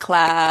like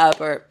clap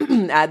or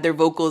add their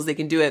vocals, they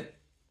can do it.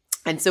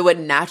 And so what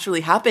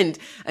naturally happened,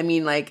 I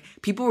mean, like,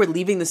 people were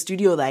leaving the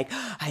studio like,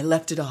 I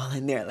left it all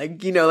in there.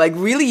 Like, like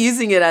really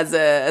using it as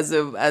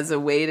a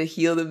way to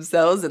heal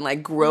themselves and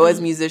like grow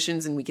as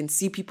musicians. And we can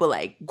see people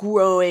like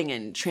growing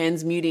and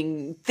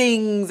transmuting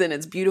things, and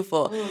it's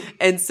beautiful.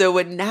 And so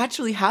what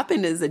naturally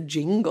happened is a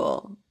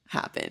jingle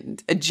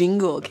happened. A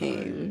jingle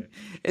came.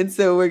 And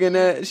so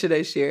should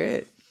I share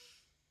it?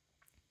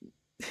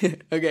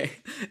 Okay,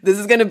 this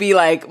is gonna be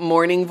like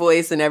morning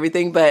voice and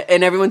everything,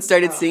 and everyone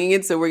started singing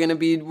it, so we're gonna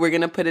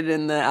put it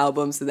in the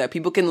album so that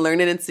people can learn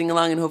it and sing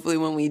along, and hopefully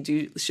when we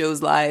do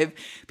shows live,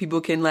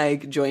 people can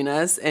like join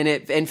us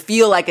and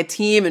feel like a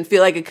team and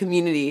feel like a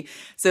community.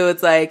 So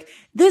it's like,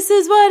 this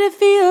is what it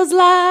feels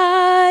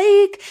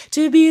like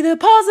to be the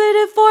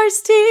Positive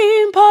Force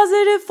team,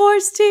 Positive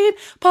Force team,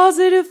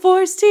 Positive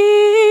Force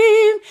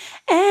team,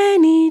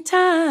 any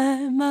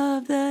time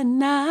of the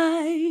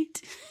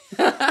night.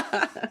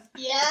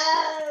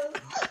 Yes.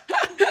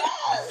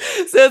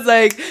 So it's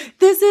like,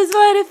 this is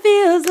what it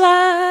feels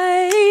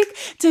like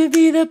to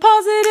be the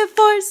Positive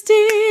Force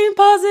team,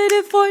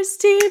 Positive Force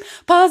team,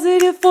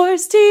 Positive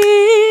Force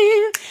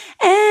team,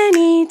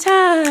 any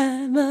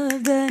time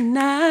of the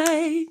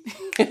night.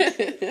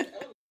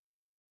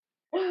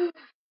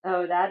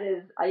 Oh, that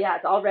is,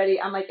 it's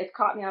already, I'm like, it's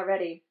caught me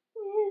already.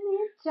 Any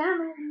time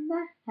of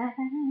the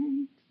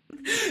night.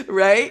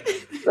 Right?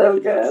 So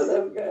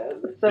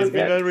good. It's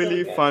been a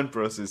really fun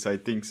process, I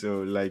think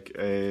so. Like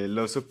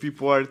lots of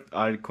people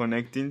are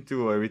connecting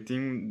to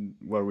everything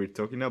what we're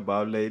talking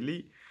about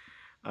lately,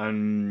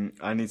 and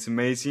it's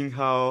amazing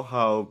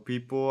how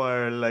people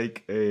are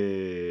like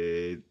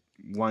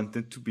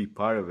wanted to be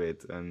part of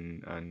it,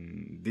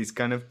 and these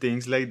kind of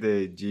things like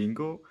the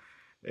jingle.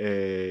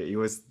 It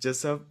was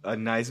just a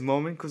nice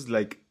moment, because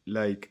like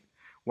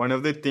one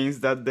of the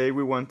things that day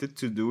we wanted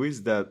to do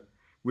is that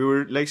we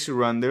were like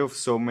surrounded of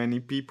so many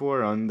people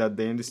around that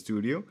day in the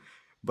studio,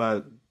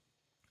 but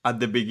at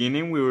the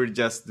beginning we were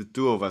just the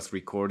two of us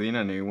recording,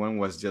 and everyone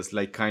was just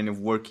like kind of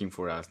working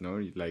for us,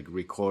 no, like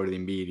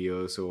recording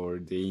videos or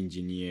the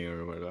engineer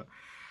or whatever.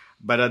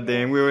 But at the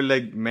end we were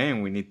like,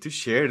 man, we need to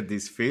share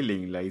this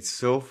feeling. Like, it's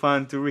so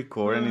fun to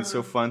record, and it's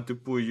so fun to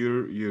put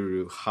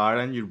your heart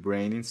and your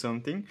brain in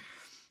something.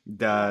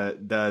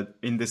 That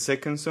in the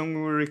second song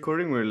we were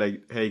recording, we were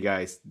like, hey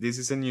guys, this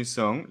is a new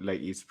song,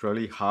 like it's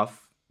probably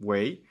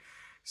halfway,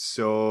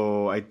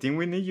 so I think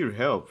we need your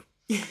help.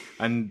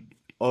 And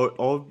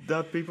all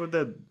the people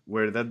that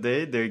were that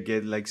day, they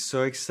get like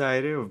so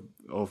excited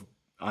of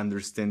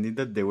understanding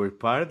that they were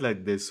part.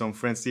 Like, there's some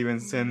friends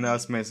even send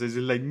us messages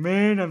like,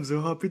 man, I'm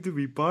so happy to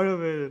be part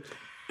of it.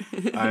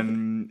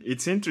 And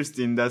it's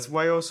interesting. That's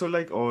why also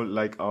like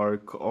our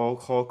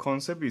whole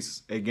concept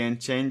is again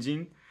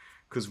changing,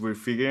 because we're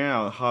figuring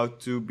out how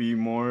to be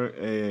more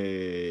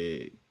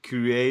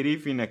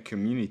creative in a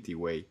community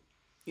way.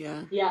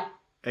 Yeah.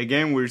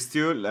 Again, we're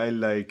still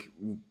like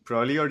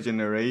probably our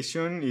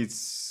generation.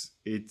 It's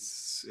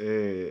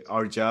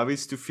our job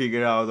is to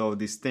figure out all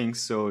these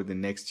things so the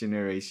next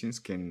generations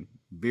can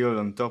build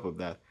on top of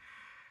that.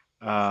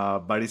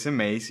 But it's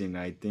amazing.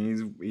 I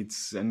think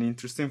it's an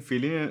interesting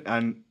feeling,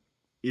 and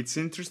it's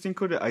interesting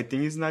because I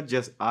think it's not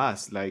just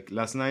us. Like,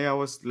 last night I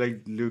was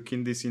like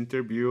looking this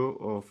interview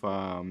of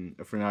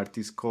an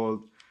artist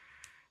called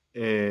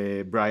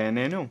Brian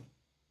Eno,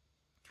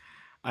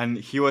 and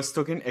he was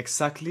talking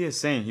exactly the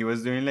same. He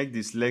was doing like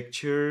this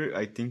lecture,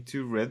 I think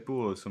to Red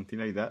Bull or something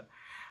like that,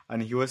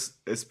 and he was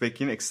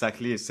speaking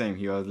exactly the same.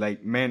 He was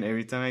like, man,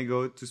 every time I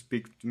go to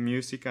speak to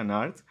music and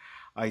art,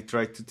 I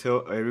try to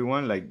tell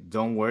everyone, like,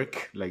 don't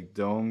work, like,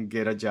 don't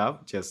get a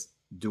job, just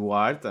do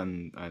art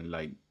and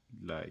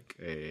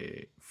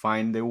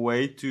find a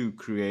way to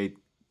create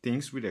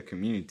things with a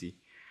community.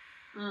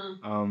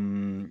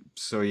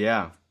 So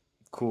yeah,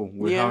 cool.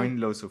 We're having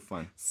lots of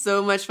fun.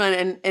 So much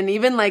fun. And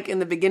even like in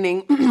the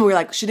beginning, we were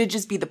like, should it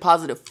just be the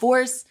positive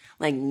force?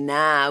 Like,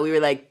 nah, we were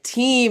like,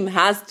 team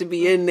has to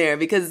be in there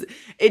because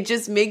it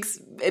just makes,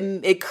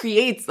 it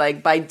creates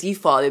like by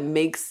default, it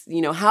makes,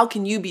 you know, how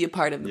can you be a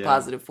part of the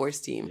positive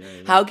force team?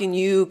 How can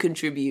you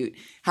contribute?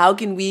 How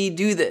can we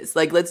do this?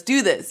 Like, let's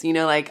do this. You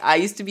know, like I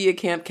used to be a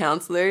camp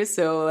counselor.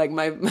 So like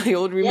my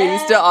old roommate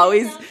used to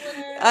always,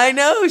 I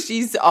know,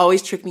 she's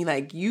always tricked me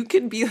like, you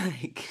can be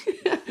like,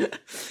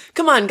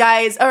 come on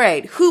guys. All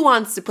right. Who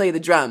wants to play the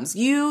drums?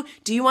 Do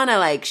you want to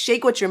like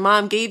shake what your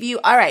mom gave you?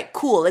 All right,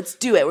 cool. Let's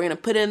do it. We're going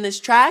to put in this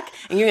track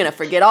and you're going to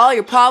forget all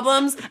your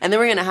problems. And then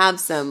we're going to have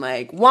some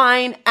like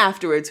wine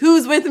afterwards.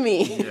 Who's with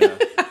me? Yeah.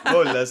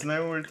 Oh, last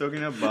night we were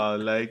talking about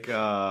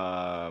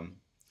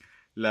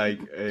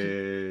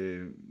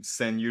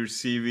send your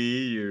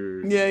CV.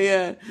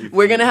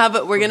 We're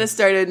gonna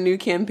start a new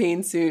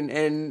campaign soon,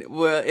 and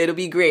it'll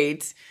be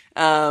great.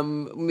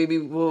 Maybe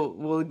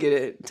we'll get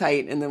it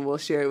tight, and then we'll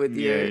share it with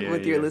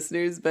your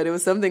listeners. But it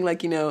was something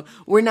like, you know,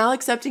 we're now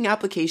accepting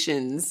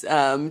applications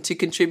to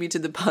contribute to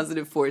the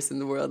positive force in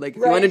the world. Like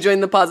if you want to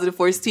join the positive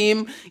force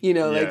team, you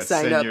know, like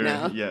sign up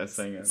now. Yeah,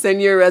 sign up.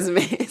 Send your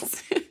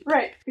resumes.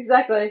 Right,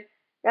 exactly.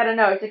 Gotta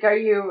know. It's like, are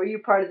you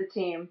part of the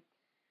team?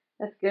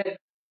 That's good.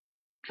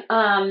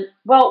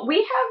 Well, we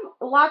have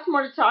lots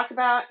more to talk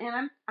about,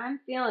 and I'm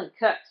feeling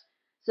cooked.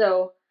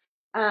 So,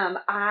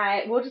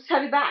 we'll just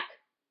have you back.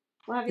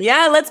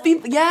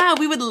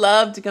 We would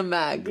love to come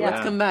back. Yeah.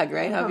 Let's come back,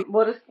 right?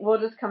 We'll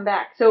just come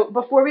back. So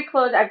before we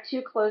close, I have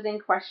 2 closing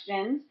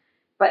questions,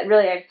 but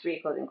really I have 3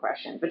 closing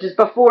questions. But just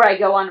before I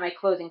go on to my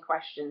closing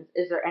questions,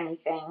 is there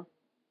anything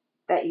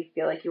that you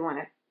feel like you want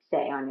to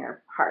say on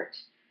your heart?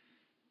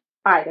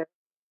 Either.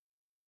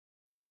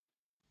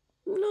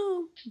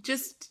 No,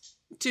 just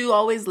to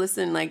always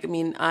listen. Like, I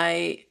mean,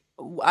 I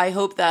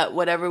hope that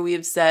whatever we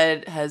have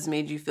said has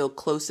made you feel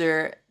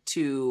closer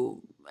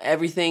to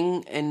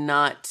everything and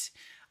not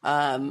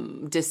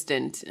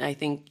distant. I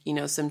think, you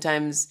know,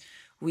 sometimes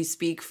we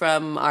speak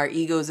from our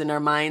egos and our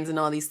minds and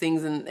all these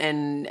things,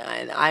 and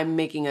I'm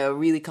making a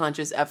really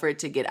conscious effort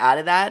to get out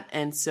of that.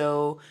 And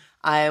so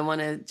I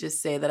want to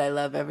just say that I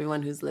love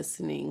everyone who's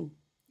listening.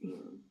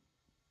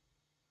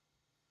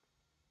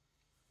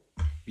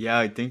 Yeah,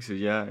 I think so.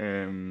 Yeah.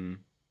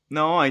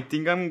 No, I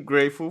think I'm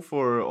grateful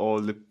for all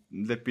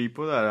the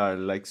people that are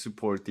like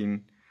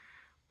supporting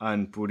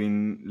and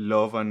putting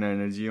love and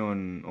energy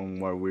on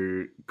what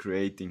we're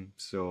creating.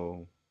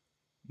 So,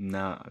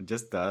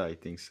 just that, I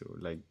think so.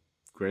 Like,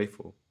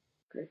 grateful.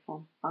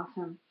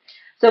 Awesome.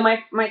 So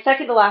my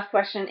second to last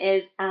question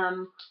is,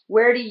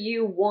 where do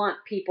you want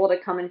people to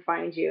come and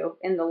find you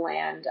in the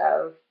land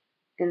of,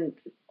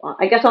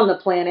 I guess on the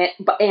planet,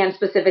 and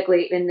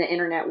specifically in the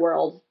internet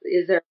world?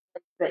 Is there a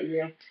place that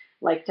you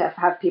like to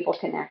have people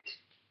connect?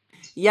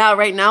 Yeah,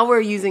 right now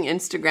we're using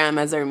Instagram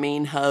as our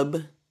main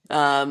hub.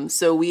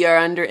 So we are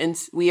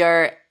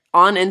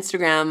on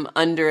Instagram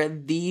under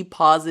The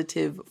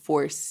Positive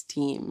Force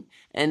Team.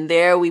 And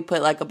there we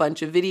put like a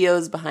bunch of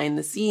videos behind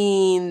the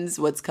scenes,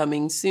 what's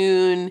coming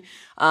soon.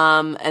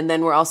 And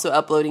then we're also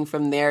uploading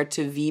from there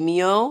to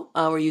Vimeo.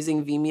 We're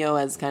using Vimeo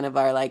as kind of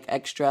our like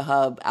extra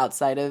hub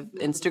outside of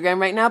Instagram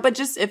right now. But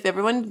just if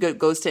everyone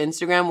goes to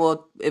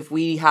Instagram, if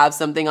we have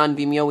something on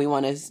Vimeo we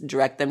want to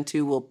direct them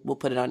to, we'll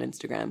put it on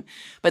Instagram.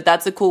 But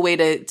that's a cool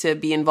way to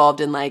be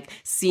involved in like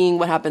seeing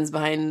what happens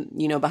behind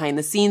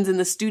the scenes in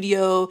the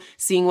studio,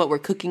 seeing what we're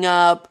cooking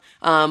up,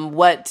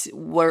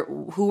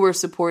 who we're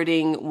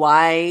supporting,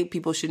 why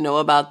people should know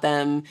about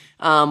them,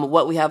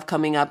 what we have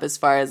coming up as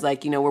far as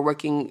like, you know, we're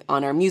working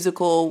on our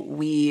musical.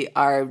 We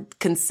are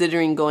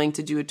considering going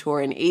to do a tour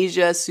in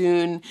Asia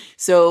soon.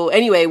 So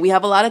anyway, we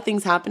have a lot of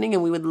things happening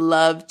and we would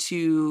love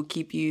to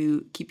keep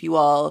you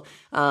all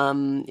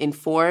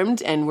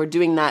informed. And we're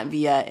doing that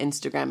via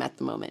Instagram at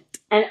the moment.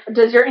 And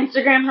does your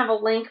Instagram have a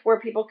link where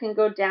people can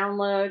go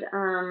download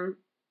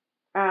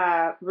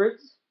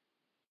Roots?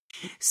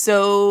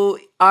 So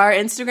our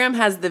Instagram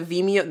has the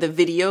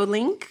video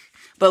link,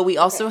 but we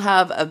also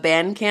have a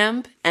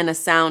Bandcamp and a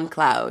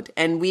SoundCloud.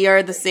 And we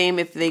are the same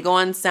if they go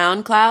on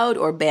SoundCloud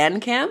or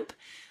Bandcamp.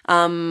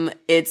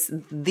 It's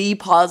The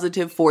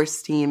Positive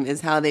Force Team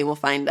is how they will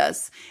find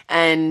us.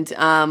 And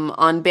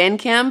on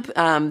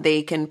Bandcamp,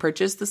 they can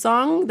purchase the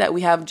song that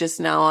we have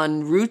just now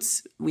on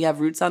Roots. We have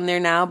Roots on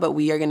there now, but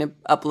we are going to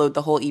upload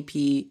the whole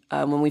EP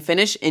when we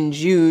finish. In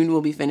June,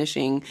 we'll be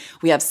finishing.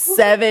 We have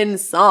 7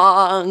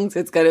 songs.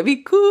 It's going to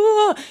be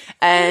cool.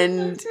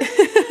 And...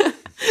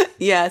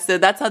 Yeah, so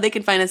that's how they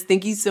can find us.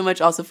 Thank you so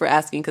much also for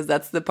asking, because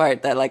that's the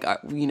part that, like,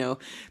 you know,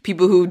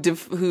 people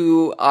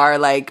who are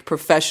like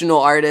professional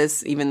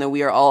artists, even though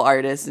we are all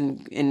artists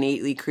and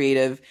innately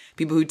creative,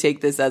 people who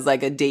take this as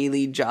like a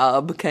daily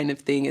job kind of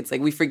thing. It's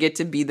like we forget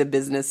to be the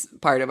business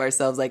part of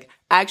ourselves. Like,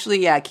 actually,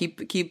 yeah,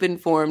 keep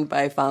informed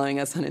by following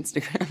us on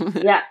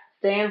Instagram. Yeah,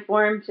 stay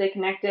informed, stay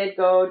connected.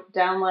 Go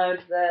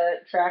download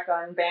the track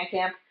on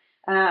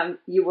Bandcamp.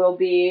 You will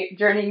be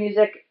Journey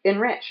Music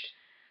enriched.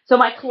 So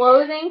my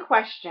closing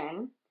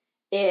question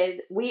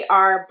is, we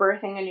are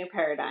birthing a new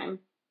paradigm.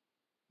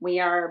 We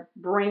are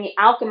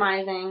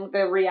alchemizing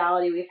the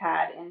reality we've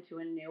had into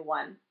a new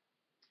one.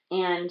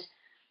 And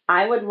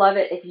I would love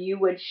it if you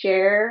would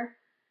share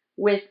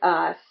with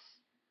us,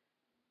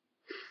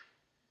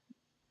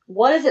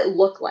 what does it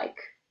look like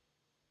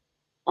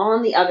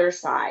on the other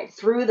side,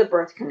 through the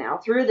birth canal,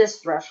 through this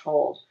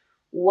threshold?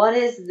 What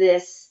is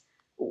this?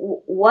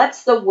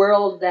 What's the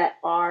world that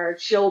our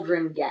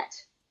children get?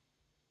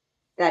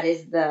 That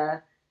is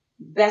the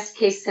best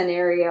case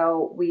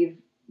scenario.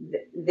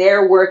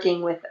 They're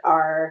working with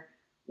our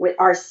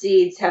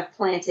seeds, have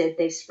planted,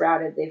 they've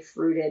sprouted, they've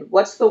fruited.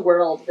 What's the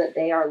world that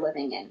they are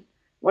living in?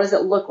 What does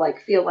it look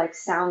like, feel like,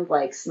 sound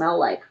like, smell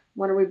like?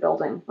 What are we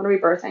building? What are we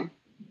birthing?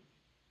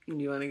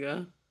 You want to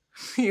go?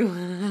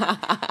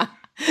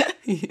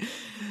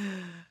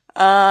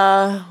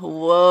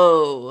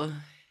 Whoa.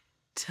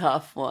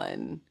 Tough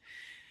one.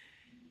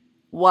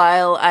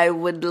 While I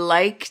would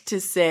like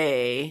to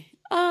say,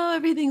 oh,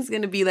 everything's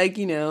going to be like,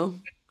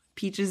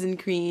 peaches and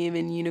cream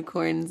and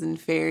unicorns and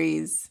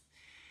fairies,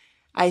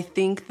 I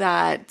think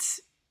that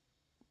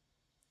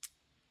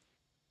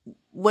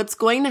what's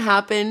going to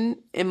happen,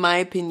 in my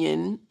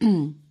opinion,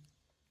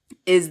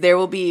 is there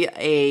will be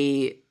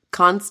a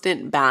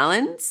constant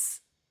balance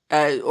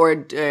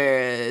or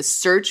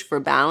search for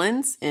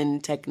balance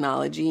in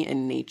technology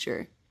and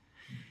nature.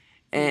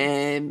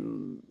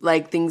 And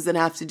like things that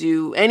have to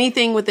do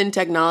anything within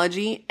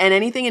technology and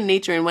anything in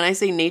nature. And when I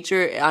say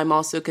nature, I'm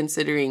also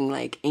considering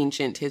like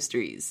ancient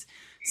histories.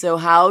 So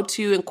how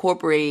to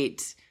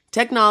incorporate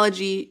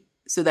technology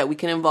so that we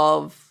can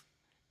evolve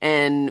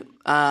and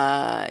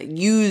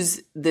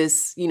use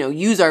this,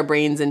 use our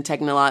brains and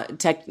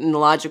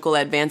technological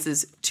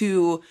advances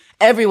to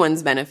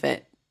everyone's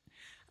benefit,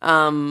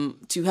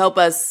 to help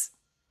us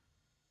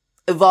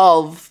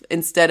evolve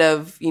instead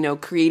of,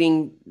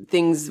 creating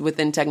things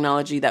within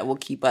technology that will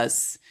keep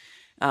us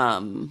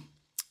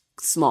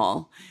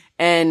small.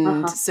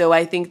 And so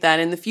I think that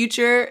in the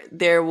future,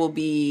 there will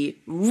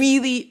be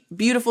really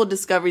beautiful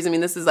discoveries. I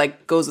mean, this is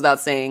like goes without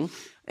saying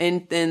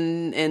in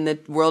the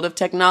world of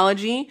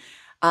technology.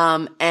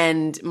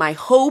 And my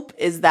hope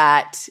is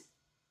that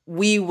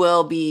we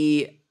will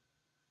be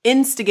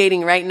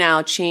instigating right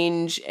now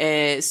change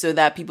so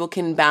that people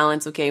can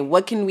balance, okay,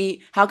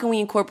 how can we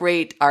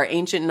incorporate our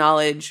ancient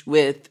knowledge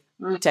with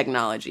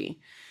technology?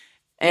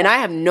 And I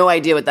have no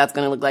idea what that's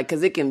going to look like,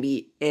 because it can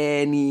be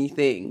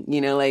anything,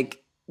 like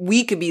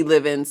we could be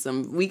doing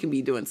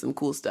some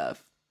cool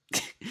stuff.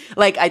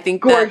 Like, I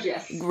think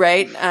gorgeous,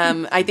 right?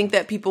 I think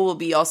that people will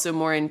be also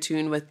more in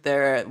tune with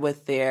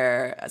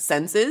their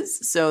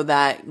senses, so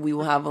that we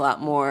will have a lot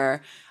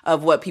more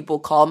of what people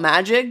call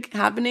magic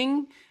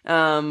happening.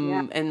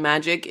 And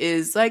magic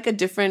is like a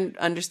different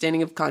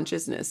understanding of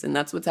consciousness, and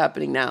that's what's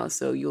happening now.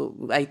 So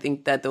I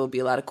think that there will be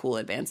a lot of cool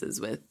advances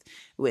with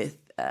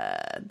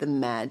the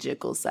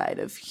magical side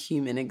of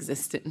human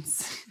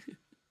existence.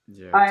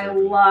 Yeah, I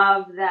totally.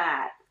 love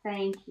that.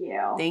 Thank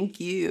you. Thank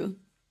you.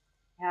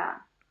 Yeah.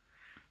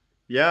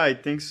 Yeah, I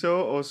think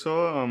so.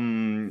 Also,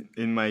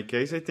 in my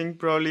case, I think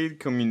probably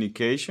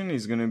communication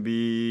is gonna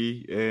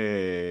be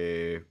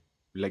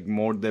like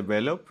more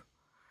developed,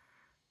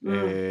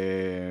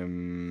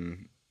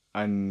 and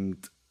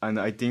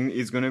I think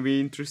it's gonna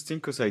be interesting,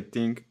 because I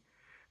think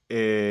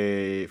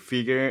we're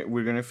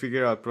gonna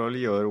figure out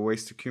probably other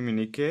ways to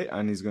communicate,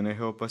 and it's gonna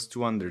help us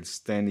to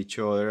understand each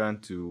other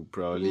and to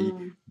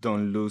probably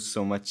don't lose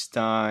so much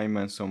time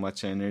and so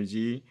much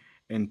energy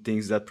and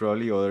things that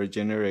probably other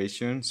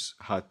generations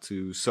had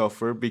to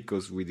suffer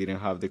because we didn't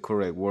have the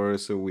correct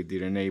words, or we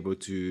didn't able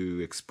to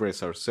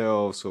express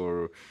ourselves,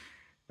 or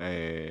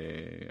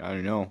I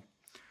don't know.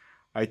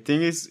 I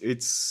think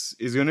it's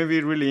gonna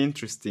be really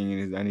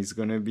interesting, and it's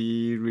gonna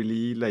be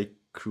really like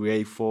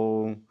creative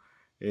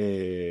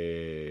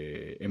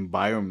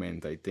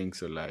environment. I think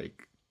so.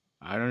 Like,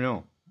 I don't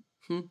know.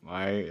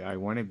 I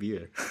want to be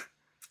there.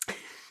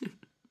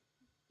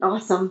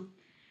 Awesome.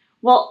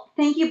 Well,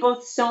 thank you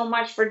both so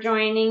much for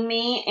joining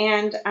me,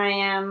 and I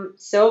am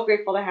so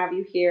grateful to have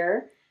you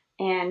here.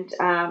 And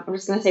I'm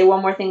just going to say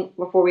one more thing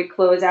before we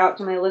close out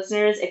to my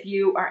listeners. If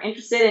you are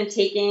interested in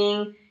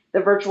taking the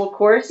virtual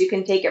course, you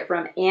can take it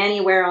from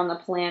anywhere on the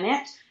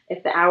planet.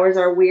 If the hours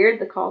are weird,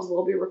 the calls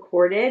will be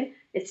recorded.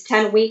 It's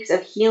 10 weeks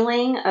of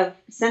healing, of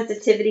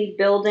sensitivity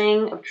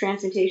building, of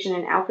transmutation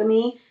and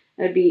alchemy.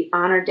 I would be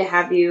honored to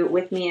have you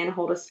with me and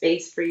hold a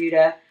space for you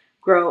to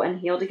grow and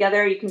heal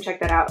together. You can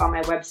check that out on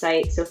my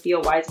website,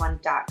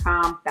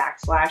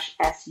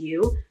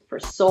 SophiaWiseOne.com/SU for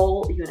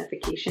soul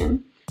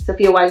unification.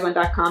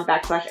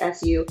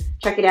 SophiaWiseOne.com/SU.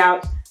 Check it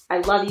out.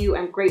 I love you.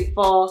 I'm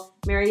grateful.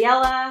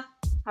 Mariela,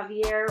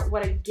 Javier,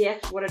 what a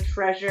gift, what a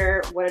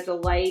treasure, what a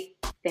delight.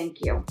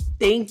 Thank you.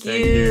 Thank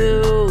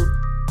you.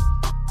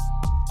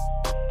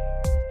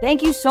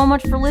 Thank you so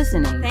much for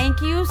listening.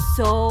 Thank you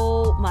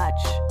so much.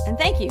 And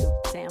thank you,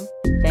 Sam.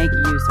 Thank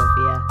you,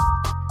 Sophia.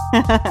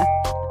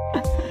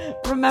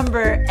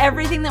 Remember,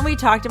 everything that we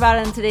talked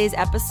about in today's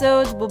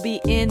episodes will be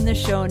in the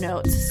show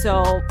notes,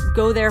 so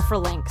go there for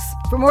links.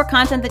 For more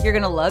content that you're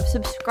going to love,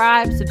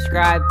 subscribe to this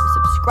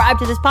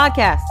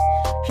podcast.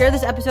 Share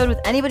this episode with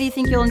anybody you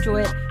think you'll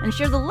enjoy it, and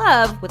share the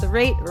love with a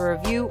rate or a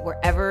review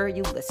wherever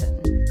you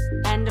listen.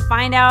 And to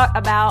find out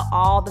about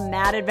all the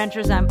mad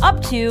adventures I'm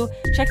up to,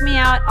 check me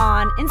out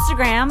on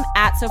Instagram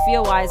at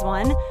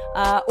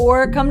SophiaWise1,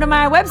 or come to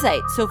my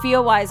website,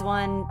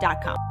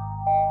 SophiaWise1.com.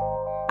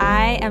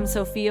 I am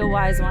Sophia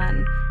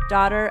Wise1,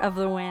 daughter of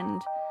the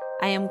wind.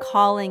 I am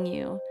calling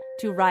you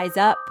to rise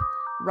up,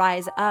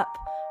 rise up,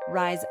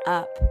 rise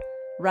up,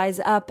 rise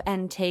up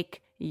and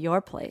take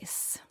your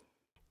place.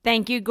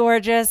 Thank you,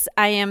 gorgeous.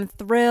 I am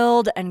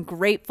thrilled and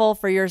grateful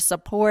for your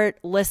support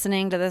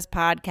listening to this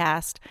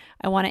podcast.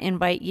 I want to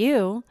invite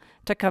you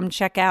to come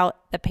check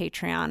out the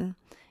Patreon.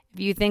 If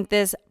you think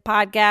this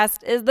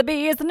podcast is the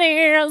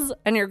business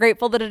and you're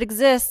grateful that it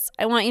exists,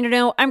 I want you to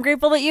know I'm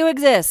grateful that you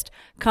exist.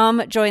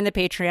 Come join the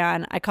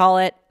Patreon. I call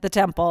it the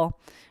temple.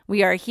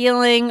 We are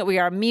healing, we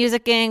are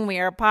musicking, we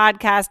are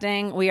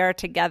podcasting, we are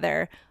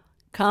together.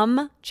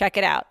 Come check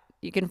it out.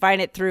 You can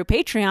find it through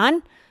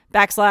Patreon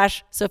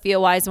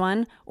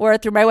 /SophiaWise1 or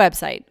through my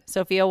website,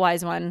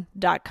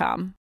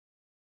 SophiaWise1.com.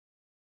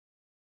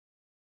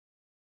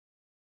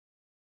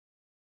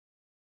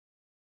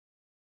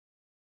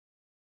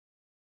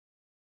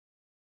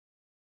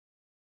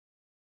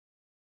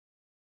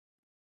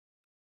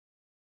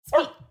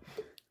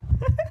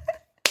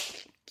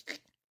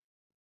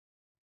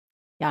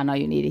 Y'all know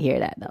you need to hear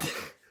that, though.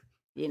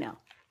 You know.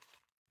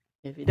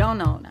 If you don't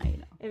know, now you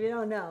know. If you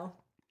don't know.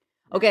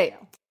 Okay.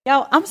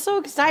 Yo, I'm so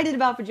excited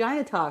about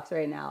Vagina Talks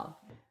right now.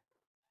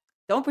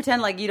 Don't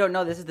pretend like you don't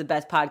know this is the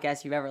best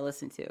podcast you've ever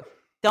listened to.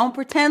 Don't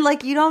pretend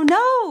like you don't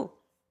know.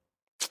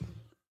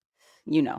 You know.